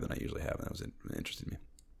different vibe than I usually have. And that was interesting to me.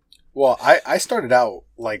 Well, I started out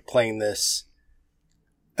like playing this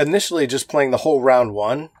initially, just playing the whole round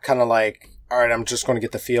 1, kind of like, all right, I'm just going to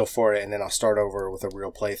get the feel for it, and then I'll start over with a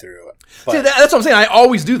real playthrough. But, see, that's what I'm saying. I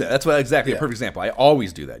always do that. That's a perfect example. I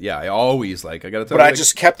always do that. Yeah, I always I got to. But I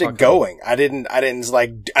just kept it going. I didn't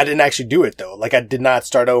actually do it though. Like I did not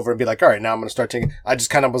start over and be like, all right, now I'm going to start taking. I just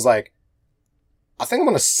kind of was like, I think I'm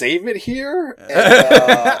going to save it here.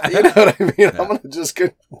 And, you know what I mean? Yeah. I'm going to just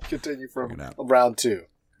continue from round 2.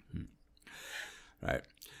 Right.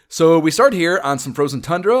 So we start here on some frozen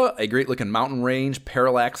tundra, a great-looking mountain range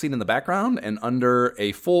parallaxing in the background, and under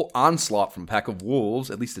a full onslaught from a pack of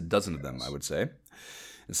wolves, at least a dozen of them, I would say.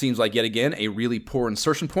 It seems like, yet again, a really poor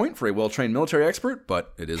insertion point for a well-trained military expert,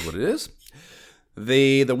 but it is what it is.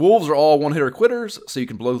 The wolves are all one-hitter quitters, so you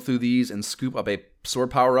can blow through these and scoop up a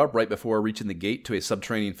sword power-up right before reaching the gate to a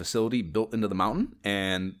subterranean facility built into the mountain.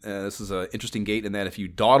 And this is an interesting gate in that if you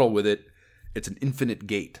dawdle with it, it's an infinite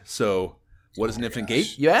gate. So what is an infinite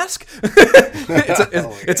gate, you ask?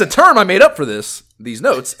 It's a term I made up for these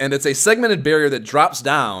notes, and it's a segmented barrier that drops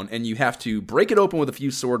down, and you have to break it open with a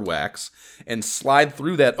few sword whacks and slide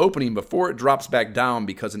through that opening before it drops back down,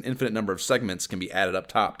 because an infinite number of segments can be added up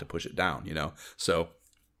top to push it down, So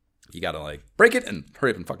you got to break it and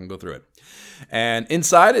hurry up and fucking go through it. And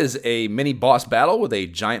inside is a mini boss battle with a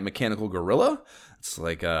giant mechanical gorilla. It's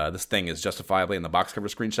this thing is justifiably in the box cover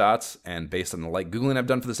screenshots, and based on the light Googling I've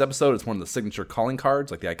done for this episode, it's one of the signature calling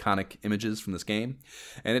cards, like the iconic images from this game.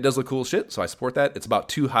 And it does look cool shit, so I support that. It's about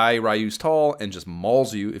 2 high Ryus tall and just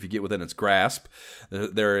mauls you if you get within its grasp.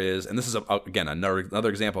 There is, and this is, again, another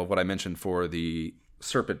example of what I mentioned for the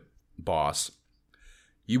serpent boss.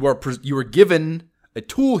 You are given a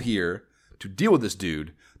tool here to deal with this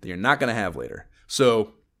dude that you're not going to have later.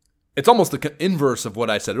 So it's almost the inverse of what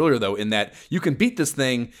I said earlier, though, in that you can beat this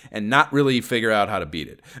thing and not really figure out how to beat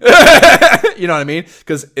it. You know what I mean?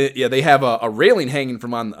 Because they have a railing hanging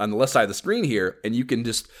from on the left side of the screen here, and you can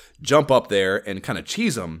just jump up there and kind of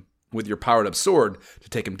cheese him with your powered up sword to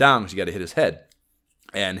take him down, because you got to hit his head.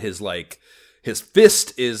 And his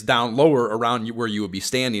fist is down lower around where you would be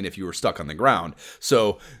standing if you were stuck on the ground.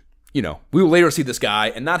 So, we will later see this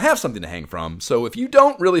guy and not have something to hang from. So if you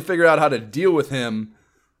don't really figure out how to deal with him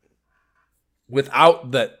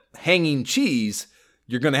without the hanging cheese,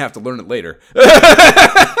 you're going to have to learn it later.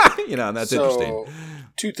 And that's interesting.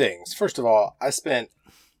 2 things. First of all,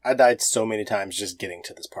 I died so many times just getting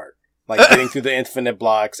to this part. Getting through the infinite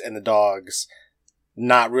blocks and the dogs,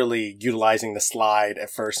 not really utilizing the slide at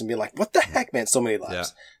first and being like, what the heck, man? So many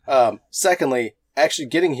lives. Yeah. Secondly, actually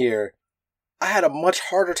getting here, I had a much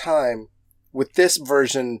harder time with this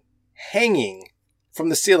version hanging from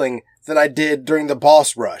the ceiling than I did during the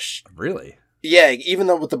boss rush. Really? Yeah, even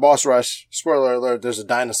though with the boss rush, spoiler alert, there's a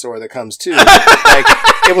dinosaur that comes too.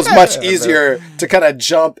 It was much easier to kind of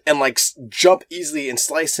jump and jump easily and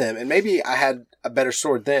slice him. And maybe I had a better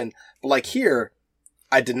sword then, but here,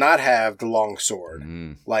 I did not have the long sword.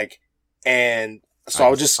 And so I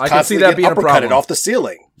would just constantly get uppercutted off the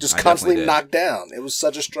ceiling, just constantly knocked down. It was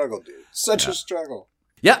such a struggle, dude. Such a struggle.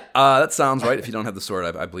 Yeah, that sounds right. If you don't have the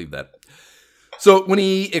sword, I believe that. So when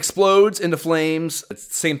he explodes into flames, it's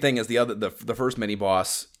the same thing as the first mini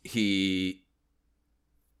boss.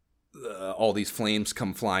 All these flames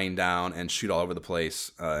come flying down and shoot all over the place,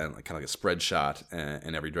 kind of like a spread shot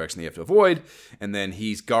in every direction that you have to avoid. And then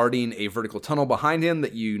he's guarding a vertical tunnel behind him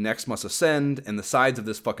that you next must ascend. And the sides of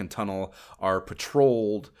this fucking tunnel are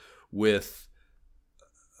patrolled with,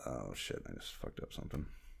 oh shit, I just fucked up something.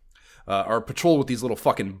 Are patrolled with these little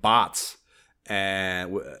fucking bots.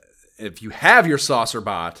 And if you have your saucer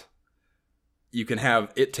bot, you can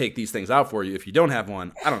have it take these things out for you. If you don't have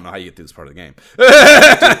one, I don't know how you get through this part of the game.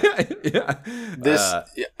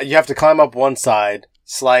 You have to climb up one side,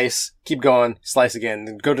 slice, keep going, slice again,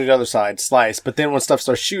 then go to the other side, slice. But then when stuff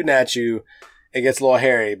starts shooting at you, it gets a little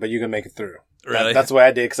hairy, but you can make it through. Really? That's the way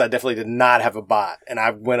I did, because I definitely did not have a bot. And I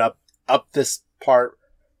went up this part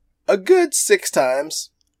a good 6 times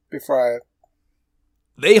before I...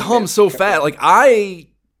 They hum so fast.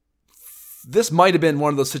 This might have been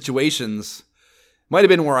one of those situations... Might have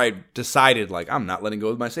been where I decided, I'm not letting go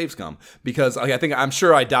of my save scum. Because I'm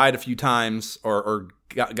sure I died a few times or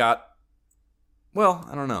got well,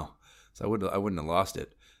 I don't know. So I wouldn't have lost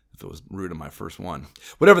it if it was root of my first one.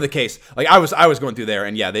 Whatever the case, I was going through there,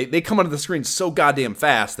 and yeah, they come onto the screen so goddamn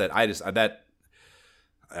fast that that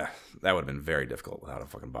would have been very difficult without a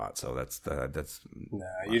fucking bot. So that's no,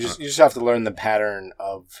 you just have to learn the pattern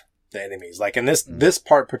of the enemies. And this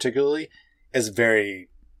part particularly is very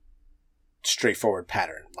straightforward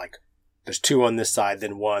pattern. There's 2 on this side,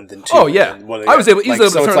 then 1, then 2. Oh yeah, I was easily able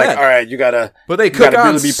to turn that. All right, you gotta. But they cook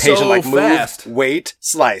on really be patient. So move, fast. Wait,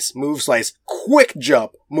 slice, move, slice, quick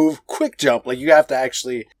jump, move, quick jump. You have to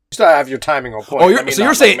actually still have your timing on point.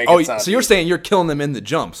 You're saying you're killing them in the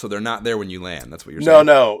jump, so they're not there when you land. That's what you're saying.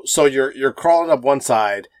 No. So you're crawling up one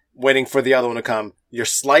side, waiting for the other one to come. You're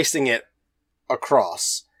slicing it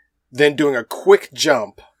across, then doing a quick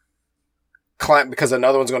jump. Climb, because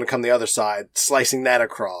another one's going to come the other side, slicing that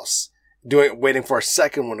across, waiting for a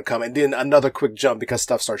second one to come, and then another quick jump because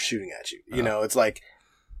stuff starts shooting at you. It's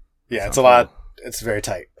it's a lot. It's very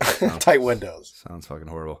tight. Tight windows. Sounds fucking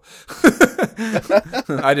horrible.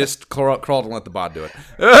 I just crawled and let the bot do it.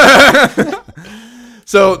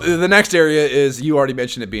 So the next area is, you already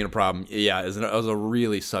mentioned it being a problem. Yeah, it was a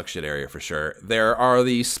really suck shit area for sure. There are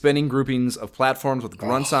these spinning groupings of platforms with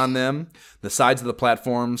grunts on them. The sides of the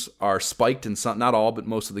platforms are spiked in some, not all, but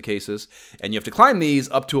most of the cases. And you have to climb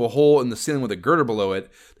these up to a hole in the ceiling with a girder below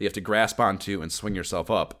it that you have to grasp onto and swing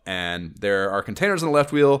yourself up. And there are containers on the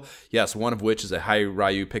left wheel. Yes, one of which is a high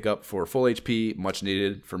Ryu pickup for full HP, much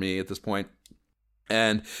needed for me at this point.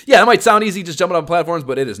 And yeah, it might sound easy just jumping on platforms,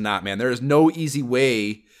 but it is not, man. There is no easy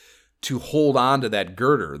way to hold on to that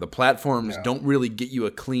girder. The platforms don't really get you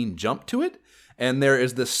a clean jump to it. And there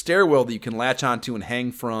is this stairwell that you can latch onto and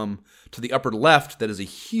hang from to the upper left that is a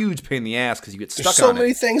huge pain in the ass because you get stuck on it. There's so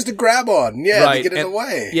many things to grab on. Yeah, right. To get in the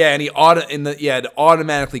way. Yeah, and it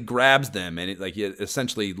automatically grabs them, and it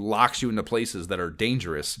essentially locks you into places that are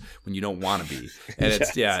dangerous when you don't want to be. And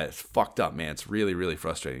it's fucked up, man. It's really, really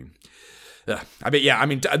frustrating. I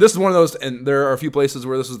mean, this is one of those, and there are a few places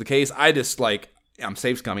where this is the case. I just I'm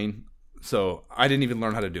save scumming, so I didn't even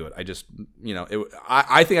learn how to do it. I just,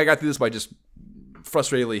 I think I got through this by just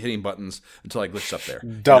frustratedly hitting buttons until I glitched up there.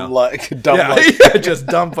 Dumb luck. Just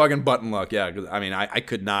dumb fucking button luck. Yeah, I mean, I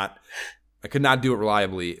could not do it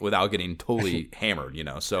reliably without getting totally hammered.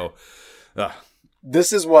 So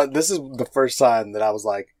this is the first time that I was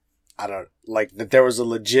like, that there was a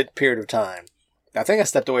legit period of time. I think I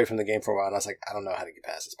stepped away from the game for a while, and I was like, I don't know how to get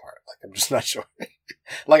past this part. I'm just not sure.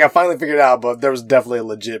 I finally figured it out, but there was definitely a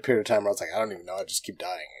legit period of time where I was like, I don't even know. I just keep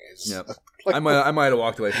dying. Yep. I might have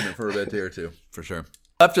walked away from it for a bit or two, for sure.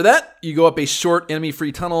 After that, you go up a short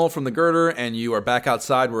enemy-free tunnel from the girder, and you are back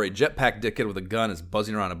outside where a jetpack dickhead with a gun is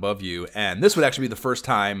buzzing around above you. And this would actually be the first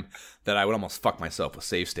time that I would almost fuck myself with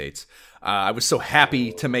save states. I was so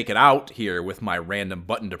happy to make it out here with my random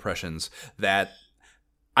button depressions that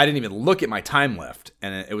I didn't even look at my time left,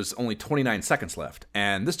 and it was only 29 seconds left.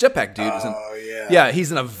 And this jetpack dude he's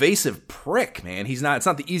an evasive prick, man. It's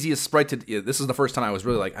not the easiest sprite to. This is the first time I was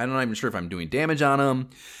really like, I'm not even sure if I'm doing damage on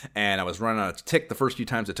him, and I was running out of tick the first few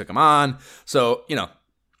times I took him on. So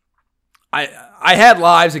I had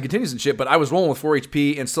lives and continues and shit, but I was rolling with 4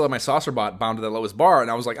 HP and still had my saucer bot bound to that lowest bar, and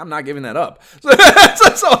I was like, I'm not giving that up.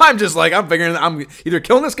 So I'm just like, I'm figuring I'm either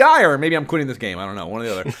killing this guy or maybe I'm quitting this game. I don't know, one or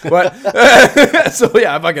the other. But so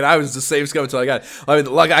yeah, I was just save scum until I got.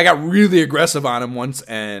 I got really aggressive on him once,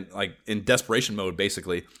 and in desperation mode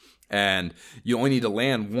basically, and you only need to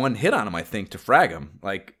land one hit on him, I think, to frag him.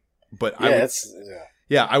 I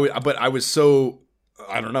was so.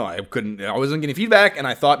 I don't know. I wasn't getting feedback, and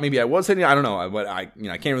I thought maybe I was hitting. I don't know. But I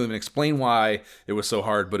can't really even explain why it was so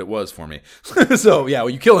hard, but it was for me. So yeah,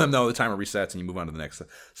 when you kill him though, the timer resets and you move on to the next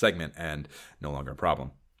segment, and no longer a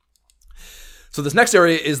problem. So this next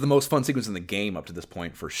area is the most fun sequence in the game up to this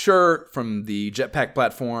point, for sure. From the jetpack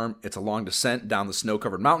platform, it's a long descent down the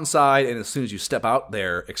snow-covered mountainside, and as soon as you step out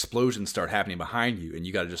there, explosions start happening behind you, and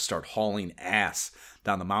you got to just start hauling ass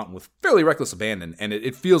down the mountain with fairly reckless abandon, and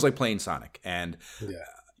it feels like playing Sonic. And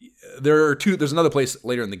there's another place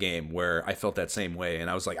later in the game where I felt that same way, and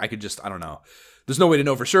I was like, I don't know. There's no way to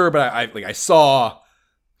know for sure, but I saw,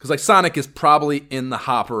 because Sonic is probably in the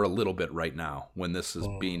hopper a little bit right now when this is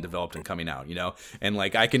being developed and coming out, and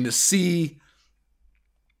I can just see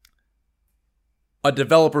a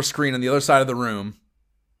developer screen on the other side of the room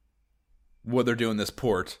where they're doing this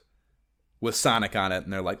port with Sonic on it,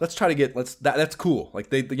 and they're like, let's try to get, that's cool.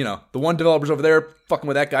 The one developer's over there fucking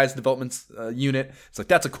with that guy's development unit. It's like,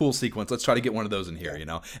 that's a cool sequence. Let's try to get one of those in here,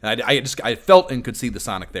 And I felt and could see the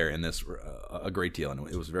Sonic there in this a great deal, and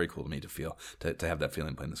it was very cool to me to feel, to have that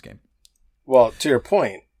feeling playing this game. Well, to your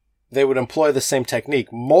point, they would employ the same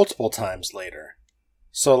technique multiple times later.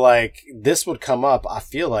 So, this would come up, I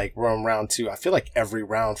feel like, we're on round 2. I feel like every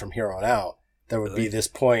round from here on out, there would be this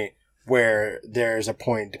point where there's a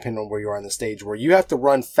point, depending on where you are on the stage, where you have to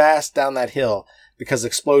run fast down that hill because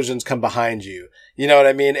explosions come behind you. You know what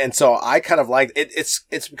I mean? And so I kind of like it.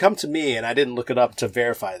 It's become to me, and I didn't look it up to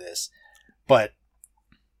verify this, but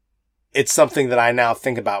it's something that I now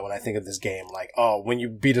think about when I think of this game. When you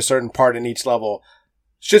beat a certain part in each level,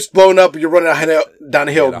 shit's blown up, you're running down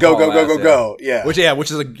a hill, go. Yeah. Which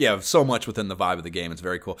is so much within the vibe of the game. It's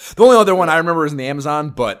very cool. The only other one I remember is in the Amazon,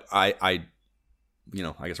 but I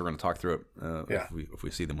guess we're going to talk through it. If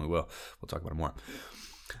we see them, we will. We'll talk about it more.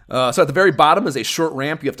 So at the very bottom is a short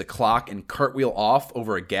ramp you have to clock and cartwheel off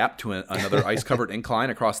over a gap to another ice-covered incline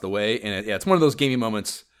across the way. And it's one of those gamey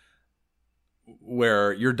moments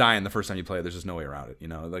where you're dying the first time you play it. There's just no way around it.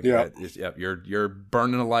 You're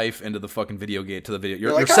burning a life into the fucking video game, to the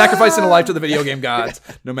video. You're sacrificing a life to the video game gods,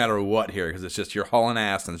 no matter what here, because it's just, you're hauling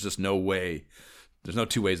ass, and there's just no way There's no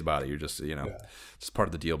two ways about it. You're just, it's part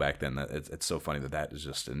of the deal back then. It's so funny that is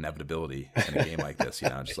just inevitability in a game like this.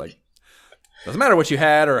 Just like, doesn't matter what you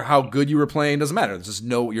had or how good you were playing. Doesn't matter. It's just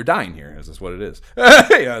you're dying here. It's just what it is.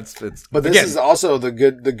 But this is also the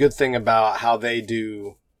good thing about how they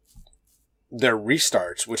do their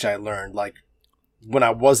restarts, which I learned. Like when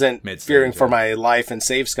I wasn't fearing for my life and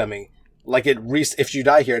saves coming, like if you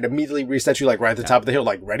die here, it immediately resets you like right at the top of the hill.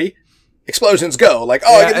 Like ready. Explosions go like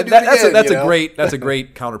I get to do it again, that's a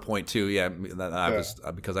great counterpoint too.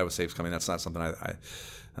 Because I was safe coming. That's not something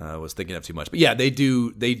I was thinking of too much. But yeah, they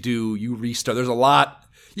do. You restart. There's a lot.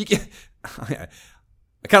 You can. I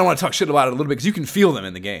kind of want to talk shit about it a little bit because you can feel them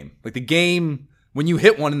in the game. Like the game when you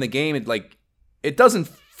hit one in the game, it doesn't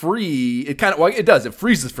free. It it does. It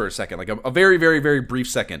freezes for a second, like a very very very brief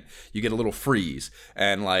second. You get a little freeze,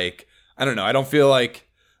 and like I don't know. I don't feel like.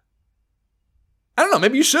 I don't know.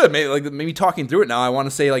 Maybe you should. Maybe talking through it now, I want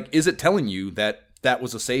to say, like, is it telling you that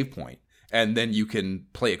was a save point, and then you can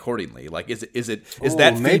play accordingly? Like, is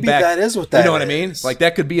that maybe feedback? That is what that is. You know what I mean? Like,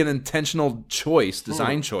 that could be an intentional choice,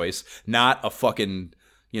 design choice, not a fucking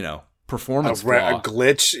performance flaw. A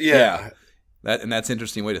glitch. Yeah. That's an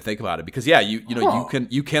interesting way to think about it because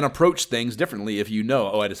you can approach things differently if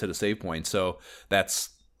I just hit a save point. So that's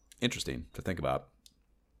interesting to think about.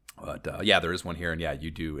 But there is one here, and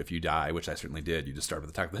you do. If you die, which I certainly did, you just start at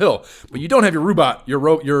the top of the hill. But you don't have your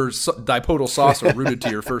dipodal saucer rooted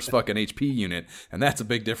to your first fucking HP unit, and that's a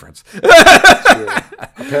big difference.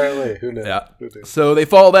 Apparently, who knows? Yeah. So they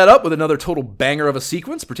follow that up with another total banger of a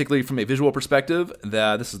sequence, particularly from a visual perspective.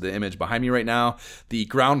 This is the image behind me right now. The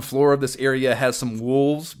ground floor of this area has some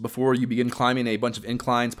wolves before you begin climbing a bunch of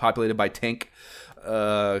inclines populated by tank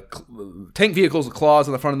vehicles with claws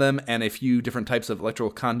on the front of them and a few different types of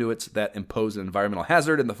electrical conduits that impose an environmental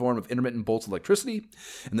hazard in the form of intermittent bolts of electricity.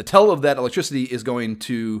 And the tell of that electricity is going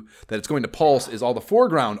to pulse is all the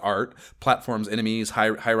foreground art, platforms, enemies,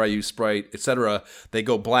 high-Ryu sprite, etc. They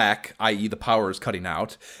go black, i.e. the power is cutting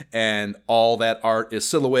out, and all that art is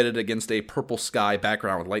silhouetted against a purple sky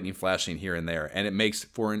background with lightning flashing here and there, and it makes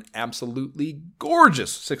for an absolutely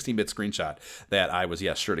gorgeous 16-bit screenshot that I was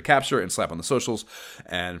sure to capture and slap on the socials,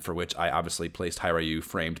 and for which I obviously placed High-Ryu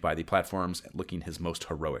framed by the platforms, looking his most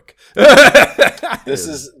heroic. This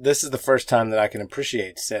is the first time that I can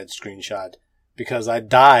appreciate said screenshot, because I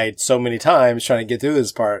died so many times trying to get through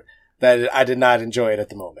this part that I did not enjoy it at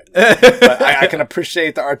the moment. But I can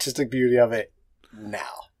appreciate the artistic beauty of it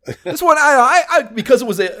now. This one, I because it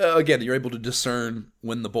was again, you're able to discern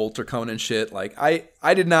when the bolts are coming and shit. Like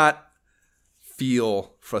I did not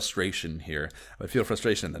feel frustration here. I would feel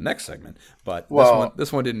frustration in the next segment, but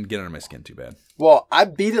this one didn't get under my skin too bad. Well, I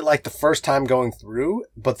beat it like the first time going through,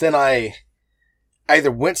 but then I either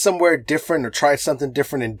went somewhere different or tried something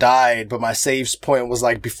different and died, but my saves point was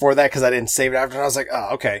like before that because I didn't save it after, and I was like, oh,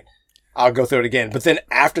 okay, I'll go through it again. But then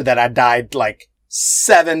after that, I died like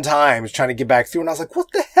 7 times trying to get back through, and I was like, what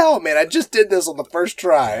the hell, man? I just did this on the first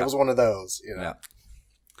try. It was one of those,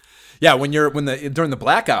 Yeah, during the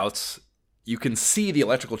blackouts, you can see the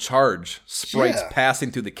electrical charge sprites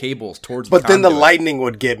passing through the cables towards the conduit. But then the lightning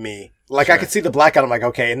would get me. Like, sure. I could see the blackout. I'm like,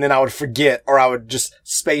 okay. And then I would forget, or I would just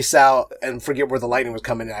space out and forget where the lightning was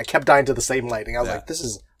coming in. I kept dying to the same lightning. I was like, this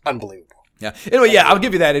is unbelievable. Yeah. Anyway, I'll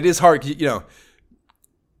give you that. It is hard. It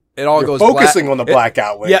all goes focusing on the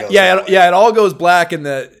blackout. It all goes black. And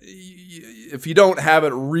if you don't have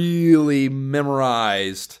it really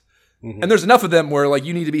memorized, and there's enough of them where like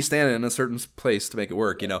you need to be standing in a certain place to make it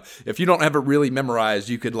work. If you don't have it really memorized,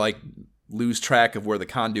 you could like lose track of where the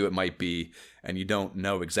conduit might be, and you don't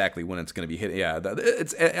know exactly when it's going to be hit. Yeah,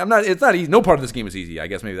 it's not easy. No part of this game is easy. I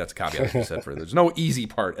guess maybe that's a caveat like you said. There's no easy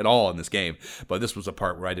part at all in this game, but this was a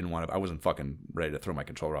part where I wasn't fucking ready to throw my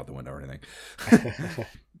controller out the window or anything.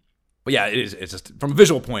 But yeah, it's just from a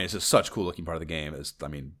visual point, it's just such a cool looking part of the game.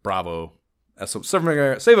 Bravo. So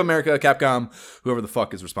Save America, Capcom, whoever the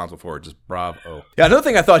fuck is responsible for it, just bravo. Yeah, another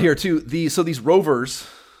thing I thought here too, these rovers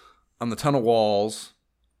on the tunnel walls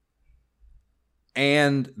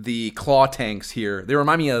and the claw tanks here, they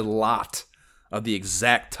remind me a lot of the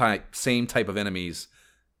exact same type of enemies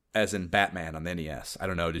as in Batman on the NES. I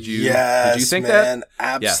don't know, did you think that?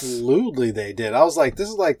 Absolutely they did. I was like, this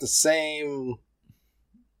is like the same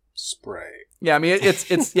spray. Yeah,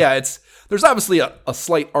 it's there's obviously a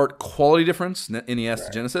slight art quality difference, NES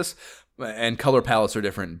to Genesis, and color palettes are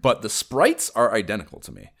different, but the sprites are identical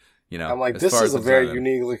to me. I'm like, this is a very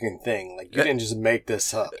unique looking thing. Like, you didn't just make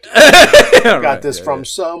this up. You got this from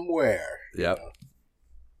somewhere. Yep.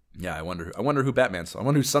 Yeah, I wonder who Batman stole. I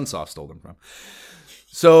wonder who Sunsoft stole them from.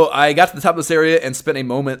 So I got to the top of this area and spent a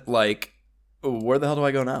moment like where the hell do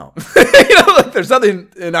I go now? Like there's nothing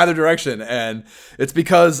in either direction. And it's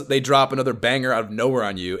because they drop another banger out of nowhere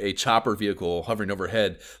on you, a chopper vehicle hovering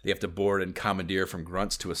overhead. They have to board and commandeer from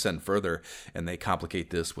grunts to ascend further. And they complicate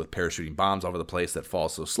this with parachuting bombs all over the place that fall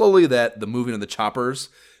so slowly that the moving of the choppers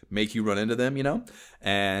make you run into them,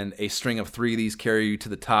 and a string of 3 of these carry you to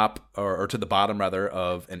the top or to the bottom rather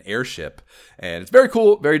of an airship. And it's very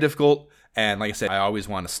cool, very difficult. And like I said, I always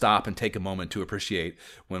want to stop and take a moment to appreciate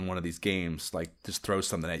when one of these games like just throws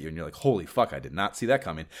something at you and you're like, holy fuck, I did not see that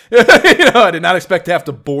coming. I did not expect to have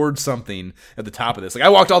to board something at the top of this. Like I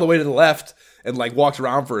walked all the way to the left and like walked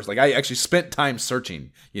around first. Like I actually spent time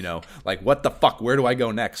searching, like what the fuck, where do I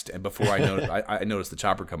go next? And before I noticed, I noticed the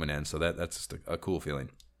chopper coming in. So that's just a cool feeling.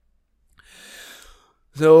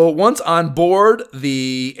 So once on board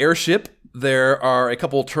the airship, there are a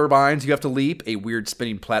couple turbines you have to leap, a weird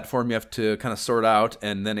spinning platform you have to kind of sort out,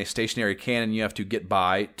 and then a stationary cannon you have to get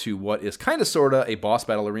by to what is kind of sort of a boss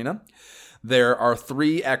battle arena. There are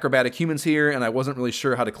 3 acrobatic humans here, and I wasn't really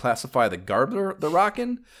sure how to classify the garb they're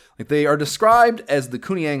rocking. Like they are described as the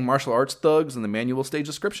Kunyang martial arts thugs in the manual stage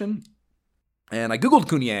description. And I Googled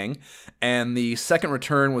Kunyang, and the second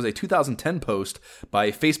return was a 2010 post by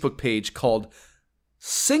a Facebook page called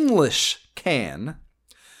Singlish Can,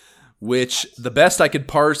 which the best I could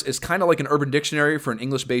parse is kind of like an urban dictionary for an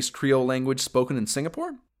English-based Creole language spoken in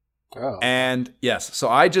Singapore. Oh. And yes, so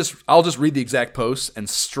I'll just read the exact post and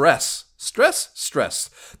stress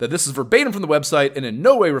that this is verbatim from the website and in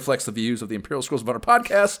no way reflects the views of the Imperial Scrolls of Honor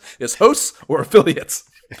podcast, its hosts, or affiliates.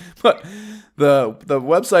 But the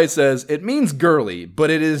website says, it means girly, but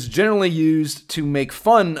it is generally used to make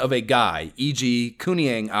fun of a guy, e.g.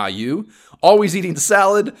 Kunyang Ayu, always eating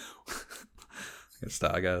salad.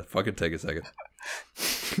 Stop, I gotta fucking take a second.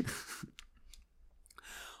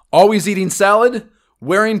 Always eating salad,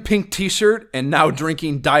 wearing pink t-shirt, and now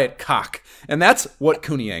drinking diet cock. And that's what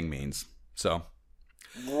Kunyang means. So.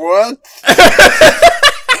 What?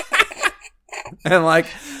 And like,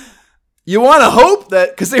 you want to hope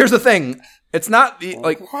that, because here's the thing. It's not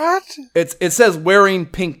like what? It says wearing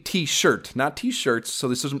pink t-shirt, not t-shirts. So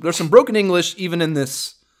there's some broken English even in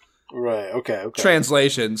this. Right. Okay.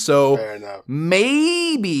 Translation. So fair enough.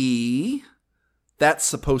 Maybe that's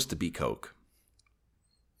supposed to be Coke,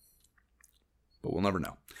 but we'll never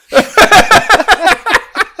know.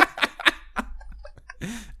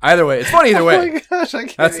 Either way, it's funny either way. Oh my gosh,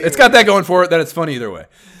 It's got that going for it that it's funny either way.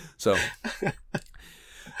 So.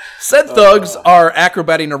 Said thugs are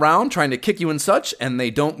acrobating around, trying to kick you and such, and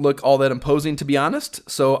they don't look all that imposing, to be honest.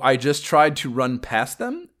 So I just tried to run past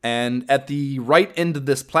them, and at the right end of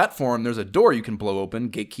this platform, there's a door you can blow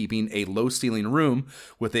open, gatekeeping a low-ceiling room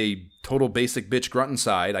with a total basic bitch grunt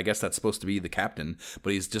inside. I guess that's supposed to be the captain,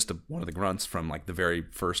 but he's just one of the grunts from like the very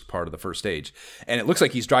first part of the first stage. And it looks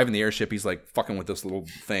like he's driving the airship. He's like fucking with this little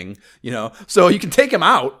thing, So you can take him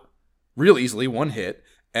out real easily, one hit.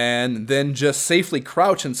 And then just safely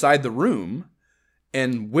crouch inside the room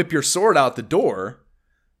and whip your sword out the door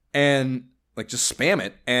and like just spam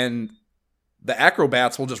it. And the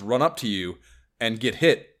acrobats will just run up to you and get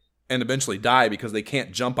hit and eventually die because they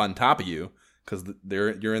can't jump on top of you because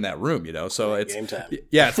you're in that room, So it's game time.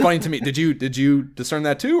 Yeah, it's funny to me. Did you discern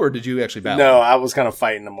that too, or did you actually battle? No, I was kind of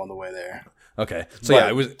fighting them on the way there. Okay, so yeah,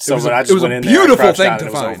 it was a in beautiful thing to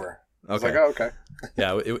find. Okay, I was like, oh, okay.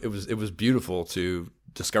 Yeah, it was beautiful to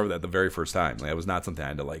discover that the very first time. Like, it was not something I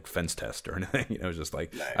had to like fence test or anything. It was just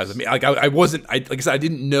like, nice. I wasn't, like I said, I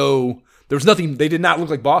didn't know there was nothing. They did not look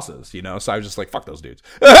like bosses, So I was just like, fuck those dudes.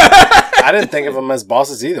 I didn't think of them as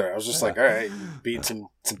bosses either. I was just like, all right, beat some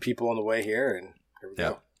people on the way here, and here we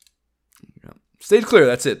go. Yeah. Stage clear.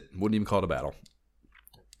 That's it. Wouldn't even call it a battle.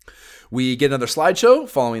 We get another slideshow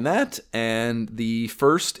following that, and the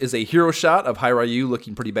first is a hero shot of Hiryu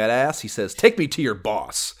looking pretty badass. He says, "Take me to your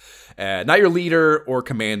boss." Not your leader or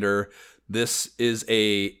commander. This is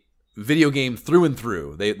a video game through and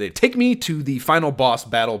through. They take me to the final boss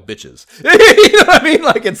battle, bitches. You know what I mean?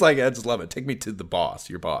 Like, it's like, I just love it. Take me to the boss,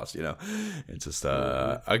 your boss, It's just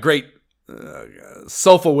a great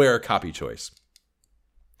self-aware copy choice.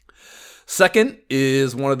 Second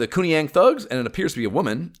is one of the Kunyang thugs, and it appears to be a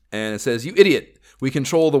woman. And it says, "You idiot. We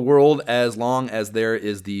control the world as long as there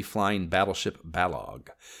is the flying battleship Balog."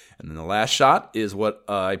 And then the last shot is what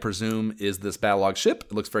I presume is this Balog ship.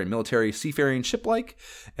 It looks very military, seafaring ship-like.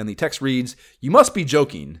 And the text reads, "You must be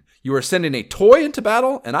joking. You are sending a toy into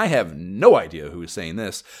battle?" And I have no idea who is saying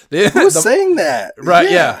this. Who's saying that?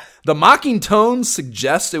 Right, yeah. The mocking tone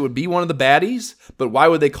suggests it would be one of the baddies, but why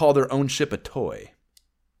would they call their own ship a toy?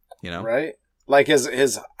 Right? Like, is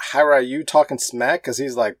Hiryu talking smack? Because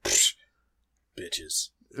he's like, bitches.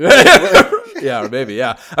 Yeah, or maybe,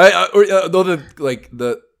 yeah. Though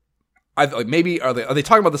maybe are they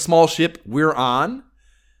talking about the small ship we're on?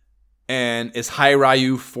 And is Hai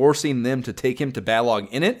Ryu forcing them to take him to Balog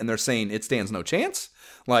in it? And they're saying it stands no chance.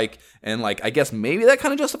 I guess maybe that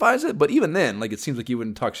kind of justifies it. But even then, it seems like you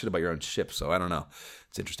wouldn't talk shit about your own ship. So I don't know.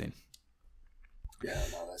 It's interesting. Yeah,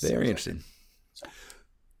 no, that's very interesting.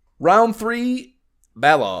 Round 3,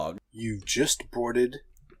 Balog. You've just boarded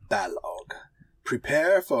Balog.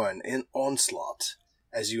 Prepare for an onslaught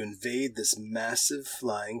as you invade this massive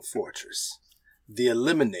flying fortress. The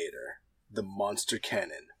Eliminator, the monster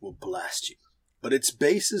cannon, will blast you, but its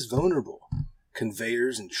base is vulnerable.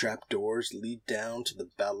 Conveyors and trapdoors lead down to the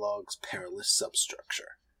Balog's perilous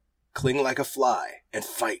substructure. Cling like a fly and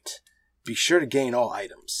fight. Be sure to gain all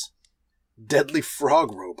items. Deadly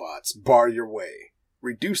frog robots bar your way.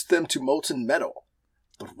 Reduce them to molten metal.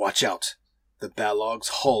 But watch out. The Balog's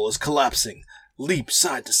hull is collapsing. Leap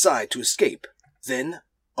side to side to escape. Then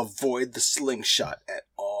avoid the slingshot at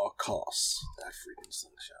all costs. That freaking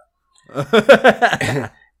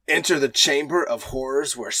slingshot. Enter the chamber of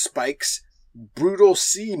horrors where spikes, brutal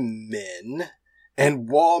seamen, and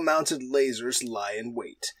wall-mounted lasers lie in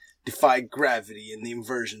wait. Defy gravity in the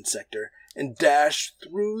inversion sector and dash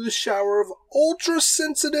through the shower of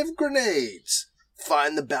ultra-sensitive grenades.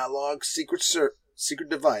 Find the Balog's secret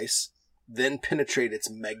device, then penetrate its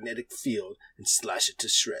magnetic field and slash it to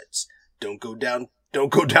shreds. Don't go down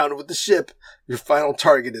with the ship. Your final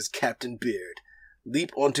target is Captain Beard.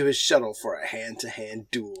 Leap onto his shuttle for a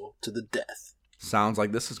hand-to-hand duel to the death. Sounds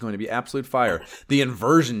like this is going to be absolute fire. The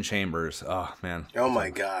inversion chambers. Oh, man. Oh,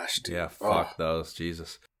 my gosh, dude. Yeah, fuck those.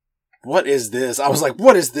 Jesus. What is this? I was like,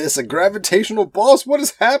 what is this? A gravitational boss? What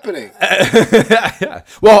is happening? Yeah.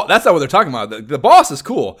 Well, that's not what they're talking about. The boss is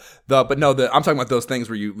cool. I'm talking about those things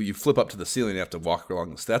where you flip up to the ceiling and you have to walk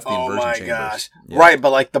along. That's the inversion chambers. Oh, my gosh. Yeah. Right,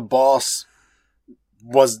 but the boss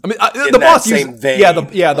was the boss same vein.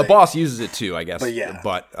 Yeah, the boss uses it too, I guess. But yeah.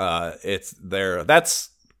 But it's there. That's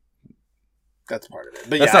part of it.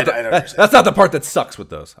 But I don't understand. That's not the part that sucks with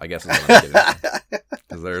those, I guess is what I'm getting.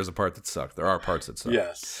 Because there is a part that sucks. There are parts that suck.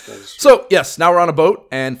 Yes. That is true. So, yes, now we're on a boat,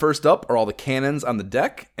 and first up are all the cannons on the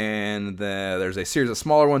deck, and there's a series of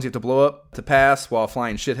smaller ones you have to blow up to pass while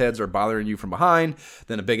flying shitheads are bothering you from behind,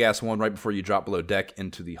 then a big-ass one right before you drop below deck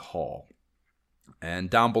into the hull.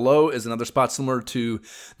 And down below is another spot similar to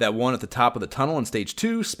that one at the top of the tunnel in Stage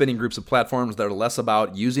 2, spinning groups of platforms that are less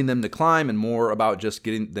about using them to climb and more about just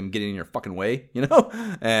getting in your fucking way, you know?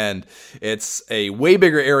 And it's a way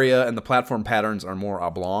bigger area, and the platform patterns are more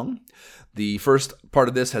oblong. The first part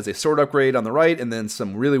of this has a sword upgrade on the right, and then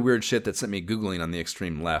some really weird shit that sent me Googling on the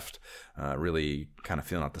extreme left. Really kind of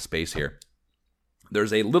feeling out the space here.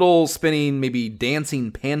 There's a little spinning, maybe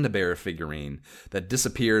dancing panda bear figurine that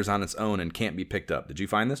disappears on its own and can't be picked up. Did you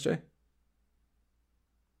find this, Jay?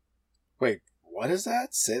 Wait, what is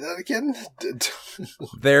that? Say that again?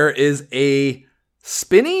 There is a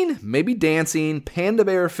spinning, maybe dancing panda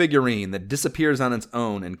bear figurine that disappears on its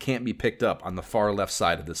own and can't be picked up on the far left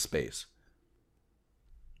side of this space.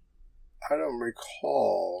 I don't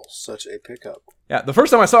recall such a pickup. Yeah, the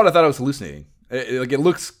first time I saw it, I thought I was hallucinating. It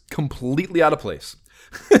looks completely out of place.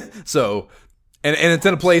 So, and it's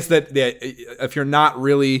in a place that if you're not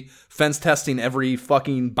really fence testing every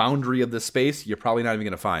fucking boundary of this space, you're probably not even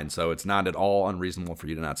going to find. So it's not at all unreasonable for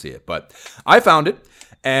you to not see it. But I found it.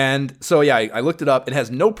 And so, yeah, I looked it up. It has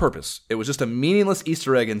no purpose. It was just a meaningless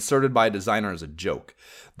Easter egg inserted by a designer as a joke.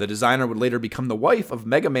 The designer would later become the wife of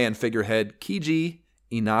Mega Man figurehead Keiji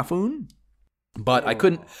Inafune. But I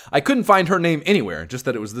couldn't find her name anywhere. Just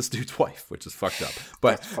that it was this dude's wife, which is fucked up.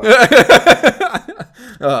 But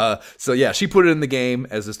so yeah, she put it in the game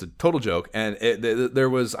as just a total joke. And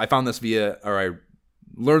I found this I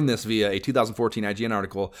learned this via a 2014 IGN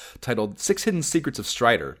article titled 6 Hidden Secrets of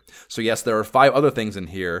Strider. So yes, there are 5 other things in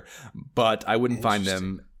here, but I wouldn't find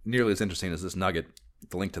them nearly as interesting as this nugget.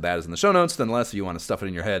 The link to that is in the show notes, nonetheless, if you want to stuff it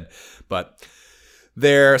in your head. But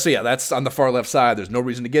so yeah, that's on the far left side. There's no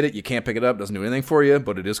reason to get it. You can't pick it up. Doesn't do anything for you,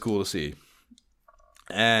 but it is cool to see.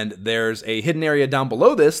 And there's a hidden area down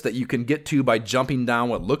below this that you can get to by jumping down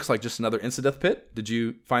what looks like just another Insta-Death pit. Did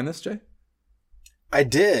you find this, Jay? I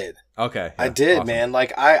did. Okay. Yeah, I did, awesome. Man.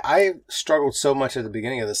 I struggled so much at the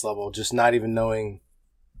beginning of this level, just not even knowing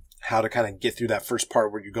how to kind of get through that first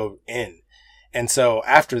part where you go in. And so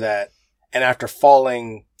after that, and after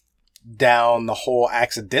falling down the hole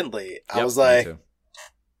accidentally, I was like,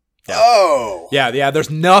 yeah. Oh. Yeah,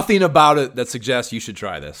 there's nothing about it that suggests you should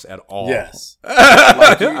try this at all. Yes.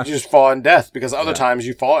 You just fall in death, because other times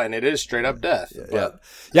you fall and it is straight up death.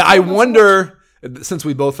 Yeah, I wonder, since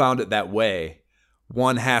we both found it that way,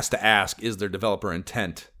 one has to ask, is there developer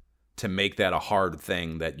intent to make that a hard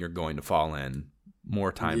thing that you're going to fall in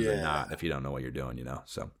more times than not if you don't know what you're doing,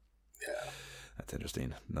 So that's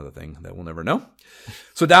interesting. Another thing that we'll never know.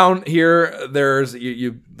 So down here, there's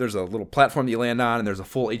there's a little platform that you land on, and there's a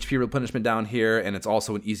full HP replenishment down here, and it's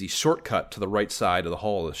also an easy shortcut to the right side of the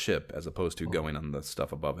hull of the ship as opposed to going on the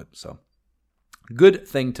stuff above it. So good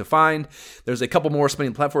thing to find. There's a couple more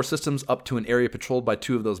spinning platform systems up to an area patrolled by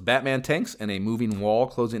 2 of those Batman tanks and a moving wall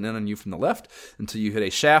closing in on you from the left until you hit a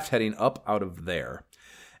shaft heading up out of there.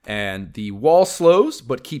 And the wall slows,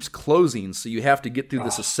 but keeps closing, so you have to get through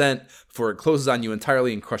this ascent before it closes on you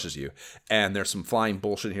entirely and crushes you. And there's some flying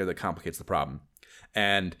bullshit here that complicates the problem.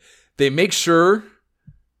 And they make sure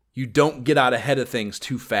you don't get out ahead of things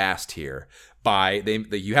too fast here.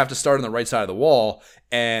 You have to start on the right side of the wall,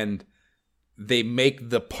 and they make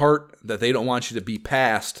the part that they don't want you to be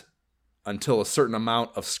past until a certain amount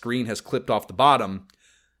of screen has clipped off the bottom.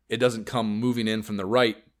 It doesn't come moving in from the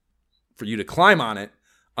right for you to climb on it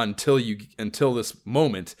until this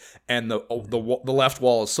moment, and the left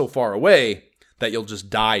wall is so far away that you'll just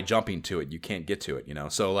die jumping to it. You can't get to it,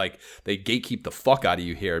 So like they gatekeep the fuck out of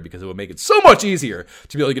you here because it would make it so much easier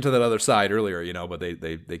to be able to get to that other side earlier, But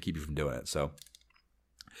they keep you from doing it. So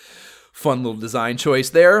fun little design choice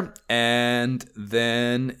there. And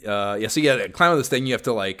then climb on this thing. You have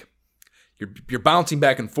to you're bouncing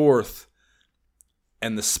back and forth.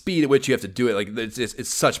 And the speed at which you have to do it, it's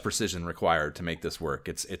such precision required to make this work.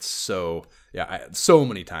 It's so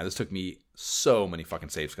many times. This took me so many fucking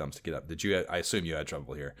save scums to get up. I assume you had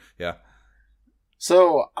trouble here. Yeah.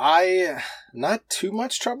 So not too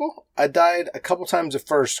much trouble. I died a couple times at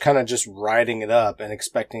first, kind of just riding it up and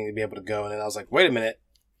expecting to be able to go. And then I was like, wait a minute.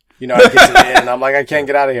 I get to the end. I'm like, I can't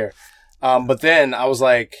get out of here. But then I was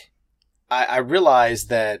like, I realized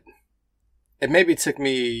that it maybe took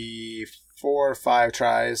me 4 or 5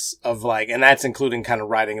 tries of and that's including kind of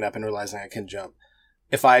riding it up and realizing I can jump.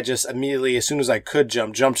 If I just immediately, as soon as I could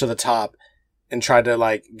jump to the top and try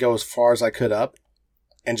to go as far as I could up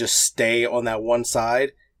and just stay on that one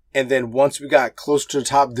side. And then once we got closer to the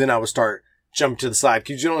top, then I would start jumping to the side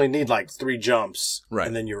because you only need 3 jumps, right?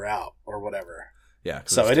 And then you're out or whatever. Yeah.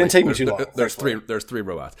 So it didn't take me too long. There's three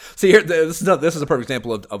robots. See here, this is a perfect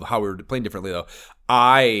example of how we were playing differently though.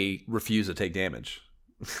 I refuse to take damage.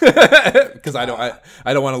 Because I don't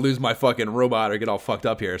want to lose my fucking robot or get all fucked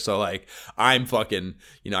up here. So I'm fucking,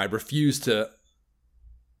 I refuse to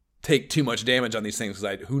take too much damage on these things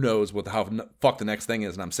because who knows how fuck the next thing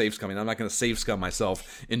is, and I'm save scumming. I'm not going to save scum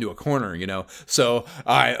myself into a corner, So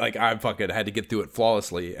I fucking had to get through it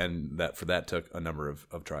flawlessly, and that took a number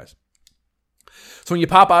of tries. So when you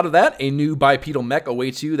pop out of that, a new bipedal mech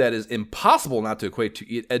awaits you that is impossible not to equate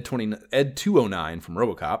to Ed 209 from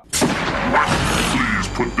RoboCop. Please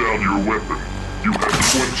put down your weapon. You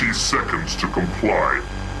have 20 seconds to comply.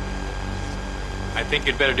 I think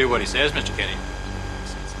you'd better do what he says, Mr. Kenny.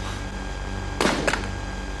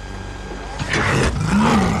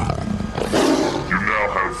 You now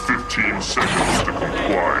have 15 seconds to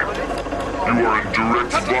comply. You are in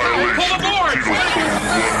direct violation of Penal Code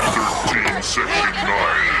 113, Section 9.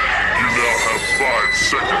 You now have 5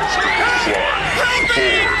 seconds to comply. 4, 3,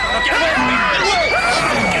 2, 1.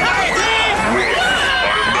 I am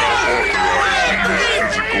now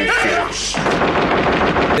authorized to use physical force.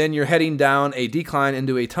 Then you're heading down a decline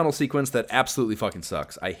into a tunnel sequence that absolutely fucking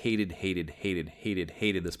sucks. I hated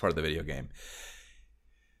this part of the video game.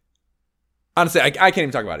 Honestly, I can't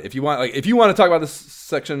even talk about it. If you want to talk about this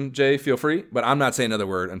section, Jay, feel free. But I'm not saying another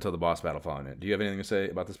word until the boss battle following it. Do you have anything to say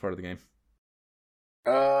about this part of the game?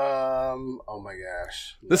 Oh my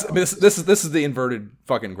gosh. No. This is the inverted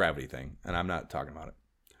fucking gravity thing, and I'm not talking about it.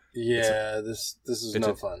 Yeah, this is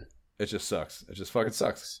no fun. It just sucks. It just fucking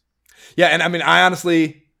sucks. Yeah, and I mean, I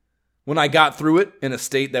honestly, when I got through it in a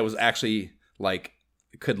state that was actually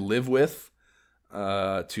could live with,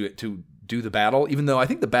 to do the battle, even though I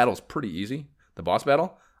think the battle's pretty easy, the boss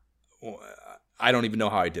battle, I don't even know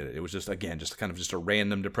how I did it. It was just a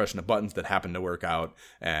random depression of buttons that happened to work out,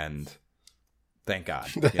 and thank God.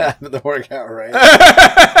 That happened to work out, right?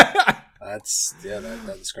 That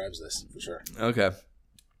describes this for sure. Okay.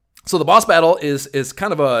 So the boss battle is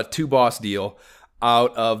kind of a 2-boss deal.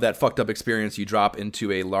 Out of that fucked up experience, you drop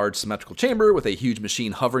into a large symmetrical chamber with a huge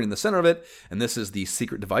machine hovering in the center of it. And this is the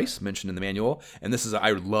secret device mentioned in the manual. And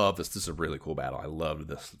I love this. This is a really cool battle. I loved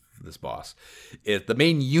this boss. The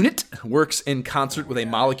main unit works in concert with a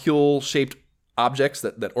molecule-shaped objects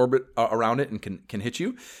that orbit around it and can hit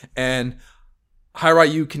you. And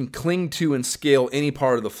Hi-Ryu can cling to and scale any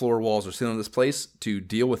part of the floor, walls, or ceiling of this place to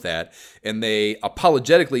deal with that. And they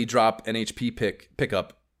apologetically drop an HP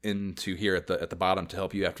pickup into here at the bottom to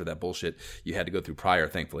help you after that bullshit you had to go through prior,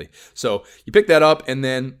 thankfully. So you pick that up, and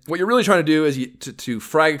then what you're really trying to do is to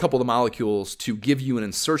frag a couple of the molecules to give you an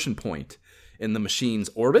insertion point in the machine's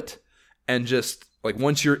orbit, and just like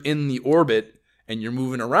once you're in the orbit and you're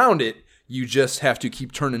moving around it, you just have to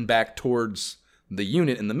keep turning back towards the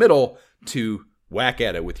unit in the middle to whack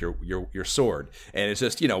at it with your sword. And it's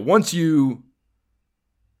just, once you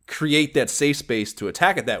create that safe space to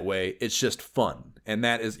attack it that way, it's just fun. And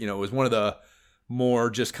that is, it was one of the more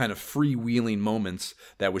just kind of freewheeling moments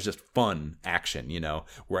that was just fun action,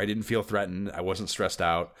 where I didn't feel threatened. I wasn't stressed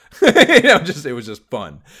out. It was just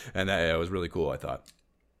fun. And it was really cool, I thought.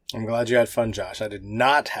 I'm glad you had fun, Josh. I did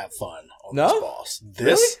not have fun on this boss.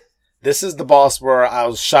 Really? This is the boss where I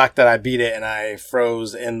was shocked that I beat it and I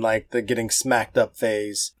froze in like the getting smacked up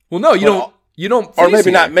phase. Well, no, you don't. Or maybe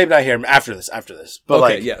not here after this. But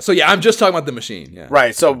okay, yeah. So yeah, I'm just talking about the machine. Yeah.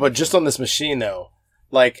 Right. So, but just on this machine though,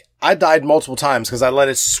 like I died multiple times because I let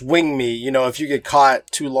it swing me. If you get caught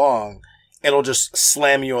too long, it'll just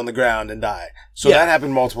slam you on the ground and die. So that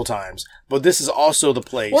happened multiple times. But this is also the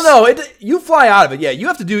place. Well, no, you fly out of it. Yeah, you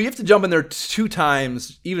have to jump in there 2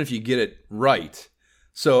 times, even if you get it right.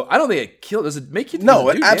 So I don't think it kills. Does it make you? No,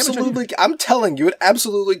 it absolutely. I'm telling you, it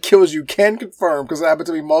absolutely kills you. Can confirm because it happened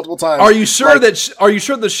to me multiple times. Are you sure Are you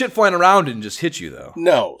sure the shit flying around didn't just hit you though?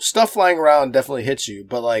 No, stuff flying around definitely hits you,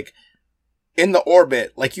 but like in the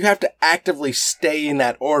orbit, like you have to actively stay in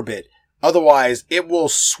that orbit. Otherwise, it will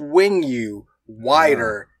swing you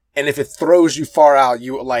wider, and if it throws you far out,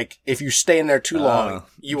 if you stay in there too long,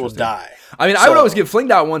 you will die. I mean, I would always get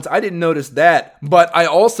flinged out once. I didn't notice that, but I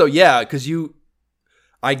also because you.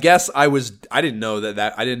 I guess I didn't know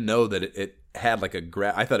that it had like a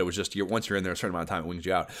I thought it was just once you're in there a certain amount of time, it wings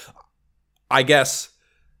you out. I guess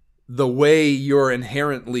the way you're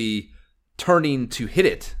inherently turning to hit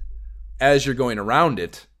it as you're going around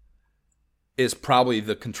it is probably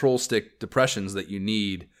the control stick depressions that you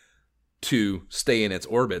need to stay in its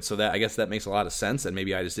orbit. So that I guess that makes a lot of sense, and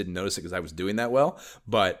maybe I just didn't notice it because I was doing that well.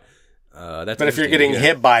 But if you're getting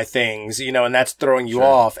hit by things, and that's throwing you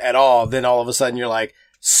off at all, then all of a sudden you're like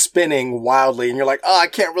spinning wildly, and you're like, I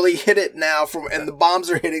can't really hit it now and the bombs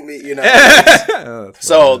are hitting me,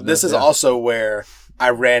 So this is also where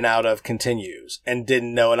I ran out of continues and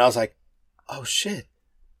didn't know, and I was like, oh shit,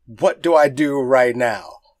 what do I do right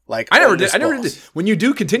now? Like I never did. When you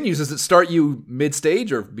do continues, does it start you mid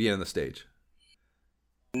stage or beginning of the stage?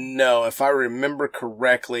 No, if I remember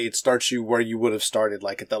correctly, it starts you where you would have started,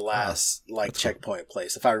 like at the last checkpoint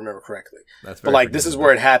place, if I remember correctly. But this is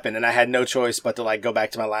where it happened, and I had no choice but to go back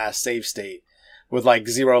to my last save state with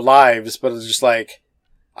 0 lives. But it's just I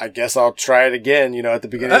guess I'll try it again. At the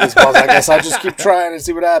beginning of this boss, I guess I'll just keep trying and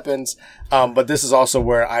see what happens. But this is also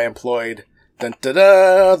where I employed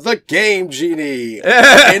the Game Genie,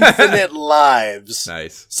 infinite lives.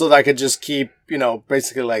 Nice. So that I could just keep,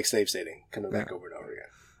 basically save stating, coming back over and over again.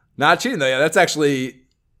 Not cheating though. Yeah,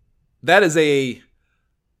 that is a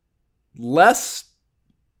less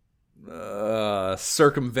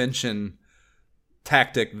circumvention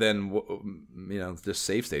tactic than just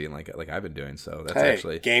save stating like I've been doing. So that's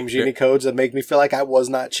actually Game Genie codes that make me feel like I was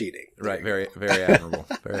not cheating. Right. Very, very admirable.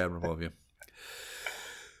 Very admirable of you.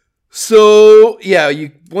 So yeah,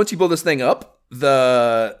 once you build this thing up,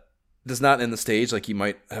 does not end the stage like you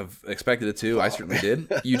might have expected it to. I certainly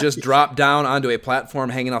did. You just drop down onto a platform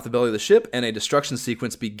hanging off the belly of the ship, and a destruction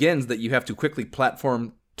sequence begins that you have to quickly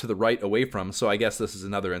platform to the right away from. So I guess this is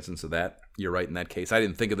another instance of that. You're right in that case. I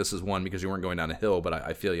didn't think of this as one because you weren't going down a hill, but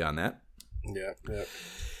I feel you on that. Yeah.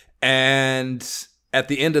 And at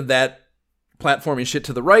the end of that platforming shit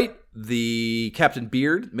to the right, the Captain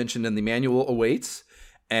Beard mentioned in the manual awaits.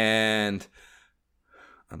 And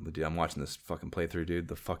I'm watching this fucking playthrough, dude.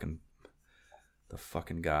 The fucking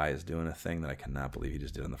guy is doing a thing that I cannot believe he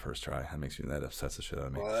just did on the first try. That upsets the shit out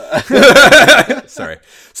of me. Sorry.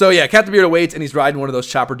 So yeah, Captain Beard awaits, and he's riding one of those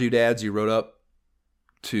chopper doodads you rode up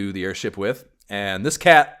to the airship with. And this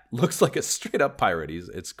cat looks like a straight up pirate.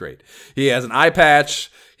 It's great. He has an eye patch.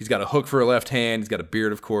 He's got a hook for a left hand. He's got a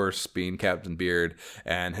beard, of course, being Captain Beard.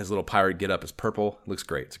 And his little pirate getup is purple. Looks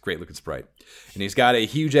great. It's a great looking sprite. And he's got a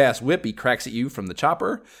huge ass whip. He cracks at you from the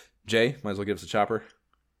chopper. Jay, might as well give us a chopper.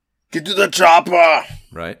 Get to the chopper!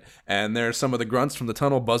 Right. And there's some of the grunts from the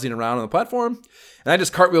tunnel buzzing around on the platform. And I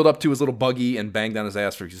just cartwheeled up to his little buggy and banged on his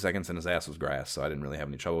ass for a few seconds, and his ass was grass. So I didn't really have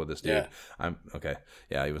any trouble with this dude. Yeah. Okay.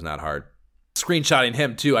 Yeah, he was not hard. Screenshotting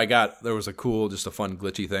him too, there was a fun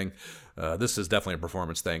glitchy thing. This is definitely a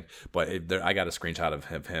performance thing, but I got a screenshot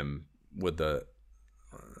of him with the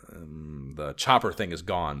chopper thing is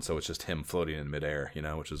gone, so it's just him floating in midair,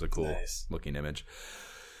 which is a cool looking image.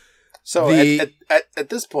 So at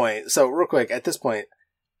this point, so real quick, at this point,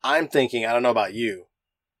 I'm thinking, I don't know about you,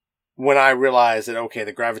 when I realized that, okay,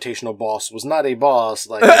 the gravitational boss was not a boss,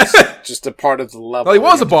 like, it's just a part of the level. Well, he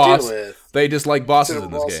was a boss. They just like bosses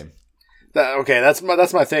in this game. That's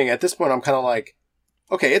my thing. At this point, I'm kind of like,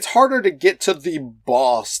 okay, it's harder to get to the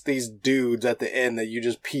boss, these dudes at the end that you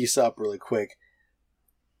just piece up really quick.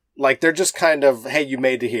 Like, they're just kind of, hey, you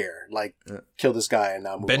made it here. Like, kill this guy and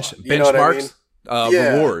now move on. You know what I mean?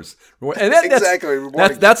 Rewards. And exactly.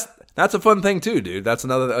 That's a fun thing too, dude. That's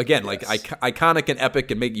another, again, like iconic and epic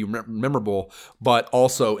and make you memorable, but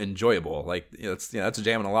also enjoyable. Like, that's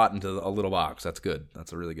jamming a lot into a little box. That's good.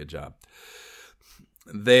 That's a really good job.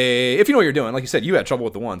 If you know what you're doing, like you said, you had trouble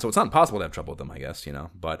with the one, so it's not impossible to have trouble with them, I guess,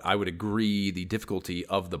 But I would agree the difficulty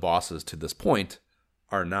of the bosses to this point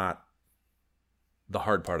are not the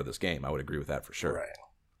hard part of this game. I would agree with that for sure. Right.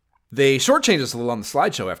 They shortchanged us a little on the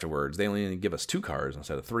slideshow afterwards. They only give us 2 cars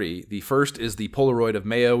instead of 3. The first is the Polaroid of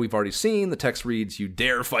Mayo we've already seen. The text reads, "You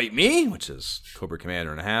dare fight me," which is Cobra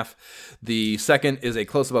Commander and a half. The second is a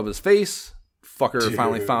close-up of his face. Fucker he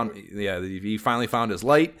finally found his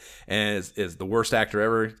light, and is the worst actor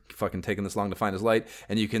ever, fucking taking this long to find his light.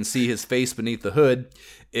 And you can see his face beneath the hood.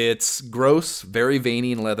 It's gross, very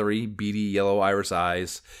veiny and leathery, beady yellow iris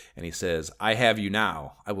eyes. And he says, "I have you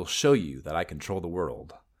now. I will show you that I control the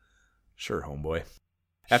world." Sure, homeboy.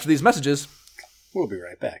 After these messages, we'll be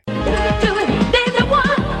right back.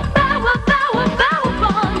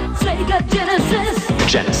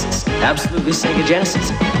 Genesis. Absolutely Sega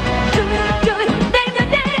Genesis.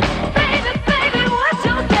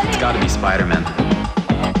 It's gotta be Spider-Man.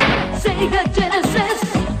 Sega Genesis.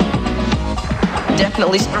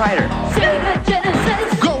 Definitely Strider. Sega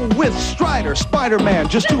Genesis. Go with Strider, Spider-Man,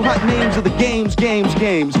 just 2 hot names of the games.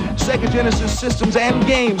 Sega Genesis systems and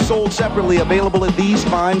games sold separately, available at these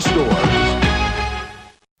fine stores.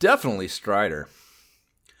 Definitely Strider.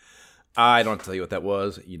 I don't have to tell you what that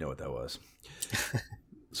was. You know what that was.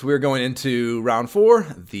 So we're going into round 4,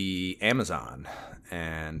 the Amazon.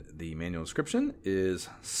 And the manual description is: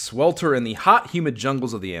 swelter in the hot, humid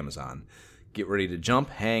jungles of the Amazon. Get ready to jump,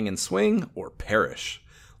 hang, and swing, or perish.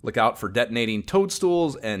 Look out for detonating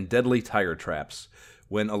toadstools and deadly tiger traps.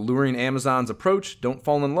 When alluring Amazons approach, don't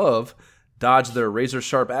fall in love. Dodge their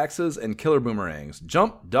razor-sharp axes and killer boomerangs.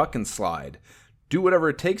 Jump, duck, and slide. Do whatever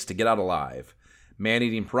it takes to get out alive.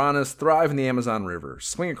 Man-eating piranhas thrive in the Amazon River.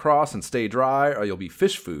 Swing across and stay dry, or you'll be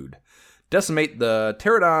fish food. Decimate the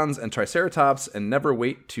pterodons and triceratops, and never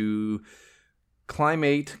wait to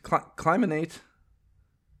climinate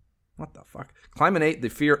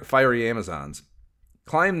the fiery Amazons.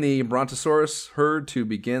 Climb the Brontosaurus herd to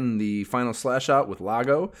begin the final slash-out with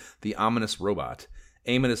Lago, the ominous robot.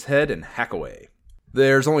 Aim at his head and hack away.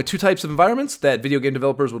 There's only 2 types of environments that video game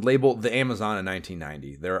developers would label the Amazon in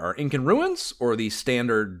 1990. There are Incan ruins, or the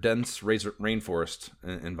standard dense rainforest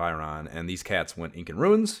environ, and these cats went Incan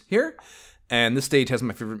ruins here. And this stage has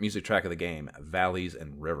my favorite music track of the game, Valleys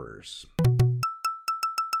and Rivers.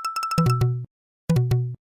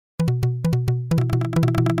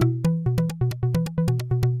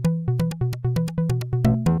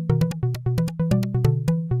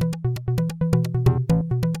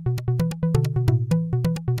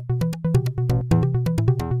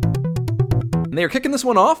 And they are kicking this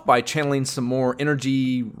one off by channeling some more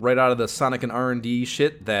energy right out of the Sonic and R&D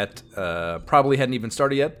shit that probably hadn't even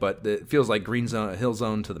started yet, but it feels like Green Zone, Hill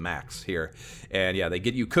Zone to the max here. And yeah, they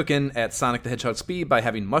get you cooking at Sonic the Hedgehog speed by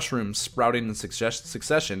having mushrooms sprouting in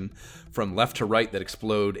succession from left to right that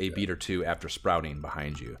explode a beat or 2 after sprouting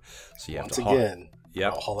behind you. So you have to again.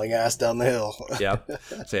 Yep. Hauling ass down the hill. Yep.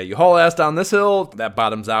 So yeah, you haul ass down this hill, that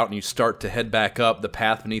bottoms out, and you start to head back up. The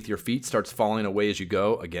path beneath your feet starts falling away as you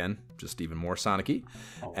go. Again, just even more Sonic-y.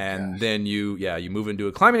 And then you move into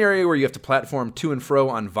a climbing area where you have to platform to and fro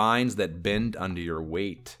on vines that bend under your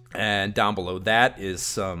weight. And down below that is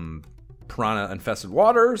some piranha-infested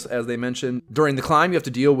waters, as they mentioned. During the climb, you have to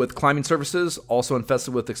deal with climbing surfaces, also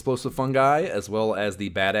infested with explosive fungi, as well as the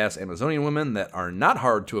badass Amazonian women that are not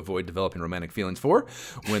hard to avoid developing romantic feelings for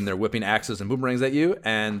when they're whipping axes and boomerangs at you.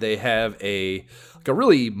 And they have a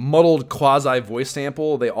really muddled quasi-voice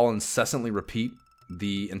sample they all incessantly repeat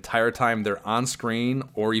the entire time they're on screen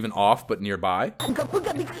or even off but nearby.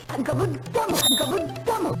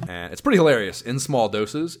 And it's pretty hilarious in small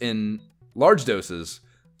doses. In large doses,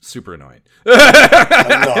 super annoying.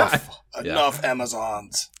 Enough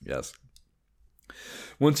Amazons. Yes.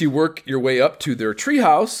 Once you work your way up to their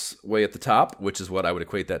treehouse, way at the top, which is what I would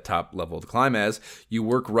equate that top level of the climb as, you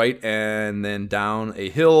work right and then down a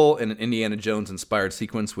hill in an Indiana Jones-inspired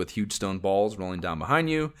sequence with huge stone balls rolling down behind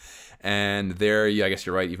you. And there, I guess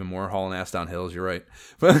you're right, even more hauling ass down hills, you're right.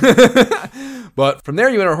 But from there,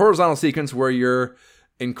 you enter a horizontal sequence where you're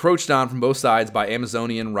encroached on from both sides by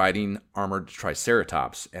Amazonian riding armored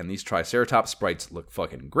Triceratops. And these Triceratops sprites look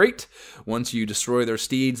fucking great. Once you destroy their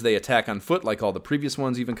steeds, they attack on foot like all the previous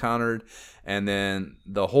ones you've encountered. And then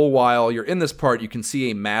the whole while you're in this part, you can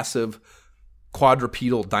see a massive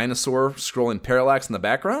quadrupedal dinosaur scrolling parallax in the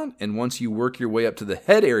background. And once you work your way up to the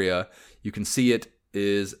head area, you can see it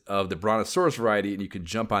is of the Brontosaurus variety, and you can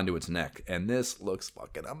jump onto its neck. And this looks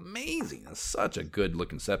fucking amazing. It's such a good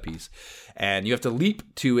looking set piece. And you have to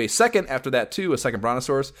leap to a second after that too, a second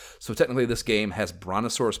Brontosaurus. So technically this game has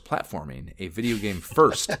Brontosaurus platforming, a video game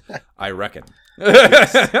first, I reckon.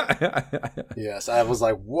 Yes, I was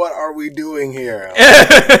like, what are we doing here?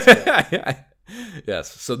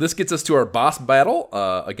 Yes, so this gets us to our boss battle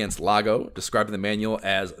against Lago, described in the manual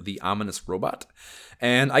as the ominous robot.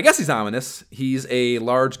 And I guess he's ominous. He's a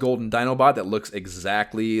large golden dinobot that looks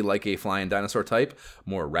exactly like a flying dinosaur type,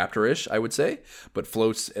 more raptor-ish, I would say, but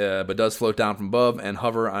does float down from above and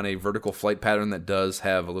hover on a vertical flight pattern that does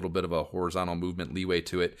have a little bit of a horizontal movement leeway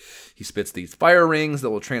to it. He spits these fire rings that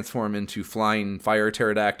will transform into flying fire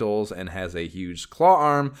pterodactyls and has a huge claw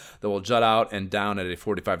arm that will jut out and down at a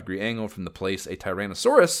 45-degree angle from the place a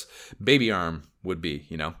Tyrannosaurus baby arm would be,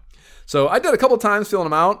 you know. So I did a couple times filling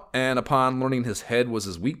him out, and upon learning his head was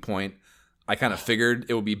his weak point, I kind of figured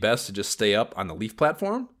it would be best to just stay up on the leaf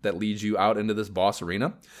platform that leads you out into this boss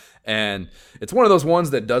arena. And it's one of those ones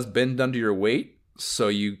that does bend under your weight, so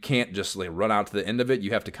you can't just like run out to the end of it.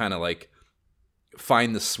 You have to kind of like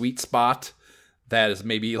find the sweet spot that is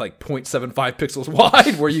maybe like 0.75 pixels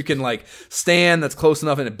wide, where you can like stand that's close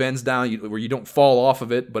enough and it bends down, where you don't fall off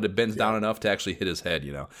of it, but it bends down enough to actually hit his head,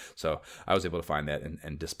 you know. So I was able to find that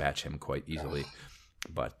and dispatch him quite easily.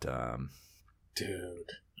 But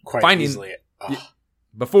dude, quite easily.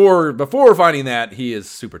 Before finding that, he is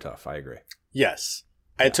super tough. I agree. Yes,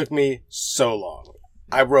 it took me so long.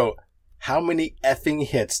 I wrote, how many effing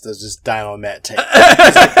hits does this Dynamet take?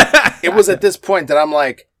 It was at this point that I'm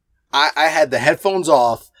like, I had the headphones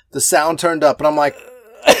off, the sound turned up, and I'm like,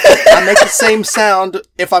 I make the same sound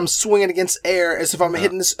if I'm swinging against air as if I'm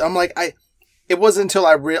hitting this. I'm like, it wasn't until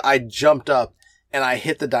I jumped up and I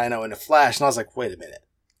hit the dino in a flash, and I was like, wait a minute.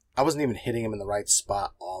 I wasn't even hitting him in the right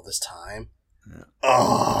spot all this time.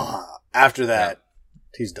 Yeah. After that,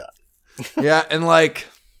 he's done. Yeah, and like,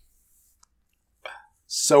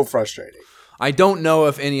 so frustrating. I don't know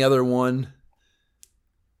if any other one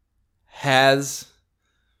has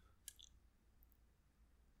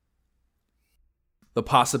the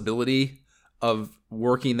possibility of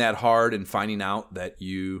working that hard and finding out that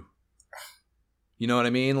you know what I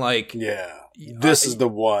mean? Like, yeah, this is the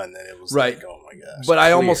one that it was right. Like, oh my gosh. But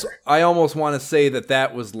clear. I almost want to say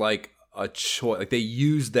that was like a choice. Like they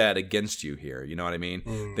used that against you here. You know what I mean?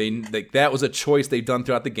 That was a choice they've done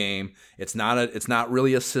throughout the game. It's not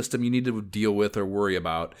really a system you need to deal with or worry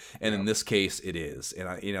about. And in this case, it is. And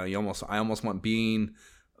I almost want being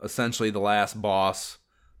essentially the last boss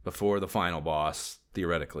before the final boss.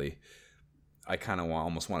 Theoretically, I kind of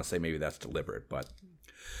almost want to say maybe that's deliberate, but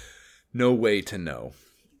no way to know.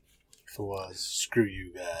 If it was, screw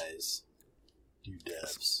you guys, you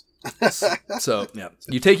devs. So, yeah.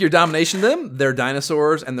 You take your domination of them, their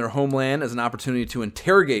dinosaurs, and their homeland as an opportunity to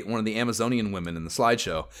interrogate one of the Amazonian women in the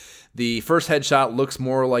slideshow. The first headshot looks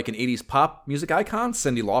more like an 80s pop music icon,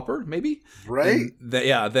 Cyndi Lauper, maybe? Right.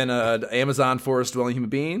 Than an Amazon forest-dwelling human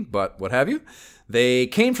being, but what have you. They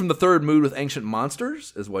came from the third mood with ancient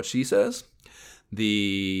monsters, is what she says.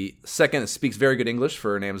 The second speaks very good English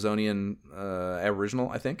for an Amazonian Aboriginal,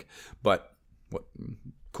 I think. But,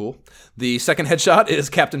 cool. The second headshot is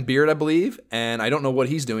Captain Beard, I believe. And I don't know what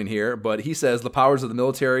he's doing here, but he says the powers of the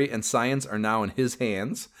military and science are now in his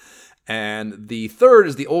hands. And the third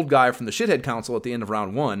is the old guy from the Shithead Council at the end of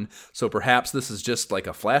round 1. So perhaps this is just like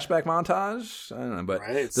a flashback montage. I don't know, but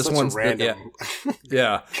right? this one's random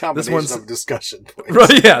yeah. combination this one's of discussion points.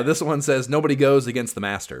 Right, yeah. This one says nobody goes against the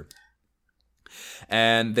master.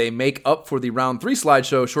 And they make up for the round 3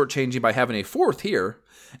 slideshow, shortchanging by having a fourth here.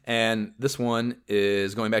 And this one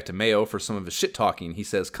is going back to Mayo for some of his shit talking. He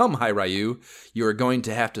says, "Come, Hi Ryu, you are going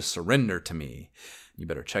to have to surrender to me." You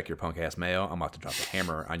better check your punk ass, Mayo. I'm about to drop a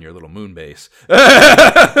hammer on your little moon base.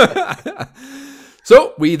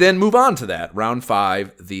 So we then move on to that. Round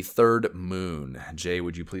 5, the third moon. Jay,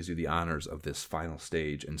 would you please do the honors of this final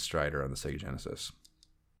stage in Strider on the Sega Genesis?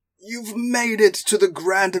 You've made it to the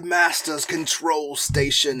Grand Master's control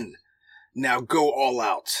station. Now go all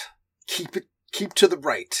out. Keep to the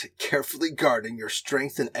right, carefully guarding your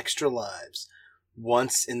strength and extra lives.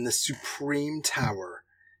 Once in the Supreme Tower,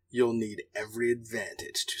 you'll need every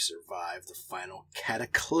advantage to survive the final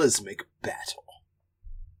cataclysmic battle.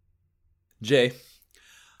 Jay,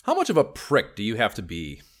 how much of a prick do you have to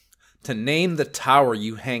be to name the tower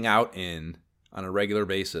you hang out in on a regular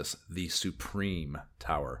basis the Supreme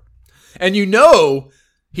Tower? And you know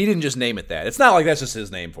he didn't just name it that. It's not like that's just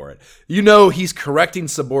his name for it. You know he's correcting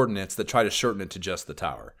subordinates that try to shorten it to just the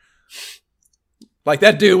tower. Like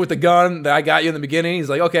that dude with the gun that I got you in the beginning. He's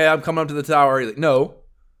like, okay, I'm coming up to the tower. He's like, no.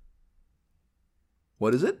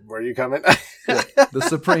 What is it? Where are you coming? The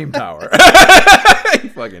Supreme Tower. You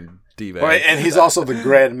fucking D-bag. Right, and he's also the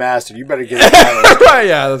Grand Master. You better get it. Right,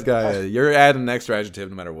 yeah, this guy. You're adding an extra adjective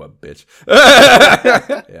no matter what, bitch.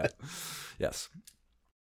 Yeah. Yes.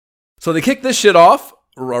 So they kick this shit off,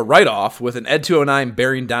 right off, with an Ed 209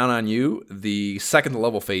 bearing down on you the second the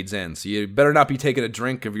level fades in. So you better not be taking a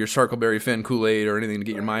drink of your Sarkleberry Finn Kool-Aid or anything to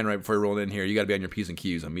get your mind right before you roll in here. You got to be on your P's and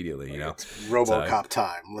Q's immediately, you know. It's RoboCop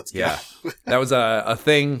time. Let's go. Yeah. That was a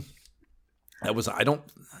thing. That was,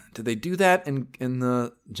 did they do that in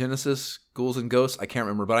the Genesis Ghouls and Ghosts? I can't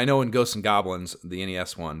remember, but I know in Ghosts and Goblins, the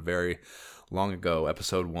NES one, very long ago,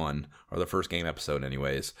 episode 1, or the first game episode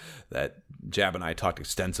anyways, that Jab and I talked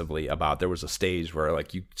extensively about. There was a stage where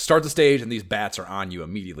like you start the stage and these bats are on you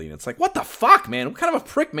immediately, and it's like, what the fuck, man? What kind of a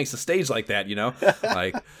prick makes a stage like that, you know?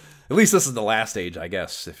 Like, at least this is the last stage, I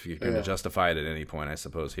guess, if you're going to justify it at any point, I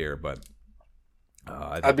suppose, here, but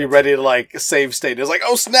I'd be ready to like save state. It's like,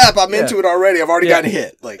 oh snap, I'm into it already. I've already gotten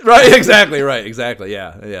hit. Like, right, exactly,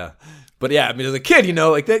 yeah. But yeah, I mean, as a kid, you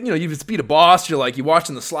know, like that, you know, you just beat a boss. You're like, you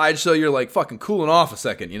watching the slideshow. You're like fucking cooling off a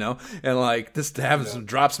second, you know, and like just to have some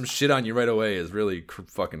drop some shit on you right away is really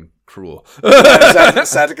fucking cruel.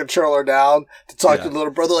 Sat the controller down to talk to your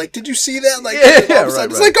little brother. Like, did you see that? Like,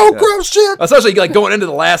 right. It's like, oh, gross shit. Especially like going into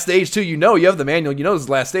the last stage too. You know, you have the manual. You know, this is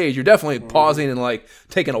the last stage. You're definitely pausing and like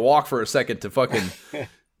taking a walk for a second to fucking,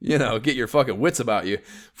 you know, get your fucking wits about you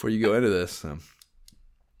before you go into this. So.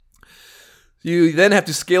 You then have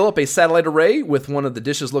to scale up a satellite array with one of the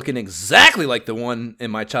dishes looking exactly like the one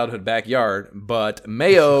in my childhood backyard. But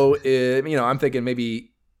Mayo, you know, I'm thinking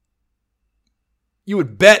maybe you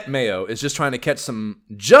would bet Mayo is just trying to catch some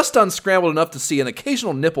just unscrambled enough to see an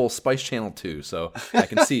occasional nipple Spice Channel 2. So I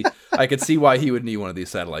can see why he would need one of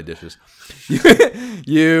these satellite dishes.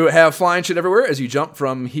 You have flying shit everywhere as you jump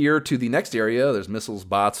from here to the next area. There's missiles,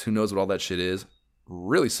 bots, who knows what all that shit is.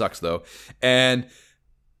 Really sucks though. And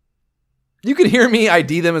you can hear me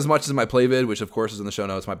ID them as much as my play vid, which of course is in the show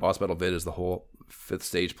notes. My boss battle vid is the whole 5th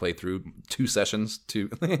stage playthrough, 2 sessions.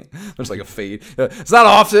 There's like a fade. It's not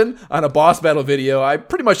often on a boss battle video. I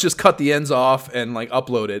pretty much just cut the ends off and like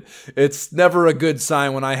upload it. It's never a good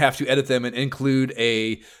sign when I have to edit them and include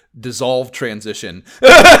a dissolve transition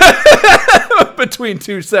between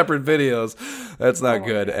 2 separate videos. That's not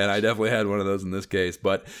good, and I definitely had one of those in this case.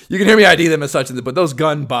 But you can hear me ID them as such. But those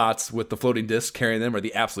gun bots with the floating discs carrying them are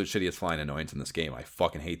the absolute shittiest flying annoyance in this game. I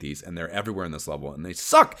fucking hate these, and they're everywhere in this level, and they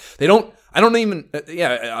suck. I don't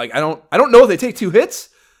know if they take 2 hits.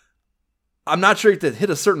 I'm not sure if they hit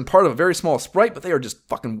a certain part of a very small sprite, but they are just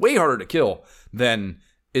fucking way harder to kill than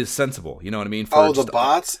is sensible. You know what I mean? The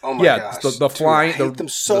bots? Oh my gosh. The flying. Dude, I hate them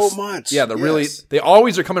so much. Yeah, really, they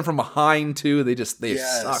always are coming from behind too. They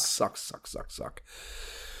suck.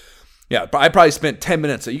 Yeah, but I probably spent 10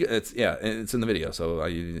 minutes. It's in the video, so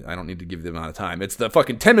I don't need to give you the amount of time. It's the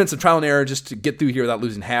fucking 10 minutes of trial and error just to get through here without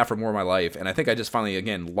losing half or more of my life. And I think I just finally,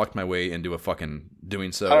 again, lucked my way into a fucking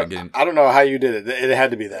doing so. I don't know how you did it. It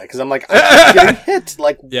had to be that, because I'm like, I'm getting hit.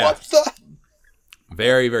 Like, what the...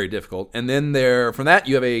 Very, very difficult. And then from that,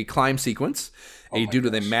 you have a climb sequence. A dude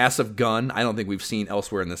with a massive gun. I don't think we've seen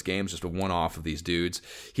elsewhere in this game. It's just a one-off of these dudes.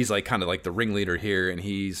 He's like kind of like the ringleader here, and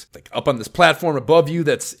he's like up on this platform above you.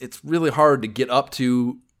 It's really hard to get up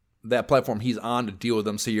to that platform he's on to deal with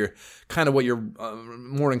them. So you're kind of what you're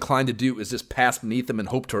more inclined to do is just pass beneath him and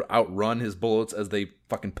hope to outrun his bullets as they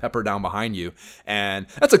fucking pepper down behind you. And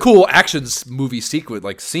that's a cool action movie sequence,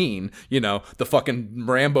 like scene, you know, the fucking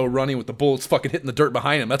Rambo running with the bullets fucking hitting the dirt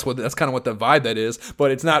behind him. That's kind of what the vibe that is,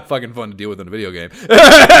 but it's not fucking fun to deal with in a video game.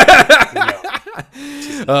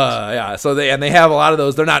 So they have a lot of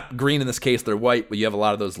those. They're not green in this case, they're white, but you have a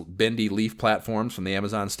lot of those bendy leaf platforms from the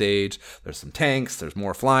Amazon stage. There's some tanks, there's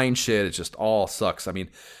more flying shit. It just all sucks. I mean,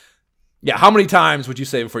 yeah, how many times would you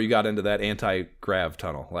say before you got into that anti-grav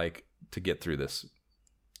tunnel, like, to get through this?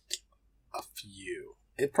 A few.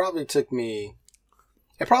 It probably took,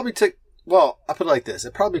 well, I'll put it like this.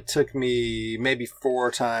 It probably took me maybe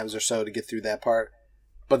 4 times or so to get through that part.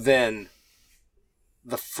 But then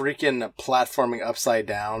the freaking platforming upside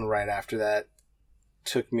down right after that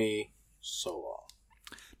took me so long.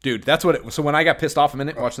 Dude, that's what so when I got pissed off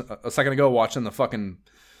a second ago watching the fucking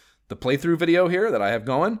the playthrough video here that I have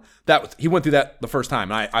going, he went through that the first time.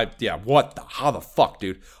 And how the fuck,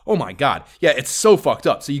 dude? Oh my God. Yeah, it's so fucked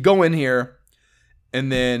up. So you go in here and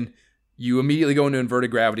then you immediately go into inverted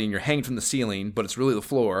gravity and you're hanging from the ceiling, but it's really the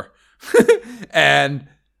floor. And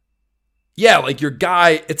yeah, like your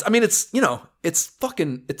guy, it's a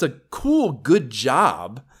cool, good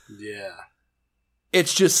job. Yeah.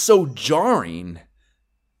 It's just so jarring.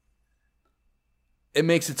 It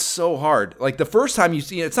makes it so hard. Like the first time you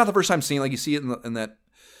see it, it's not the first time seeing it, like you see it in that,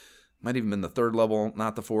 might even been the third level,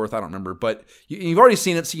 not the fourth, I don't remember. But you've already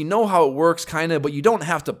seen it, so you know how it works kind of, but you don't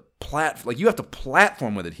have to you have to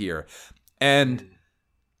platform with it here. And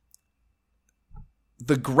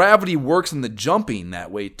the gravity works in the jumping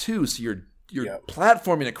that way too, so you're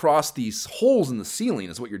platforming across these holes in the ceiling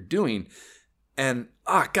is what you're doing. And,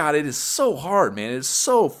 God, it is so hard, man. It is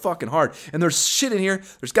so fucking hard. And there's shit in here.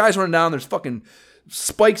 There's guys running down. There's fucking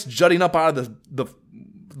spikes jutting up out of the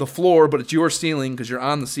floor, but it's your ceiling because you're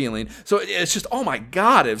on the ceiling. So it's just, oh my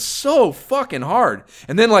God, it's so fucking hard.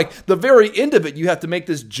 And then, like, the very end of it, you have to make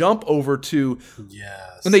this jump over to...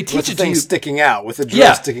 Yes. And they teach it to you... sticking out, with the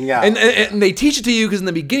drill sticking out. And they teach it to you because in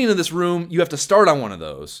the beginning of this room, you have to start on one of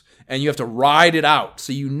those. And you have to ride it out.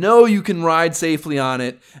 So you know you can ride safely on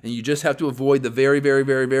it. And you just have to avoid the very, very,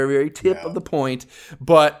 very, very, very tip of the point.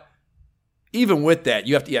 But even with that,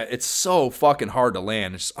 you have to, it's so fucking hard to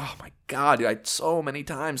land. It's just, oh my God, dude, so many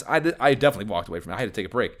times. I definitely walked away from it. I had to take a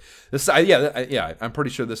break. I'm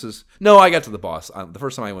pretty sure this is, no, I got to the boss. The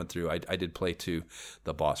first time I went through, I did play to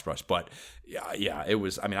the boss rush. But it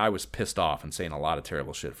was, I was pissed off and saying a lot of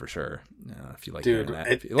terrible shit for sure. If you like hearing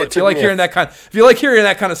that. If you like hearing that kind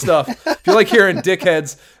of stuff, if you like hearing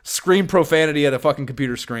dickheads scream profanity at a fucking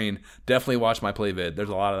computer screen, definitely watch my play vid. There's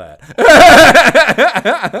a lot of that.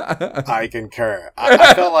 I concur.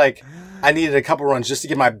 I felt like I needed a couple runs just to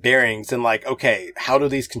get my bearings and like, okay, how do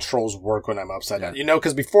these controls work when I'm upside down?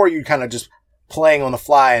 Because before you kind of just playing on the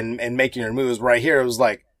fly and making your moves. Right here, it was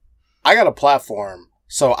like, I got a platform,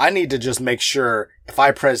 so I need to just make sure if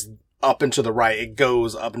I press up and to the right, it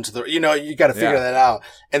goes up into the, you got to figure that out.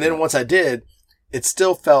 And then once I did, it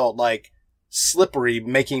still felt like slippery,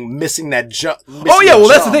 missing that jump.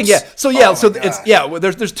 That's the thing. Yeah. So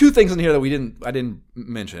there's two things in here that I didn't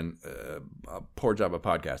mention. Poor job of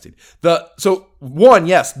podcasting. The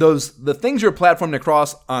things you're platforming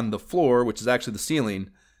across on the floor, which is actually the ceiling,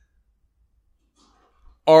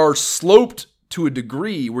 are sloped to a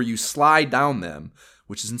degree where you slide down them,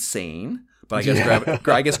 which is insane. But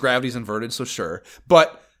I guess gravity's inverted, so sure.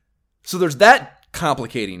 But so there's that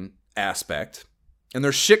complicating aspect, and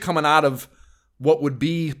there's shit coming out of what would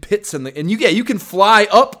be pits you can fly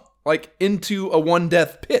up like into a one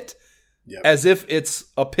death pit, as if it's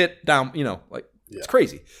a pit down. It's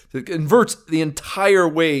crazy. It inverts the entire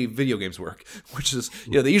way video games work, which is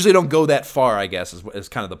they usually don't go that far. I guess is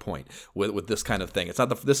kind of the point with this kind of thing.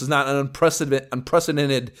 This is not an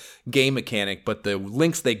unprecedented game mechanic, but the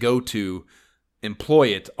links they go to employ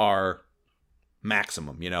it are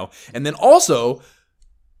maximum. And then also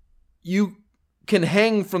you can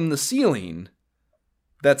hang from the ceiling.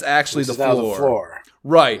 That's actually the floor.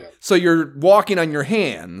 Right. Yeah. So you're walking on your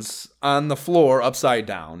hands on the floor upside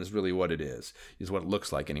down is really what it is what it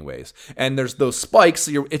looks like anyways. And there's those spikes.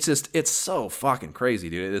 So it's so fucking crazy,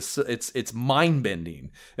 dude. It's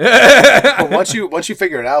mind-bending. But once you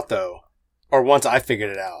figure it out though, or once I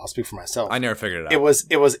figured it out, I'll speak for myself. I never figured it out.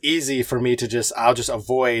 It was easy for me to I'll just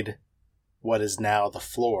avoid what is now the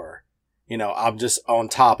floor. I'm just on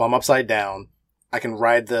top. I'm upside down. I can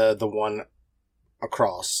ride the one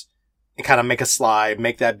across and kind of make a slide,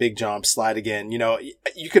 make that big jump, slide again.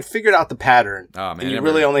 You could figure out the pattern. Oh man, and you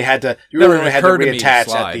really only had to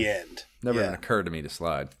reattach at the end. Never even occurred to me to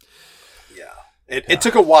slide. Yeah. It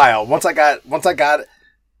took a while. Once I got it,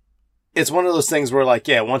 it's one of those things where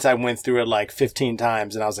once I went through it like 15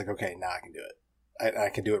 times and I was like, okay, now I can do it. I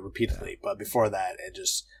can do it repeatedly. But before that, it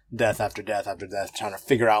just death after death after death, trying to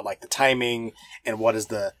figure out like the timing and what is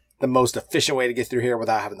the most efficient way to get through here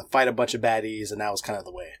without having to fight a bunch of baddies, and that was kind of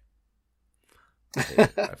the way.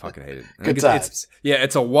 I fucking hate it. Good times.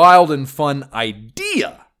 It's a wild and fun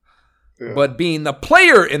idea, but being the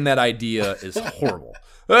player in that idea is horrible.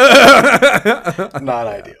 Not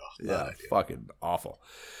ideal. Not ideal. Fucking awful.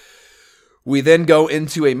 We then go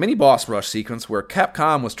into a mini boss rush sequence where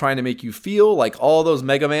Capcom was trying to make you feel like all those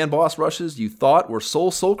Mega Man boss rushes you thought were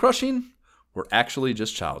soul crushing were actually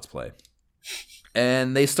just child's play.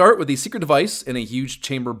 And they start with the secret device in a huge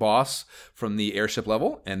chamber boss from the airship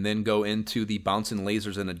level, and then go into the bouncing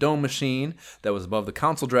lasers in a dome machine that was above the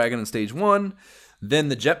console dragon in stage 1, then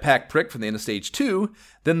the jetpack prick from the end of stage 2,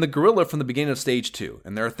 then the gorilla from the beginning of stage 2.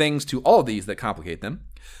 And there are things to all of these that complicate them.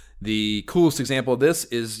 The coolest example of this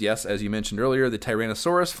is, yes, as you mentioned earlier, the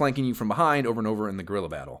Tyrannosaurus flanking you from behind over and over in the gorilla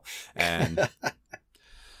battle. And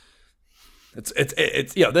it's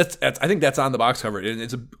that's I think that's on the box cover.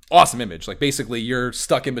 It's an awesome image. Like, basically, you're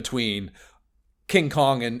stuck in between King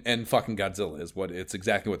Kong and fucking Godzilla is what it's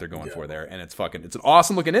exactly what they're going for there. And it's an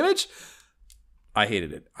awesome looking image. I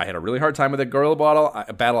hated it. I had a really hard time with that gorilla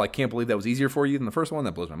battle. I can't believe that was easier for you than the first one.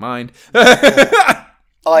 That blows my mind.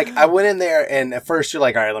 Like, I went in there, and at first you're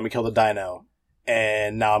like, all right, let me kill the dino.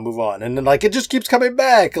 And now I'll move on. And then, like, it just keeps coming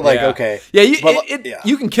back. Like, okay. Yeah,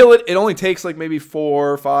 you can kill it. It only takes, like, maybe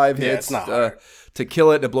 4 or 5 hits it's not hard. To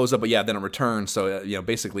kill it. And it blows up. But, yeah, then it returns. So,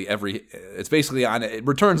 basically it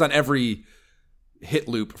returns on every hit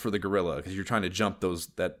loop for the gorilla. Because you're trying to jump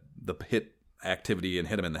the hit activity and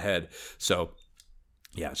hit him in the head. So,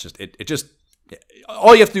 yeah, it's just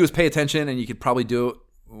all you have to do is pay attention. And you could probably do it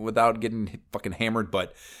without getting fucking hammered,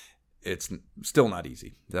 but it's still not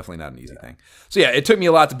easy. Definitely not an easy thing. So yeah, it took me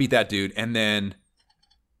a lot to beat that dude, and then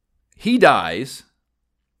he dies,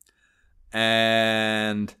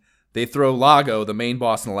 and they throw Lago, the main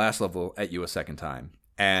boss in the last level, at you a second time.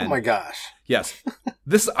 And oh my gosh! Yes,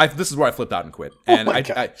 this is where I flipped out and quit. And I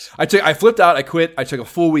flipped out, I quit. I took a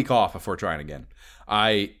full week off before trying again.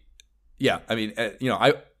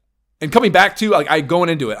 And coming back to, like, going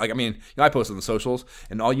into it, like, I mean, I posted on the socials,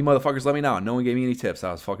 and all you motherfuckers let me know, and no one gave me any tips.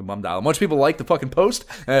 I was fucking bummed out. Much people like the fucking post,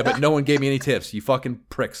 but no one gave me any tips. You fucking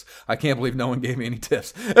pricks. I can't believe no one gave me any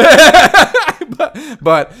tips.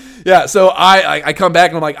 but yeah, so I come back,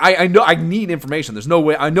 and I'm like, I know I need information. There's no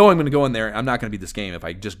way. I know I'm going to go in there. I'm not going to beat this game if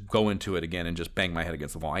I just go into it again and just bang my head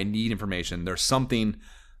against the wall. I need information. There's something.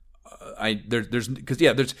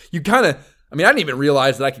 You kind of. I mean, I didn't even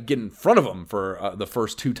realize that I could get in front of him for the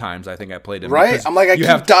first 2 times I think I played him. Right? I'm like, I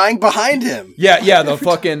keep dying behind him. Yeah. The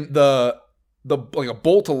fucking like a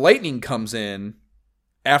bolt of lightning comes in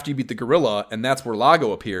after you beat the gorilla, and that's where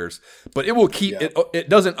Lago appears. But it will keep it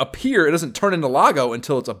doesn't appear. It doesn't turn into Lago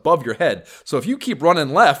until it's above your head. So if you keep running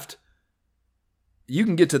left, you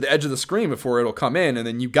can get to the edge of the screen before it'll come in, and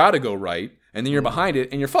then you got to go right, and then you're behind it,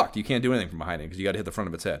 and you're fucked. You can't do anything from behind it because you got to hit the front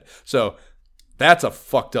of its head. So that's a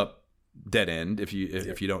fucked up dead end if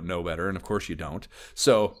you don't know better, and of course you don't.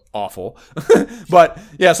 So awful. But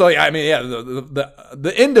yeah, so I mean, yeah,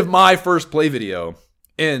 the end of my first play video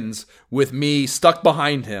ends with me stuck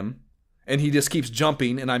behind him, and he just keeps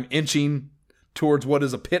jumping, and I'm inching towards what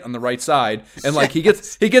is a pit on the right side, and like he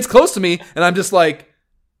gets close to me, and I'm just like,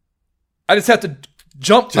 I just have to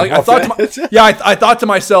jump. Like, I thought to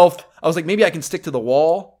myself, I was like, maybe I can stick to the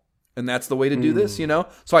wall. And that's the way to do this,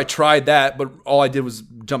 So I tried that, but all I did was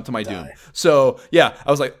jump to my doom. So yeah, I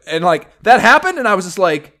was like, and like that happened, and I was just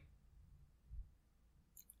like,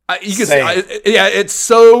 it's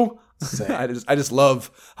so. I just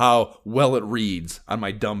love how well it reads on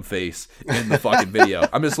my dumb face in the fucking video.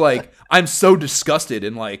 I'm just like, I'm so disgusted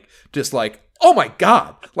and like, just like, oh my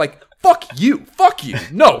god, like. Fuck you.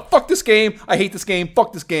 No, fuck this game. I hate this game.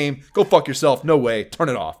 Fuck this game. Go fuck yourself. No way. Turn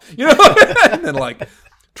it off. And then like.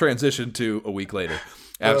 Transition to a week later.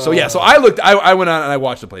 So I went on and I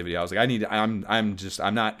watched the play video. I was like,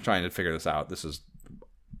 I'm not trying to figure this out.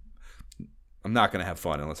 I'm not going to have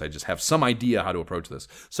fun unless I just have some idea how to approach this.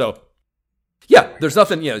 So yeah, there's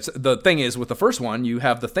nothing, the thing is with the first one, you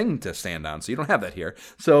have the thing to stand on. So you don't have that here.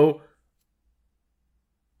 So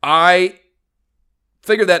I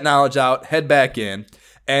figured that knowledge out, head back in,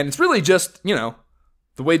 and it's really just, the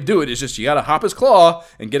way to do it is just, you got to hop his claw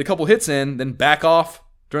and get a couple hits in, then back off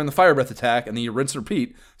during the fire breath attack, and then you rinse and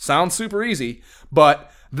repeat. Sounds super easy, but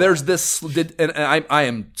there's this, and I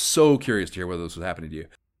am so curious to hear whether this was happening to you.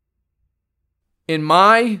 In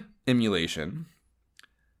my emulation,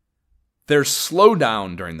 there's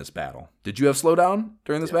slowdown during this battle. Did you have slowdown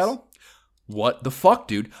during this battle? What the fuck,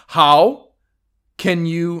 dude? How can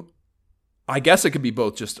you, I guess it could be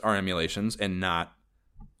both just our emulations and not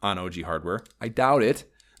on OG hardware. I doubt it.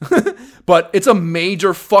 But it's a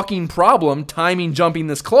major fucking problem timing jumping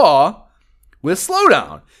this claw with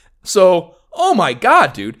slowdown. So, oh my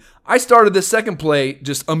god, dude. I started this second play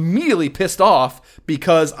just immediately pissed off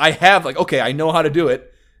because I have I know how to do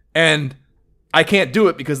it, and I can't do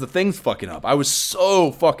it because the thing's fucking up. I was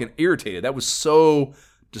so fucking irritated. That was so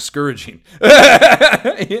discouraging.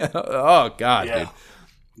 Yeah. Oh god, dude.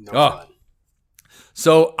 No fun.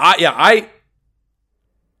 So I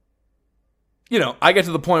get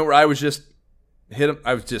to the point where I was just hit him.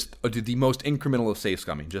 I was just do the most incremental of safe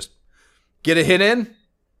scumming. Just get a hit in,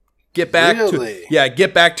 get back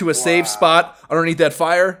get back to a safe spot underneath that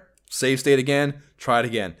fire, save state again, try it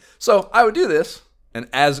again. So I would do this, and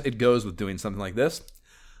as it goes with doing something like this,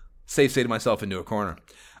 safe state myself into a corner.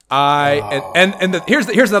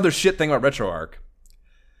 Here's another shit thing about RetroArch.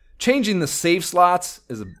 Changing the save slots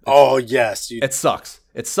is it sucks.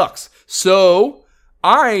 It sucks. So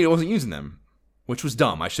I wasn't using them, which was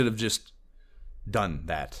dumb. I should have just done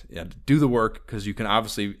that. Yeah, do the work, because you can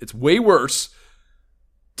obviously, it's way worse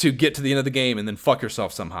to get to the end of the game and then fuck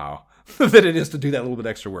yourself somehow than it is to do that little bit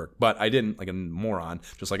extra work. But I didn't, like a moron,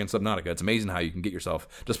 just like in Subnautica. It's amazing how you can get yourself,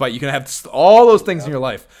 despite you can have all those things in your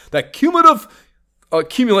life, that cumulative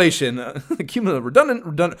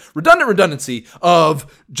redundancy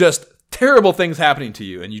of just terrible things happening to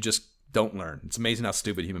you, and you just don't learn. It's amazing how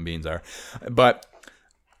stupid human beings are. But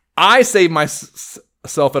I saved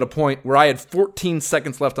myself at a point where I had 14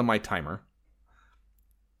 seconds left on my timer,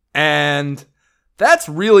 and that's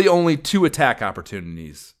really only 2 attack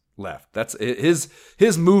opportunities left. That's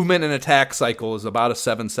his movement and attack cycle is about a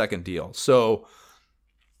 7-second deal. So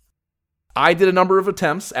I did a number of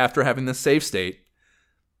attempts after having this save state.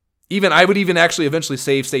 I would actually eventually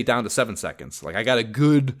save state down to 7 seconds. Like, I got a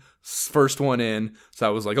good first one in, so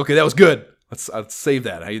I was like, okay, that was good. Let's save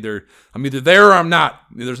that. I'm either there or I'm not.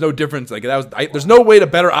 There's no difference. Like, there's no way to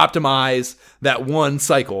better optimize that one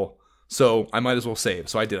cycle, so I might as well save.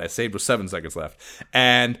 So I did. I saved with 7 seconds left,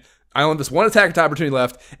 and I only had this one attack opportunity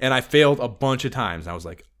left, and I failed a bunch of times. And I was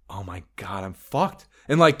like, oh my god, I'm fucked.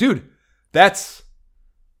 And like, dude,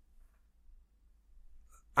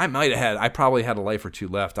 I probably had a life or 2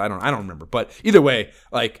 left. I don't remember. But either way,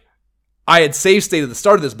 like, I had save state at the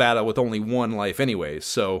start of this battle with only 1 life anyways.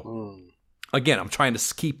 So again, I'm trying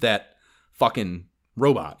to keep that fucking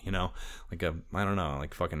robot, like I don't know,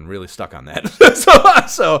 like fucking really stuck on that.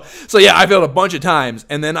 so yeah, I failed a bunch of times.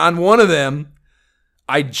 And then on one of them,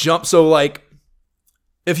 I jumped. So like,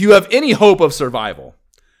 if you have any hope of survival,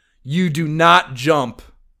 you do not jump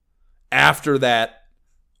after that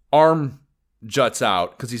arm juts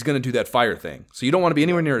out, because he's going to do that fire thing. So you don't want to be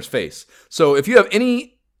anywhere near his face. So if you have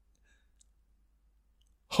any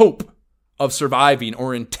hope of surviving,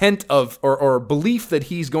 or intent of, or belief that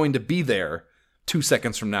he's going to be there 2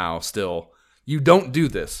 seconds from now still, you don't do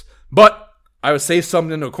this. But I was safe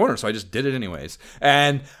summoned into a corner, so I just did it anyways.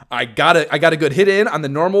 And I got a good hit in on the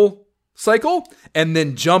normal cycle, and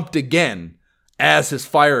then jumped again as his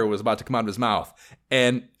fire was about to come out of his mouth.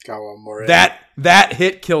 And got one more that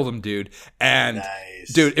hit killed him, dude. And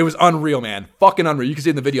nice. Dude, it was unreal, man. Fucking unreal. You can see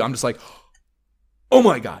in the video, I'm just like, oh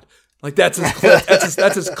my god. Like, that's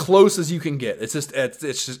as close as you can get. It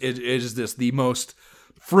is just the most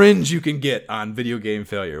fringe you can get on video game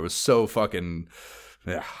failure. It was so fucking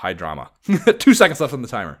high drama. 2 seconds left on the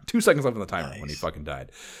timer. 2 seconds left on the timer. Nice. When he fucking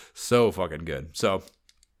died. So fucking good. So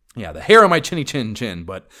yeah, the hair on my chinny chin,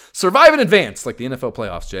 but survive in advance, like the NFL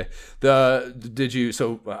playoffs, Jay.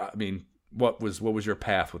 What was your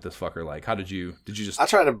path with this fucker like? How did you just... I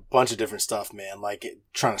tried a bunch of different stuff, man. Like,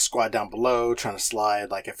 trying to squat down below, trying to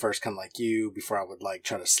slide, like, at first kind of like you, before I would, like,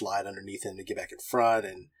 try to slide underneath him to get back in front.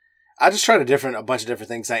 And I just tried a bunch of different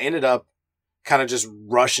things. I ended up kind of just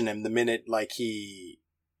rushing him the minute, like, he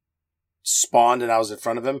spawned and I was in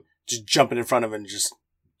front of him, just jumping in front of him and just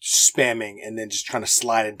spamming, and then just trying to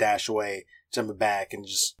slide and dash away, jumping back, and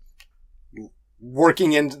just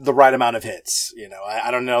working in the right amount of hits. I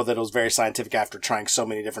don't know that it was very scientific after trying so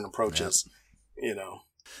many different approaches.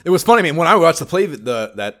 It was funny, man. When I watched that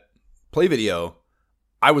play video,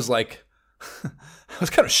 I was like, I was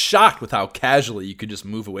kind of shocked with how casually you could just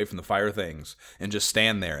move away from the fire things and just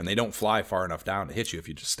stand there, and they don't fly far enough down to hit you if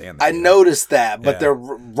you just stand there. I noticed that, but they're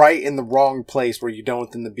right in the wrong place where you don't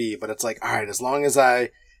want them to be. But it's like, all right, as long as I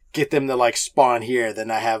get them to like spawn here, then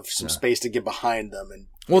I have some space to get behind them. And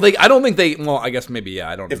I don't think I guess maybe,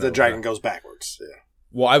 I don't know. If the dragon goes backwards, yeah.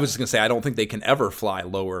 Well, I was just going to say, I don't think they can ever fly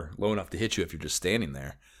low enough to hit you if you're just standing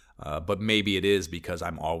there. But maybe it is because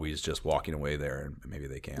I'm always just walking away there, and maybe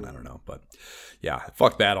they can. I don't know. But yeah,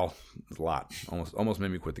 fuck battle. It's a lot. Almost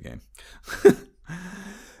made me quit the game.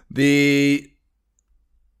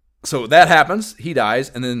 So that happens. He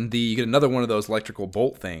dies, and then you get another one of those electrical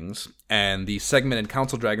bolt things, and the segmented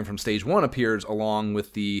council dragon from stage 1 appears along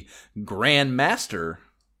with the Grand Master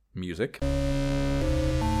music.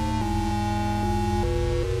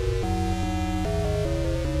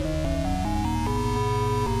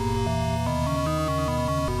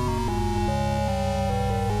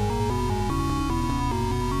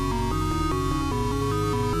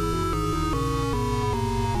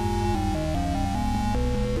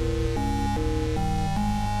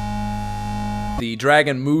 The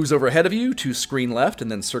dragon moves over ahead of you to screen left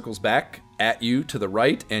and then circles back at you to the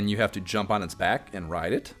right, and you have to jump on its back and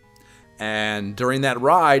ride it. And during that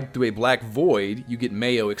ride through a black void, you get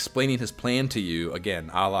Mayo explaining his plan to you,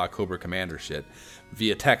 again, a la Cobra Commander shit,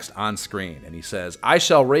 via text on screen. And he says, I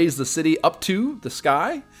shall raise the city up to the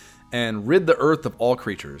sky and rid the earth of all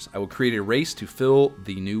creatures. I will create a race to fill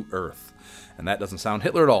the new earth. And that doesn't sound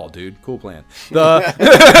Hitler at all, dude. Cool plan. Then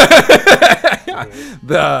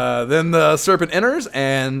the serpent enters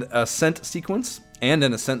and an ascent sequence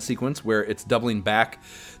where it's doubling back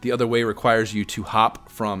the other way requires you to hop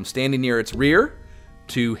from standing near its rear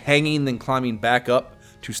to hanging, then climbing back up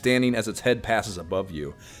to standing as its head passes above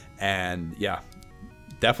you. And yeah,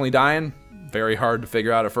 definitely dying. Very hard to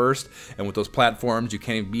figure out at first. And with those platforms, you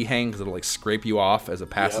can't even be hanging because it'll like scrape you off as it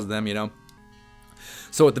passes them, you know.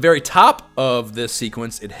 So at the very top of this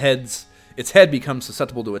sequence, its head becomes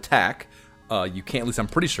susceptible to attack. You can't, at least I'm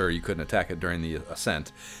pretty sure you couldn't attack it during the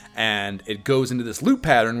ascent. And it goes into this loop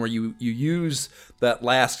pattern where you use that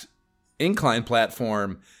last incline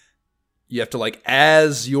platform. You have to, like,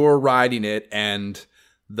 as you're riding it and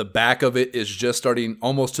the back of it is just starting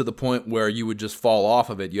almost to the point where you would just fall off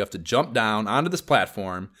of it, you have to jump down onto this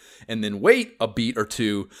platform and then wait a beat or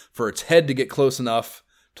two for its head to get close enough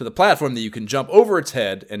to the platform that you can jump over its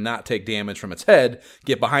head and not take damage from its head,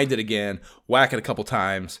 get behind it again, whack it a couple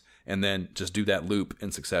times, and then just do that loop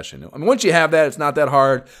in succession. I mean, once you have that, it's not that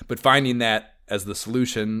hard, but finding that as the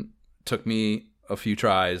solution took me a few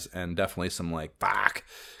tries and definitely some like, fuck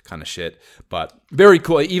kind of shit, but very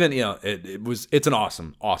cool. Even, you know, it's an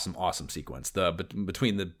awesome sequence.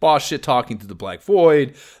 Between the boss shit talking to the black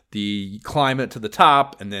void, the climb it to the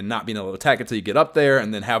top, and then not being able to attack it till you get up there,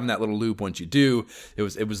 and then having that little loop once you do, it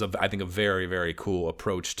was I think a very, very cool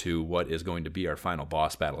approach to what is going to be our final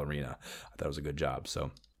boss battle arena. I thought it was a good job.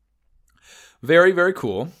 So very, very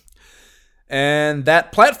cool. And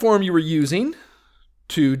that platform you were using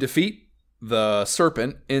to defeat the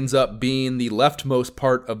serpent ends up being the leftmost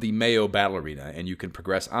part of the Mayo battle arena, and you can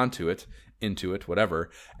progress into it, whatever,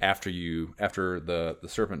 after the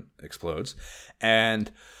serpent explodes. And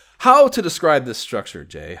how to describe this structure,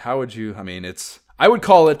 Jay? How would you? I mean, I would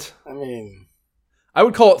call it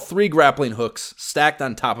 3 grappling hooks stacked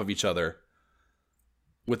on top of each other,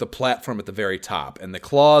 with a platform at the very top, and the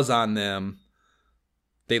claws on them,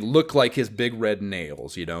 they look like his big red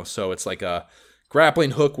nails, you know? So it's like a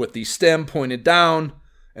grappling hook with the stem pointed down,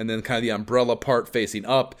 and then kind of the umbrella part facing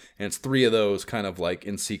up, and it's 3 of those kind of like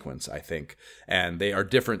in sequence, I think. And they are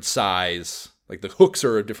different size, like the hooks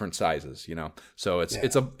are different sizes, you know? So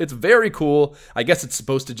it's very cool. I guess it's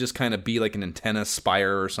supposed to just kind of be like an antenna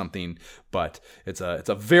spire or something, but it's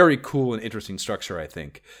a very cool and interesting structure, I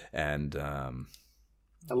think. And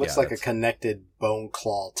it looks like a connected bone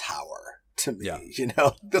claw tower to me. You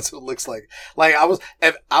know, that's what it looks like. Like I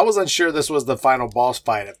was unsure this was the final boss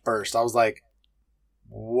fight at first. I was like,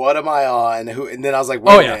 what am I on? And then I was like,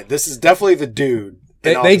 wait a minute, this is definitely the dude.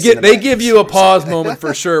 They give you a pause moment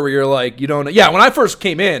for sure where you're like, you don't know. Yeah, when I first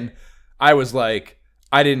came in, I was like,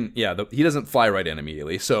 he doesn't fly right in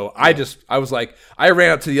immediately. So I was like, I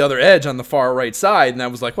ran up to the other edge on the far right side, and I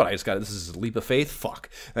was like, what, this is a leap of faith? Fuck.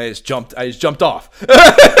 And I just jumped off.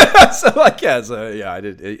 I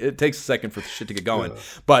did. It takes a second for shit to get going.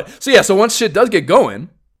 So once shit does get going,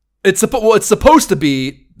 it's supposed to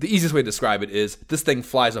be, the easiest way to describe it is this thing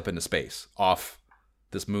flies up into space off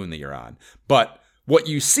this moon that you're on. But what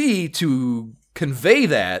you see to convey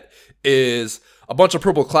that is a bunch of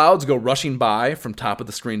purple clouds go rushing by from top of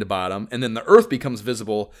the screen to bottom, and then the Earth becomes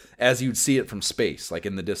visible as you'd see it from space, like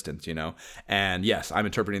in the distance, you know? And yes, I'm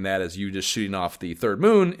interpreting that as you just shooting off the third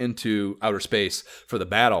moon into outer space for the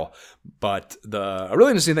battle. But a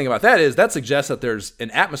really interesting thing about that is that suggests that there's an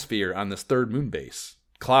atmosphere on this third moon base.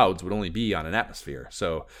 Clouds would only be on an atmosphere.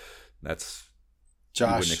 So that's...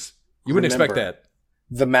 Josh, you wouldn't expect that.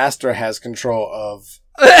 The master has control of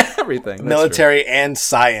everything, military and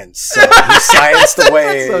science. So he scienced a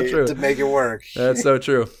way to make it work. That's so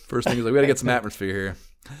true. First thing is like, we got to get some atmosphere here.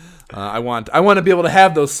 I want to be able to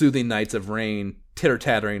have those soothing nights of rain titter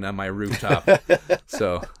tattering on my rooftop.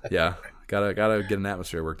 So yeah, gotta get an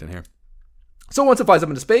atmosphere worked in here. So once it flies up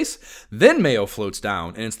into space, then Mayo floats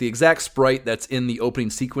down, and it's the exact sprite that's in the opening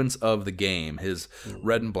sequence of the game. His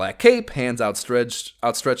red and black cape, hands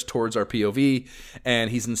outstretched towards our POV, and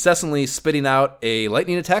he's incessantly spitting out a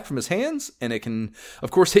lightning attack from his hands, and it can, of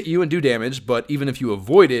course, hit you and do damage, but even if you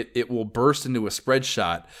avoid it, it will burst into a spread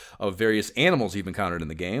shot of various animals you've encountered in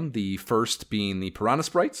the game, the first being the piranha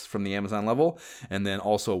sprites from the Amazon level, and then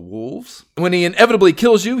also wolves. When he inevitably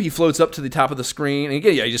kills you, he floats up to the top of the screen, and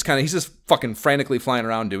again, he's just fucking frantically flying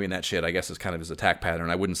around doing that shit, I guess, is kind of his attack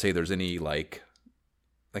pattern. I wouldn't say there's any, like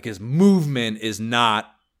his movement is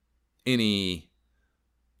not any,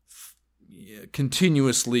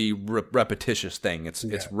 continuously repetitious thing. It's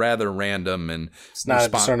rather random and it's not a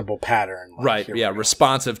discernible pattern. Like, right? Yeah,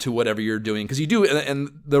 responsive to whatever you're doing because you do, and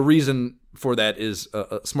the reason for that is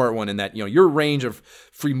a smart one in that your range of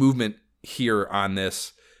free movement here on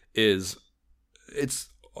this is this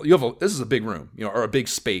is a big room, or a big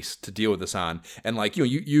space to deal with this on, and like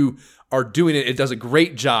you are doing it. It does a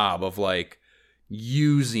great job of like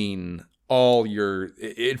using all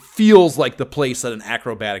it feels like the place that an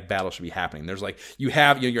acrobatic battle should be happening. There's like you're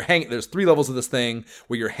hanging. There's 3 levels of this thing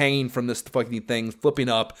where you're hanging from this fucking thing, flipping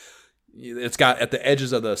up. It's got at the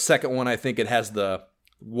edges of the second one. I think it has the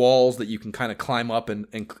walls that you can kind of climb up and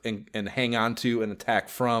hang on to and attack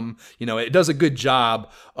from. It does a good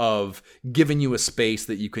job of giving you a space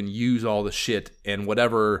that you can use all the shit and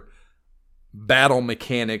whatever battle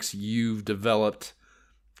mechanics you've developed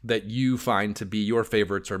that you find to be your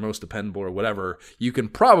favorites or most dependable or whatever, you can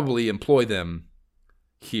probably employ them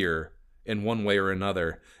here in one way or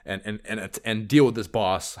another and deal with this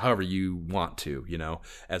boss however you want to,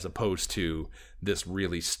 as opposed to this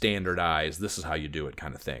really standardized, this is how you do it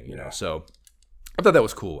kind of thing, So I thought that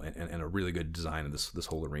was cool and a really good design of this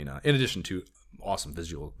whole arena, in addition to awesome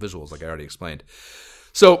visuals like I already explained.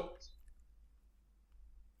 So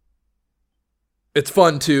it's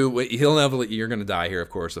fun too. You're going to die here, of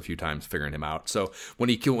course, a few times figuring him out. So when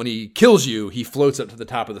he kills you, he floats up to the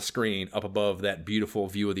top of the screen, up above that beautiful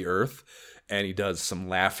view of the Earth, and he does some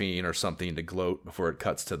laughing or something to gloat before it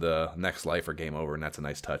cuts to the next life or game over, and that's a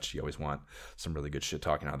nice touch. You always want some really good shit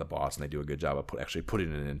talking out of the boss, and they do a good job of actually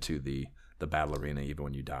putting it into the battle arena even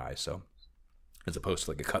when you die. So as opposed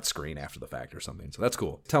to like a cut screen after the fact or something. So that's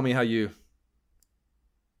cool. Tell me how you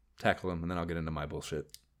tackle him, and then I'll get into my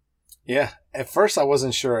bullshit. Yeah, at first I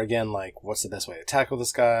wasn't sure, again, like, what's the best way to tackle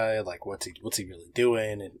this guy? Like, what's he really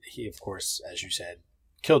doing? And he, of course, as you said,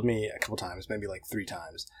 killed me a couple times, maybe like 3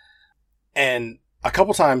 times. And a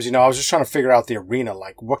couple times, I was just trying to figure out the arena,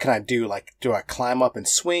 like, what can I do? Like, do I climb up and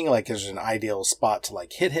swing? Like, is there an ideal spot to,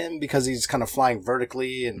 like, hit him because he's kind of flying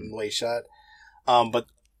vertically and the way he's shot? But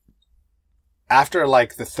after,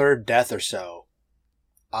 like, the 3rd death or so,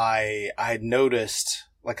 I had noticed...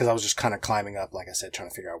 Like, because I was just kind of climbing up, like I said, trying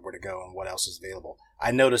to figure out where to go and what else is available.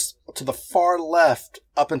 I noticed to the far left,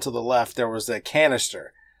 up and to the left, there was a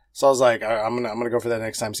canister. So I was like, I'm gonna go for that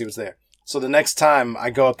next time, see what's there. So the next time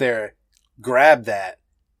I go up there, grab that,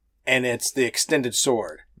 and it's the extended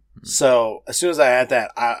sword. So as soon as I had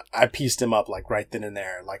that, I pieced him up like right then and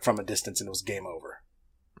there, like from a distance, and it was game over.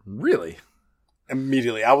 Really?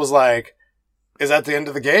 Immediately, I was like, "Is that the end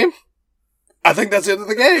of the game?" I think that's the end of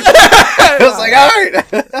the game. I was like, all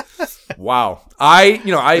right. Wow. I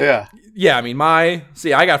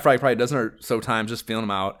got fried probably a dozen or so times just feeling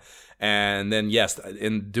them out. And then, yes,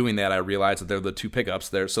 in doing that, I realized that they're the 2 pickups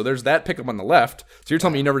there. So there's that pickup on the left. So you're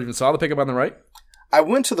telling me you never even saw the pickup on the right? I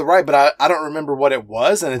went to the right, but I don't remember what it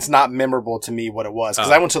was, and it's not memorable to me what it was.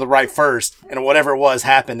 Because I went to the right first, and whatever it was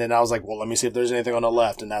happened, and I was like, well, let me see if there's anything on the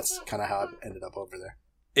left. And that's kind of how it ended up over there.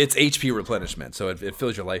 It's HP replenishment, so it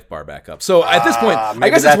fills your life bar back up. So at this point, I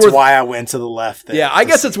guess that's why I went to the left. Yeah, I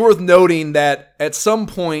guess it's worth noting that at some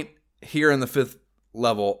point here in the 5th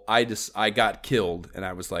level, I got killed, and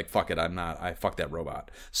I was like, "Fuck it, I fucked that robot."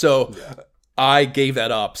 So I gave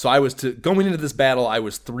that up. So I was going into this battle, I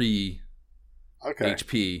was 3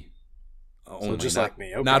 HP. Only, so just like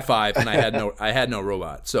me, not 5, and I had no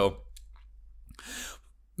robot. So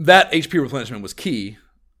that HP replenishment was key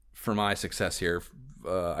for my success here.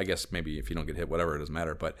 I guess maybe if you don't get hit, whatever, it doesn't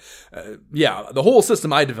matter. But the whole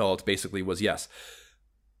system I developed basically was, yes,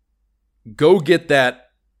 go get that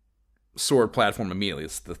sword platform immediately.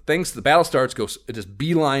 It's the battle starts, go just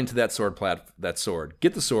beeline to that sword,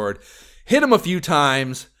 get the sword, hit him a few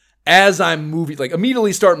times as I'm moving, like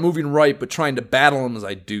immediately start moving right, but trying to battle him as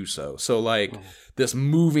I do so. So like this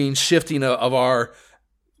shifting of our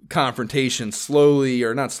confrontation slowly,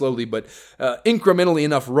 or not slowly, but incrementally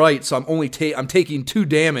enough right, so I'm taking 2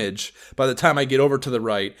 damage by the time I get over to the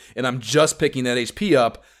right, and I'm just picking that HP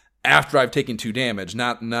up after I've taken 2 damage,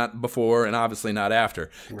 not before, and obviously not after,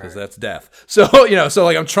 because that's death. So so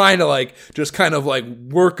like I'm trying to like just kind of like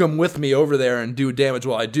work them with me over there and do damage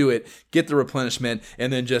while I do it, get the replenishment,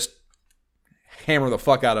 and then just hammer the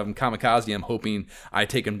fuck out of him, kamikaze him, hoping I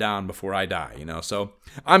take him down before I die, So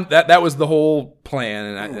that was the whole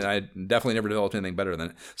plan, and I definitely never developed anything better than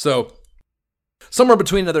it. So somewhere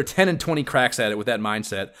between another 10 and 20 cracks at it with that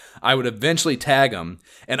mindset, I would eventually tag him.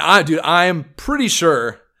 And I am pretty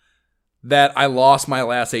sure that I lost my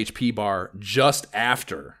last HP bar just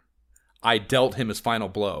after I dealt him his final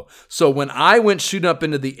blow. So when I went shooting up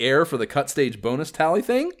into the air for the cut stage bonus tally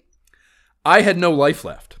thing, I had no life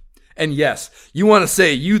left. And yes, you want to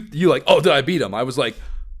say you like, oh, did I beat him? I was like,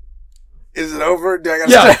 is it over? Do I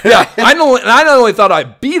gotta yeah, start? yeah. I not only thought I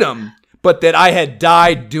beat him, but that I had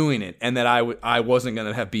died doing it, and that I wasn't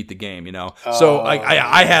gonna have beat the game, you know. So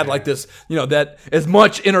I had like this, you know, that as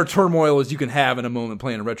much inner turmoil as you can have in a moment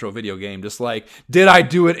playing a retro video game. Just like, did I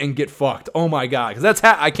do it and get fucked? Oh my god, because that's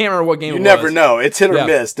I can't remember what game. You it never was. know. It's hit or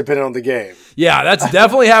miss depending on the game. Yeah, that's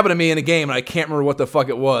definitely happened to me in a game, and I can't remember what the fuck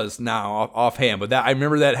it was now offhand. But that I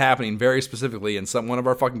remember that happening very specifically in one of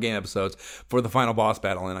our fucking game episodes for the final boss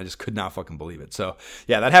battle, and I just could not fucking believe it. So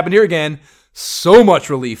yeah, that happened here again. So much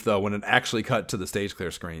relief though when it actually cut to the stage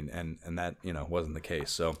clear screen, and that, you know, wasn't the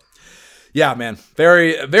case. So yeah, man,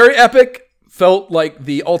 very very epic. Felt like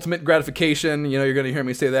the ultimate gratification. You know, you're gonna hear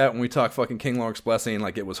me say that when we talk fucking King Lork's Blessing.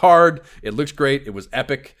 Like, it was hard, it looked great, it was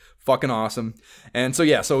epic, fucking awesome. And so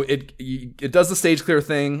yeah, so it does the stage clear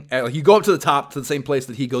thing. Like, you go up to the top to the same place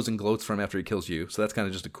that he goes and gloats from after he kills you. So that's kind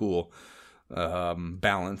of just a cool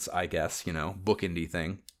balance, I guess. You know, bookendy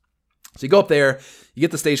thing. So you go up there, you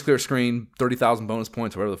get the stage clear screen, 30,000 bonus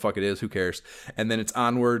points, whatever the fuck it is, who cares? And then it's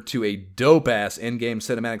onward to a dope-ass in-game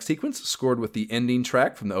cinematic sequence scored with the ending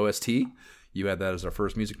track from the OST. You had that as our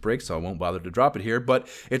first music break, so I won't bother to drop it here. But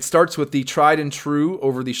it starts with the tried and true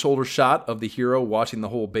over-the-shoulder shot of the hero watching the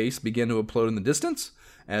whole base begin to implode in the distance,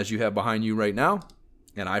 as you have behind you right now.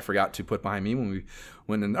 And I forgot to put behind me when we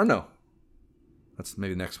went in... Or no. That's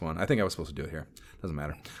maybe the next one. I think I was supposed to do it here. Doesn't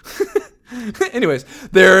matter. Anyways,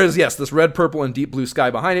 there is, yes, this red, purple, and deep blue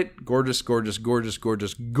sky behind it. Gorgeous, gorgeous, gorgeous,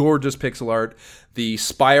 gorgeous, gorgeous pixel art. The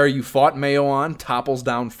spire you fought Mayo on topples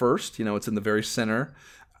down first. You know, it's in the very center,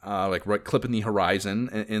 like right clipping the horizon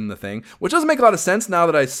in the thing, which doesn't make a lot of sense now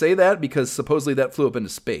that I say that, because supposedly that flew up into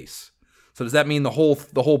space. So does that mean the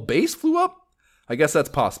whole base flew up? I guess that's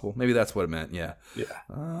possible. Maybe that's what it meant. Yeah. Yeah.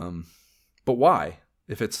 But why?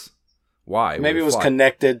 If it's why? Maybe it was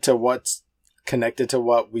connected to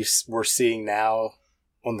what we're seeing now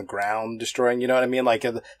on the ground destroying, you know what I mean? Like,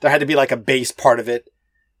 there had to be like a base part of it,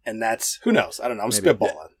 and that's, who knows? I don't know. I'm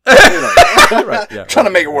spitballing. Right, yeah, trying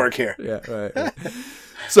to make it work here. Yeah, right.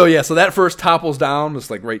 So that first topples down, just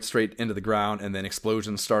like right straight into the ground, and then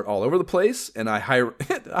explosions start all over the place. And how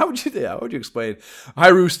would you explain?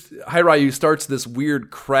 Hiryu starts this weird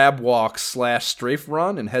crab walk / strafe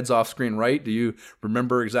run and heads off screen right. Do you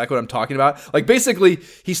remember exactly what I'm talking about? Like, basically,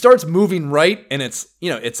 he starts moving right, and it's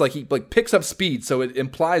like he like picks up speed, so it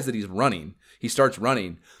implies that he's running. He starts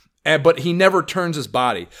running, but he never turns his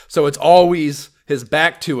body, so it's always his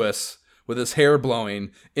back to us with his hair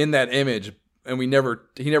blowing in that image. And he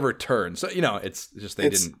never turned. So, you know, it's just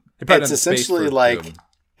it's essentially like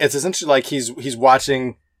he's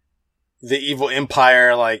watching the evil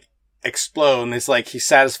empire like explode, and it's like he's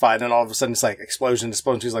satisfied, and all of a sudden it's like explosion.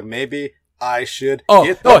 He's like, maybe I should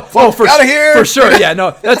get the fuck out of here. For sure. Yeah,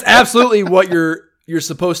 no, that's absolutely what you're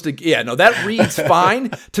supposed to. Yeah, no, that reads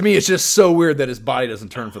fine. To me, it's just so weird that his body doesn't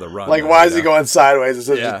turn for the run. Like, why is he going sideways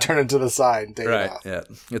instead of just turning to the side and take it off? Yeah,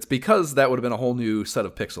 it's because that would have been a whole new set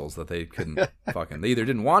of pixels that they couldn't fucking. They either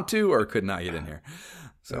didn't want to or could not get in here.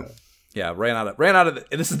 So yeah, ran out of.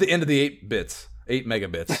 This is the end of the 8 bits. 8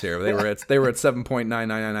 megabits here. They were at 7.9999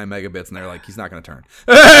 megabits, and they're like, he's not going to turn.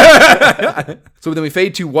 So then we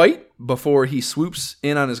fade to white before he swoops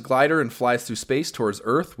in on his glider and flies through space towards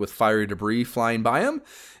Earth with fiery debris flying by him.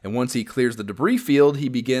 And once he clears the debris field, he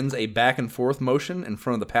begins a back and forth motion in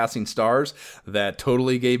front of the passing stars that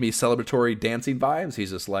totally gave me celebratory dancing vibes.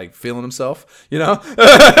 He's just like feeling himself, you know?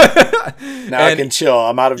 Now I can chill.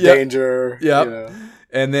 I'm out of danger. Yeah. You know?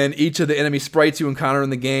 And then each of the enemy sprites you encounter in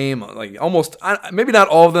the game, like almost, maybe not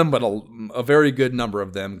all of them, but a very good number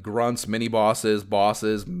of them, grunts, mini-bosses,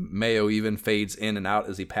 bosses, Mayo even fades in and out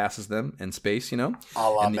as he passes them in space, you know? A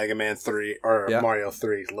la Mega Man 3, or Mario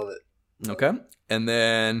 3, love it. Okay. And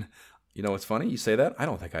then, you know what's funny? You say that? I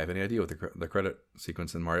don't think I have any idea what the credit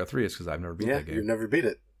sequence in Mario 3 is, because I've never beat that game. You've never beat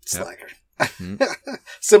it. Slacker. Mm-hmm.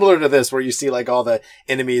 Similar to this, where you see like all the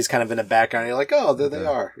enemies kind of in the background, you're like, oh, there they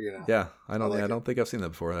are. You know. Yeah, I don't think I've seen that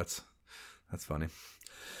before. That's funny.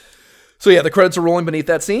 So yeah, the credits are rolling beneath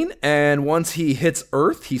that scene, and once he hits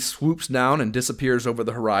Earth, he swoops down and disappears over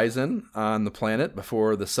the horizon on the planet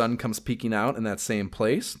before the sun comes peeking out in that same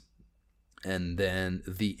place. And then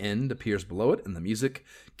the end appears below it, and the music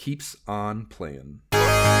keeps on playing.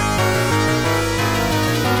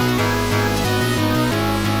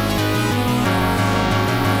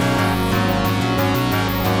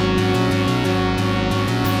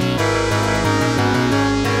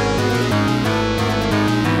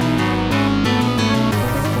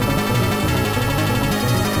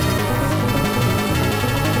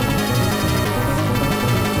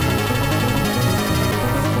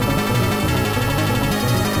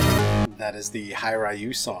 High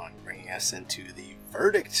Ryu song, bringing us into the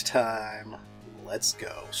verdict time. Let's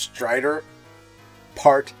go. Strider,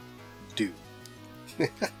 Part 2.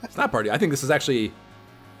 It's not Part 2. I think this is actually...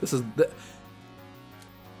 This is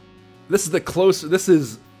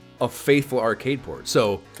a faithful arcade port.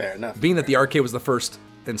 So, fair enough. Being that the arcade was the first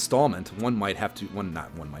installment, I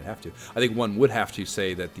think one would have to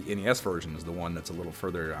say that the NES version is the one that's a little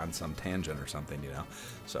further on some tangent or something, you know.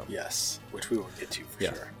 So yes, which we will get to for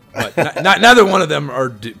sure. But neither one of them are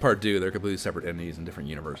Part 2. They're completely separate entities in different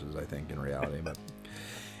universes, I think, in reality. But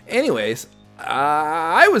anyways,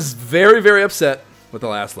 I was very, very upset with the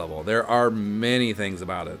last level. There are many things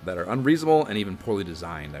about it that are unreasonable and even poorly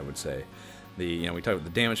designed, I would say. We talked about the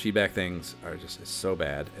damage feedback things are just so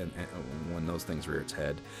bad, and when those things rear its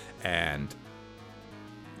head, and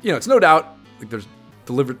it's no doubt like there's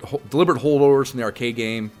deliberate holdovers from the arcade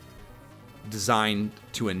game designed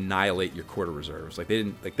to annihilate your quarter reserves. Like they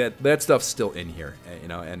didn't like that stuff's still in here,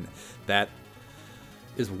 and that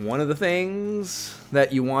is one of the things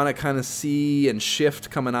that you want to kind of see and shift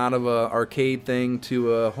coming out of a arcade thing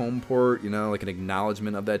to a home port, like an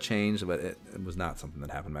acknowledgement of that change, but it was not something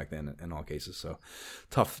that happened back then in all cases. So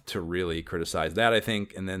tough to really criticize that, I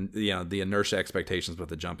think. And then, the inertia expectations with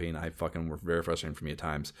the jumping, were very frustrating for me at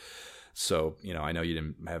times. So, I know you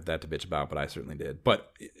didn't have that to bitch about, but I certainly did.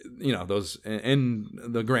 But, those, in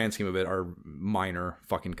the grand scheme of it, are minor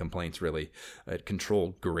fucking complaints, really. It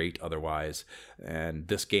controlled great otherwise. And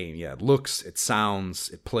this game, it looks, it sounds,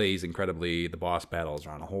 it plays incredibly. The boss battles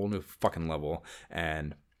are on a whole new fucking level.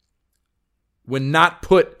 And when not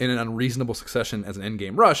put in an unreasonable succession as an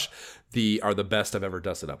endgame rush, are the best I've ever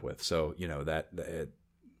dusted up with. So,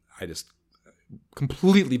 I just...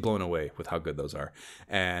 completely blown away with how good those are.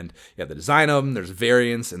 And the design of them, there's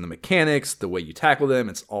variance in the mechanics, the way you tackle them,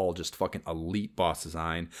 it's all just fucking elite boss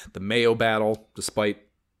design. The Mayo battle, despite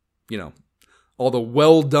all the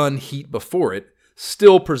well done heat before it,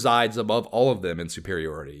 still presides above all of them in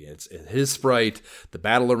superiority. It's his sprite, the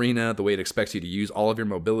battle arena, the way it expects you to use all of your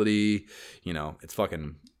mobility, it's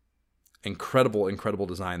fucking incredible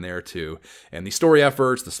design there too. And the story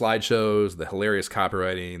efforts, the slideshows, the hilarious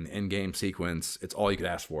copywriting, the in-game sequence, it's all you could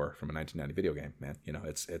ask for from a 1990 video game, man.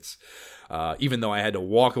 It's even though I had to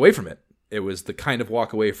walk away from it, it was the kind of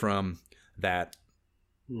walk away from that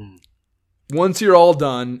once you're all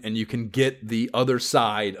done and you can get the other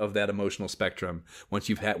side of that emotional spectrum, once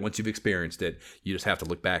you've experienced it, you just have to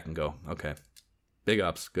look back and go, okay, big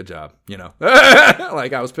ups, good job,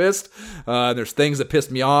 Like, I was pissed. There's things that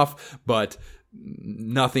pissed me off, but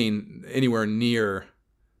nothing anywhere near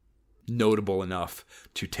notable enough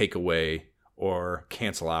to take away or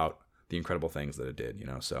cancel out the incredible things that it did,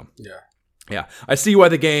 So, yeah. I see why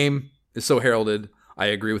the game is so heralded. I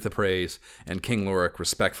agree with the praise. And King Lorik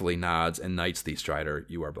respectfully nods and knights thee, Strider.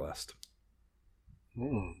 You are blessed.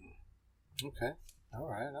 Okay. All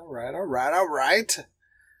right.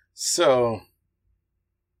 So...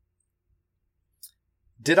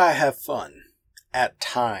 did I have fun? At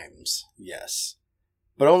times, yes.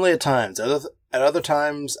 But only at times. At other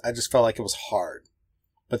times, I just felt like it was hard.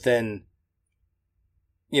 But then,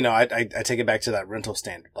 I take it back to that rental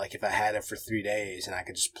standard. Like, if I had it for 3 days and I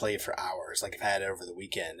could just play it for hours, like if I had it over the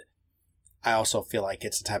weekend, I also feel like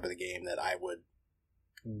it's the type of the game that I would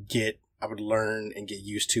learn and get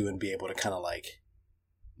used to and be able to kind of like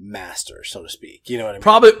master, so to speak. You know what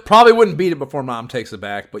I mean? Probably wouldn't beat it before Mom takes it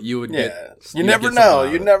back, but you would get. You never know.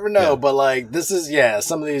 You never know. Yeah. But like, this is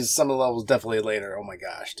some of the levels definitely later. Oh my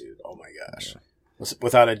gosh, dude. Oh my gosh. Yeah.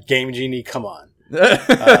 Without a Game Genie, come on.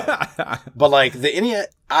 But like the NES,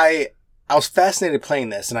 I was fascinated playing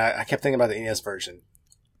this, and I kept thinking about the NES version.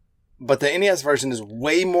 But the NES version is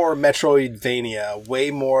way more Metroidvania, way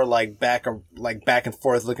more like back and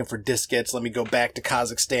forth looking for diskettes. Let me go back to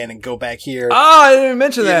Kazakhstan and go back here. Oh, I didn't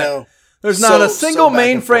mention that. There's not a single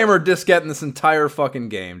mainframe or diskette in this entire fucking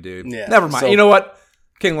game, dude. Yeah, never mind. You know what?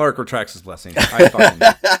 King Lorik retracts his blessing.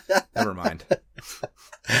 Never mind.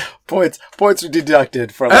 Points are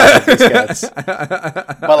deducted for lack of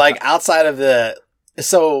diskettes. But like outside of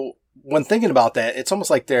when thinking about that, it's almost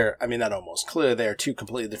like clearly they're two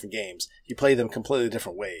completely different games. You play them completely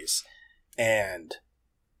different ways. And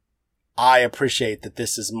I appreciate that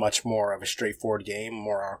this is much more of a straightforward game,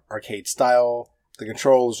 more arcade style. The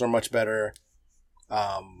controls are much better.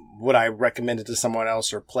 Would I recommend it to someone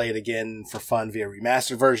else or play it again for fun via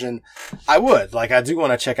remastered version? I would. Like, I do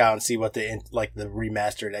want to check out and see what the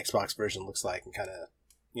remastered Xbox version looks like and kind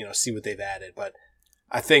of, see what they've added. But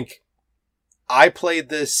I think I played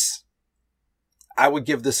this. I would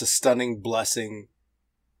give this a stunning blessing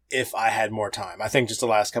if I had more time. I think just the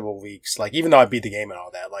last couple of weeks, like, even though I beat the game and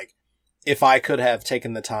all that, like, if I could have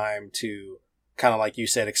taken the time to kind of like you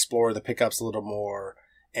said, explore the pickups a little more.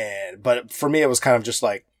 But for me, it was kind of just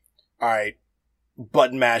like, all right,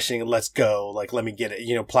 button mashing, let's go. Like, let me get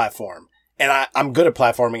it, platform. And I'm good at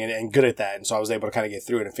platforming and good at that. And so I was able to kind of get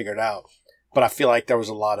through it and figure it out. But I feel like there was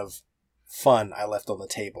a lot of fun I left on the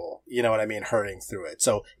table. You know what I mean? Hurting through it.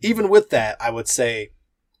 So even with that, I would say,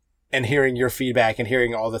 and hearing your feedback and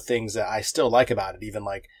hearing all the things that I still like about it, even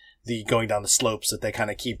like the going down the slopes that they kind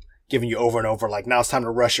of keep giving you over and over, like now it's time to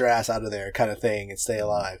rush your ass out of there kind of thing and stay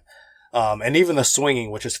alive. And even the swinging,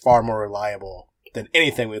 which is far more reliable than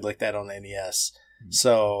anything we'd looked at on the NES.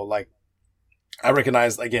 So like, I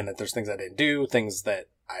recognize again that there's things I didn't do, things that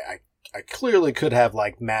I clearly could have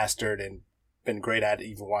like mastered and been great at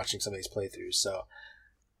even watching some of these playthroughs. So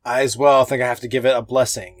I as well think I have to give it a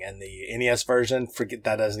blessing. And the NES version, forget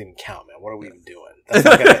that doesn't even count, man. What are we even doing? That's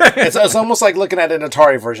not gonna, it's almost like looking at an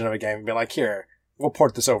Atari version of a game and being like, here, we'll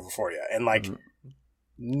port this over for you. And like,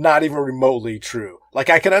 not even remotely true. Like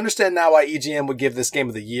I can understand now why EGM would give this game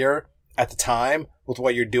of the year at the time with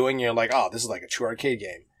what you're doing. You're like, oh, this is like a true arcade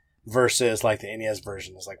game versus like the NES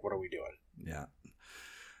version is like, what are we doing? Yeah.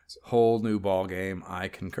 Whole new ball game. I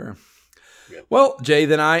concur. Yep. Well, Jay,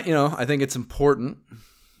 then I think it's important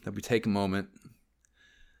that we take a moment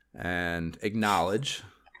and acknowledge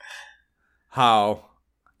how,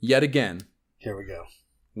 yet again, here we go.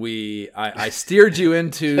 I steered you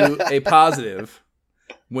into a positive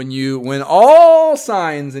when all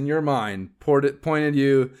signs in your mind pointed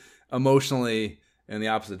you emotionally in the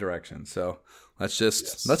opposite direction. So let's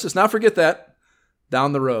just not forget that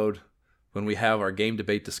down the road when we have our game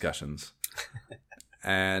debate discussions.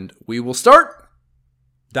 And we will start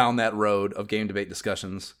down that road of game debate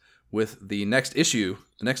discussions with the next issue,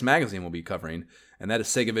 the next magazine we'll be covering, and that is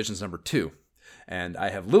Sega Visions number 2. And I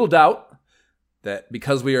have little doubt that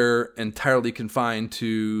because we are entirely confined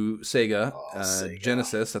to Sega,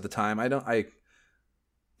 Genesis at the time,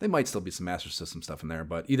 they might still be some Master System stuff in there,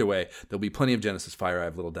 but either way, there'll be plenty of Genesis fire, I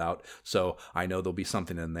have little doubt. So I know there'll be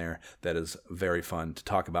something in there that is very fun to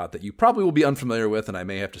talk about that you probably will be unfamiliar with, and I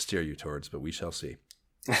may have to steer you towards, but we shall see.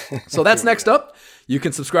 So that's next up. You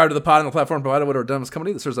can subscribe to the pod on the platform provided with our dumbest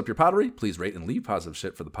company that serves up your pottery. Please rate and leave positive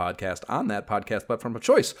shit for the podcast on that podcast platform of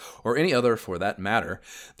choice, or any other for that matter.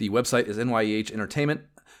 The website is NYEH Entertainment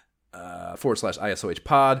 /ISOH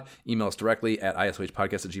pod. Email us directly at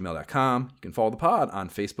isohpodcast@gmail.com. You can follow the pod on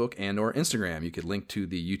Facebook and or Instagram. You could link to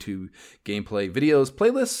the YouTube gameplay videos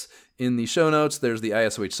playlists in the show notes. There's the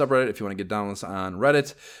ISOH subreddit if you want to get down with us on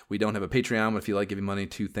Reddit. We don't have a Patreon, but if you like giving money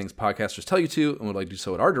to things podcasters tell you to and would like to do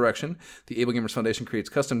so in our direction, the Able Gamers Foundation creates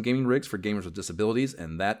custom gaming rigs for gamers with disabilities,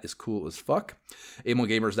 and that is cool as fuck.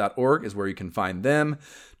 AbleGamers.org is where you can find them.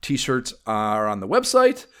 T-shirts are on the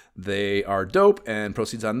website. They are dope, and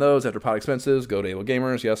proceeds on those after pod expenses go to Able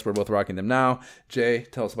Gamers. Yes, we're both rocking them now. Jay,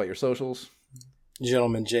 tell us about your socials.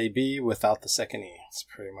 Gentleman JB without the second E. It's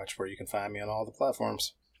pretty much where you can find me on all the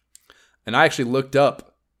platforms. And I actually looked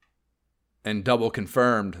up and double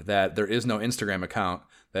confirmed that there is no Instagram account.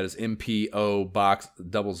 That is MPO Box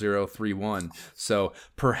 0031. So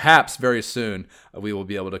perhaps very soon we will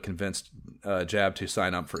be able to convince Jab to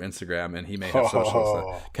sign up for Instagram, and he may have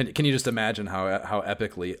socials. Can you just imagine how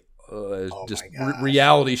epically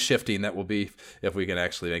reality shifting that will be if we can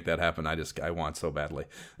actually make that happen? I want so badly.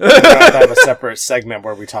 We're going to have to have a separate segment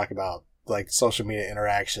where we talk about like social media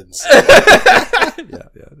interactions. Yeah.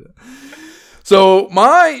 So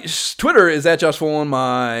my Twitter is @JoshFolin,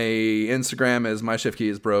 my Instagram is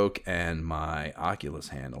MyShiftKeyIsBroke, and my Oculus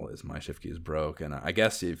handle is MyShiftKeyIsBroke. And I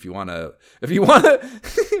guess if you wanna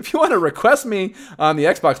request me on the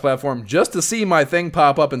Xbox platform just to see my thing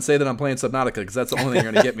pop up and say that I'm playing Subnautica, because that's the only thing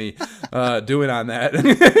you're gonna get me doing on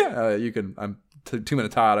that. You can. I'm 2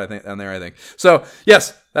 Minute Todd, I think. So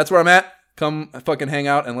yes, that's where I'm at. Come fucking hang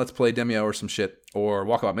out and let's play Demio or some shit, or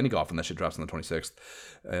Walkabout Mini Golf when that shit drops on the 26th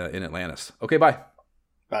in Atlantis. Okay, bye.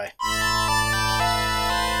 Bye.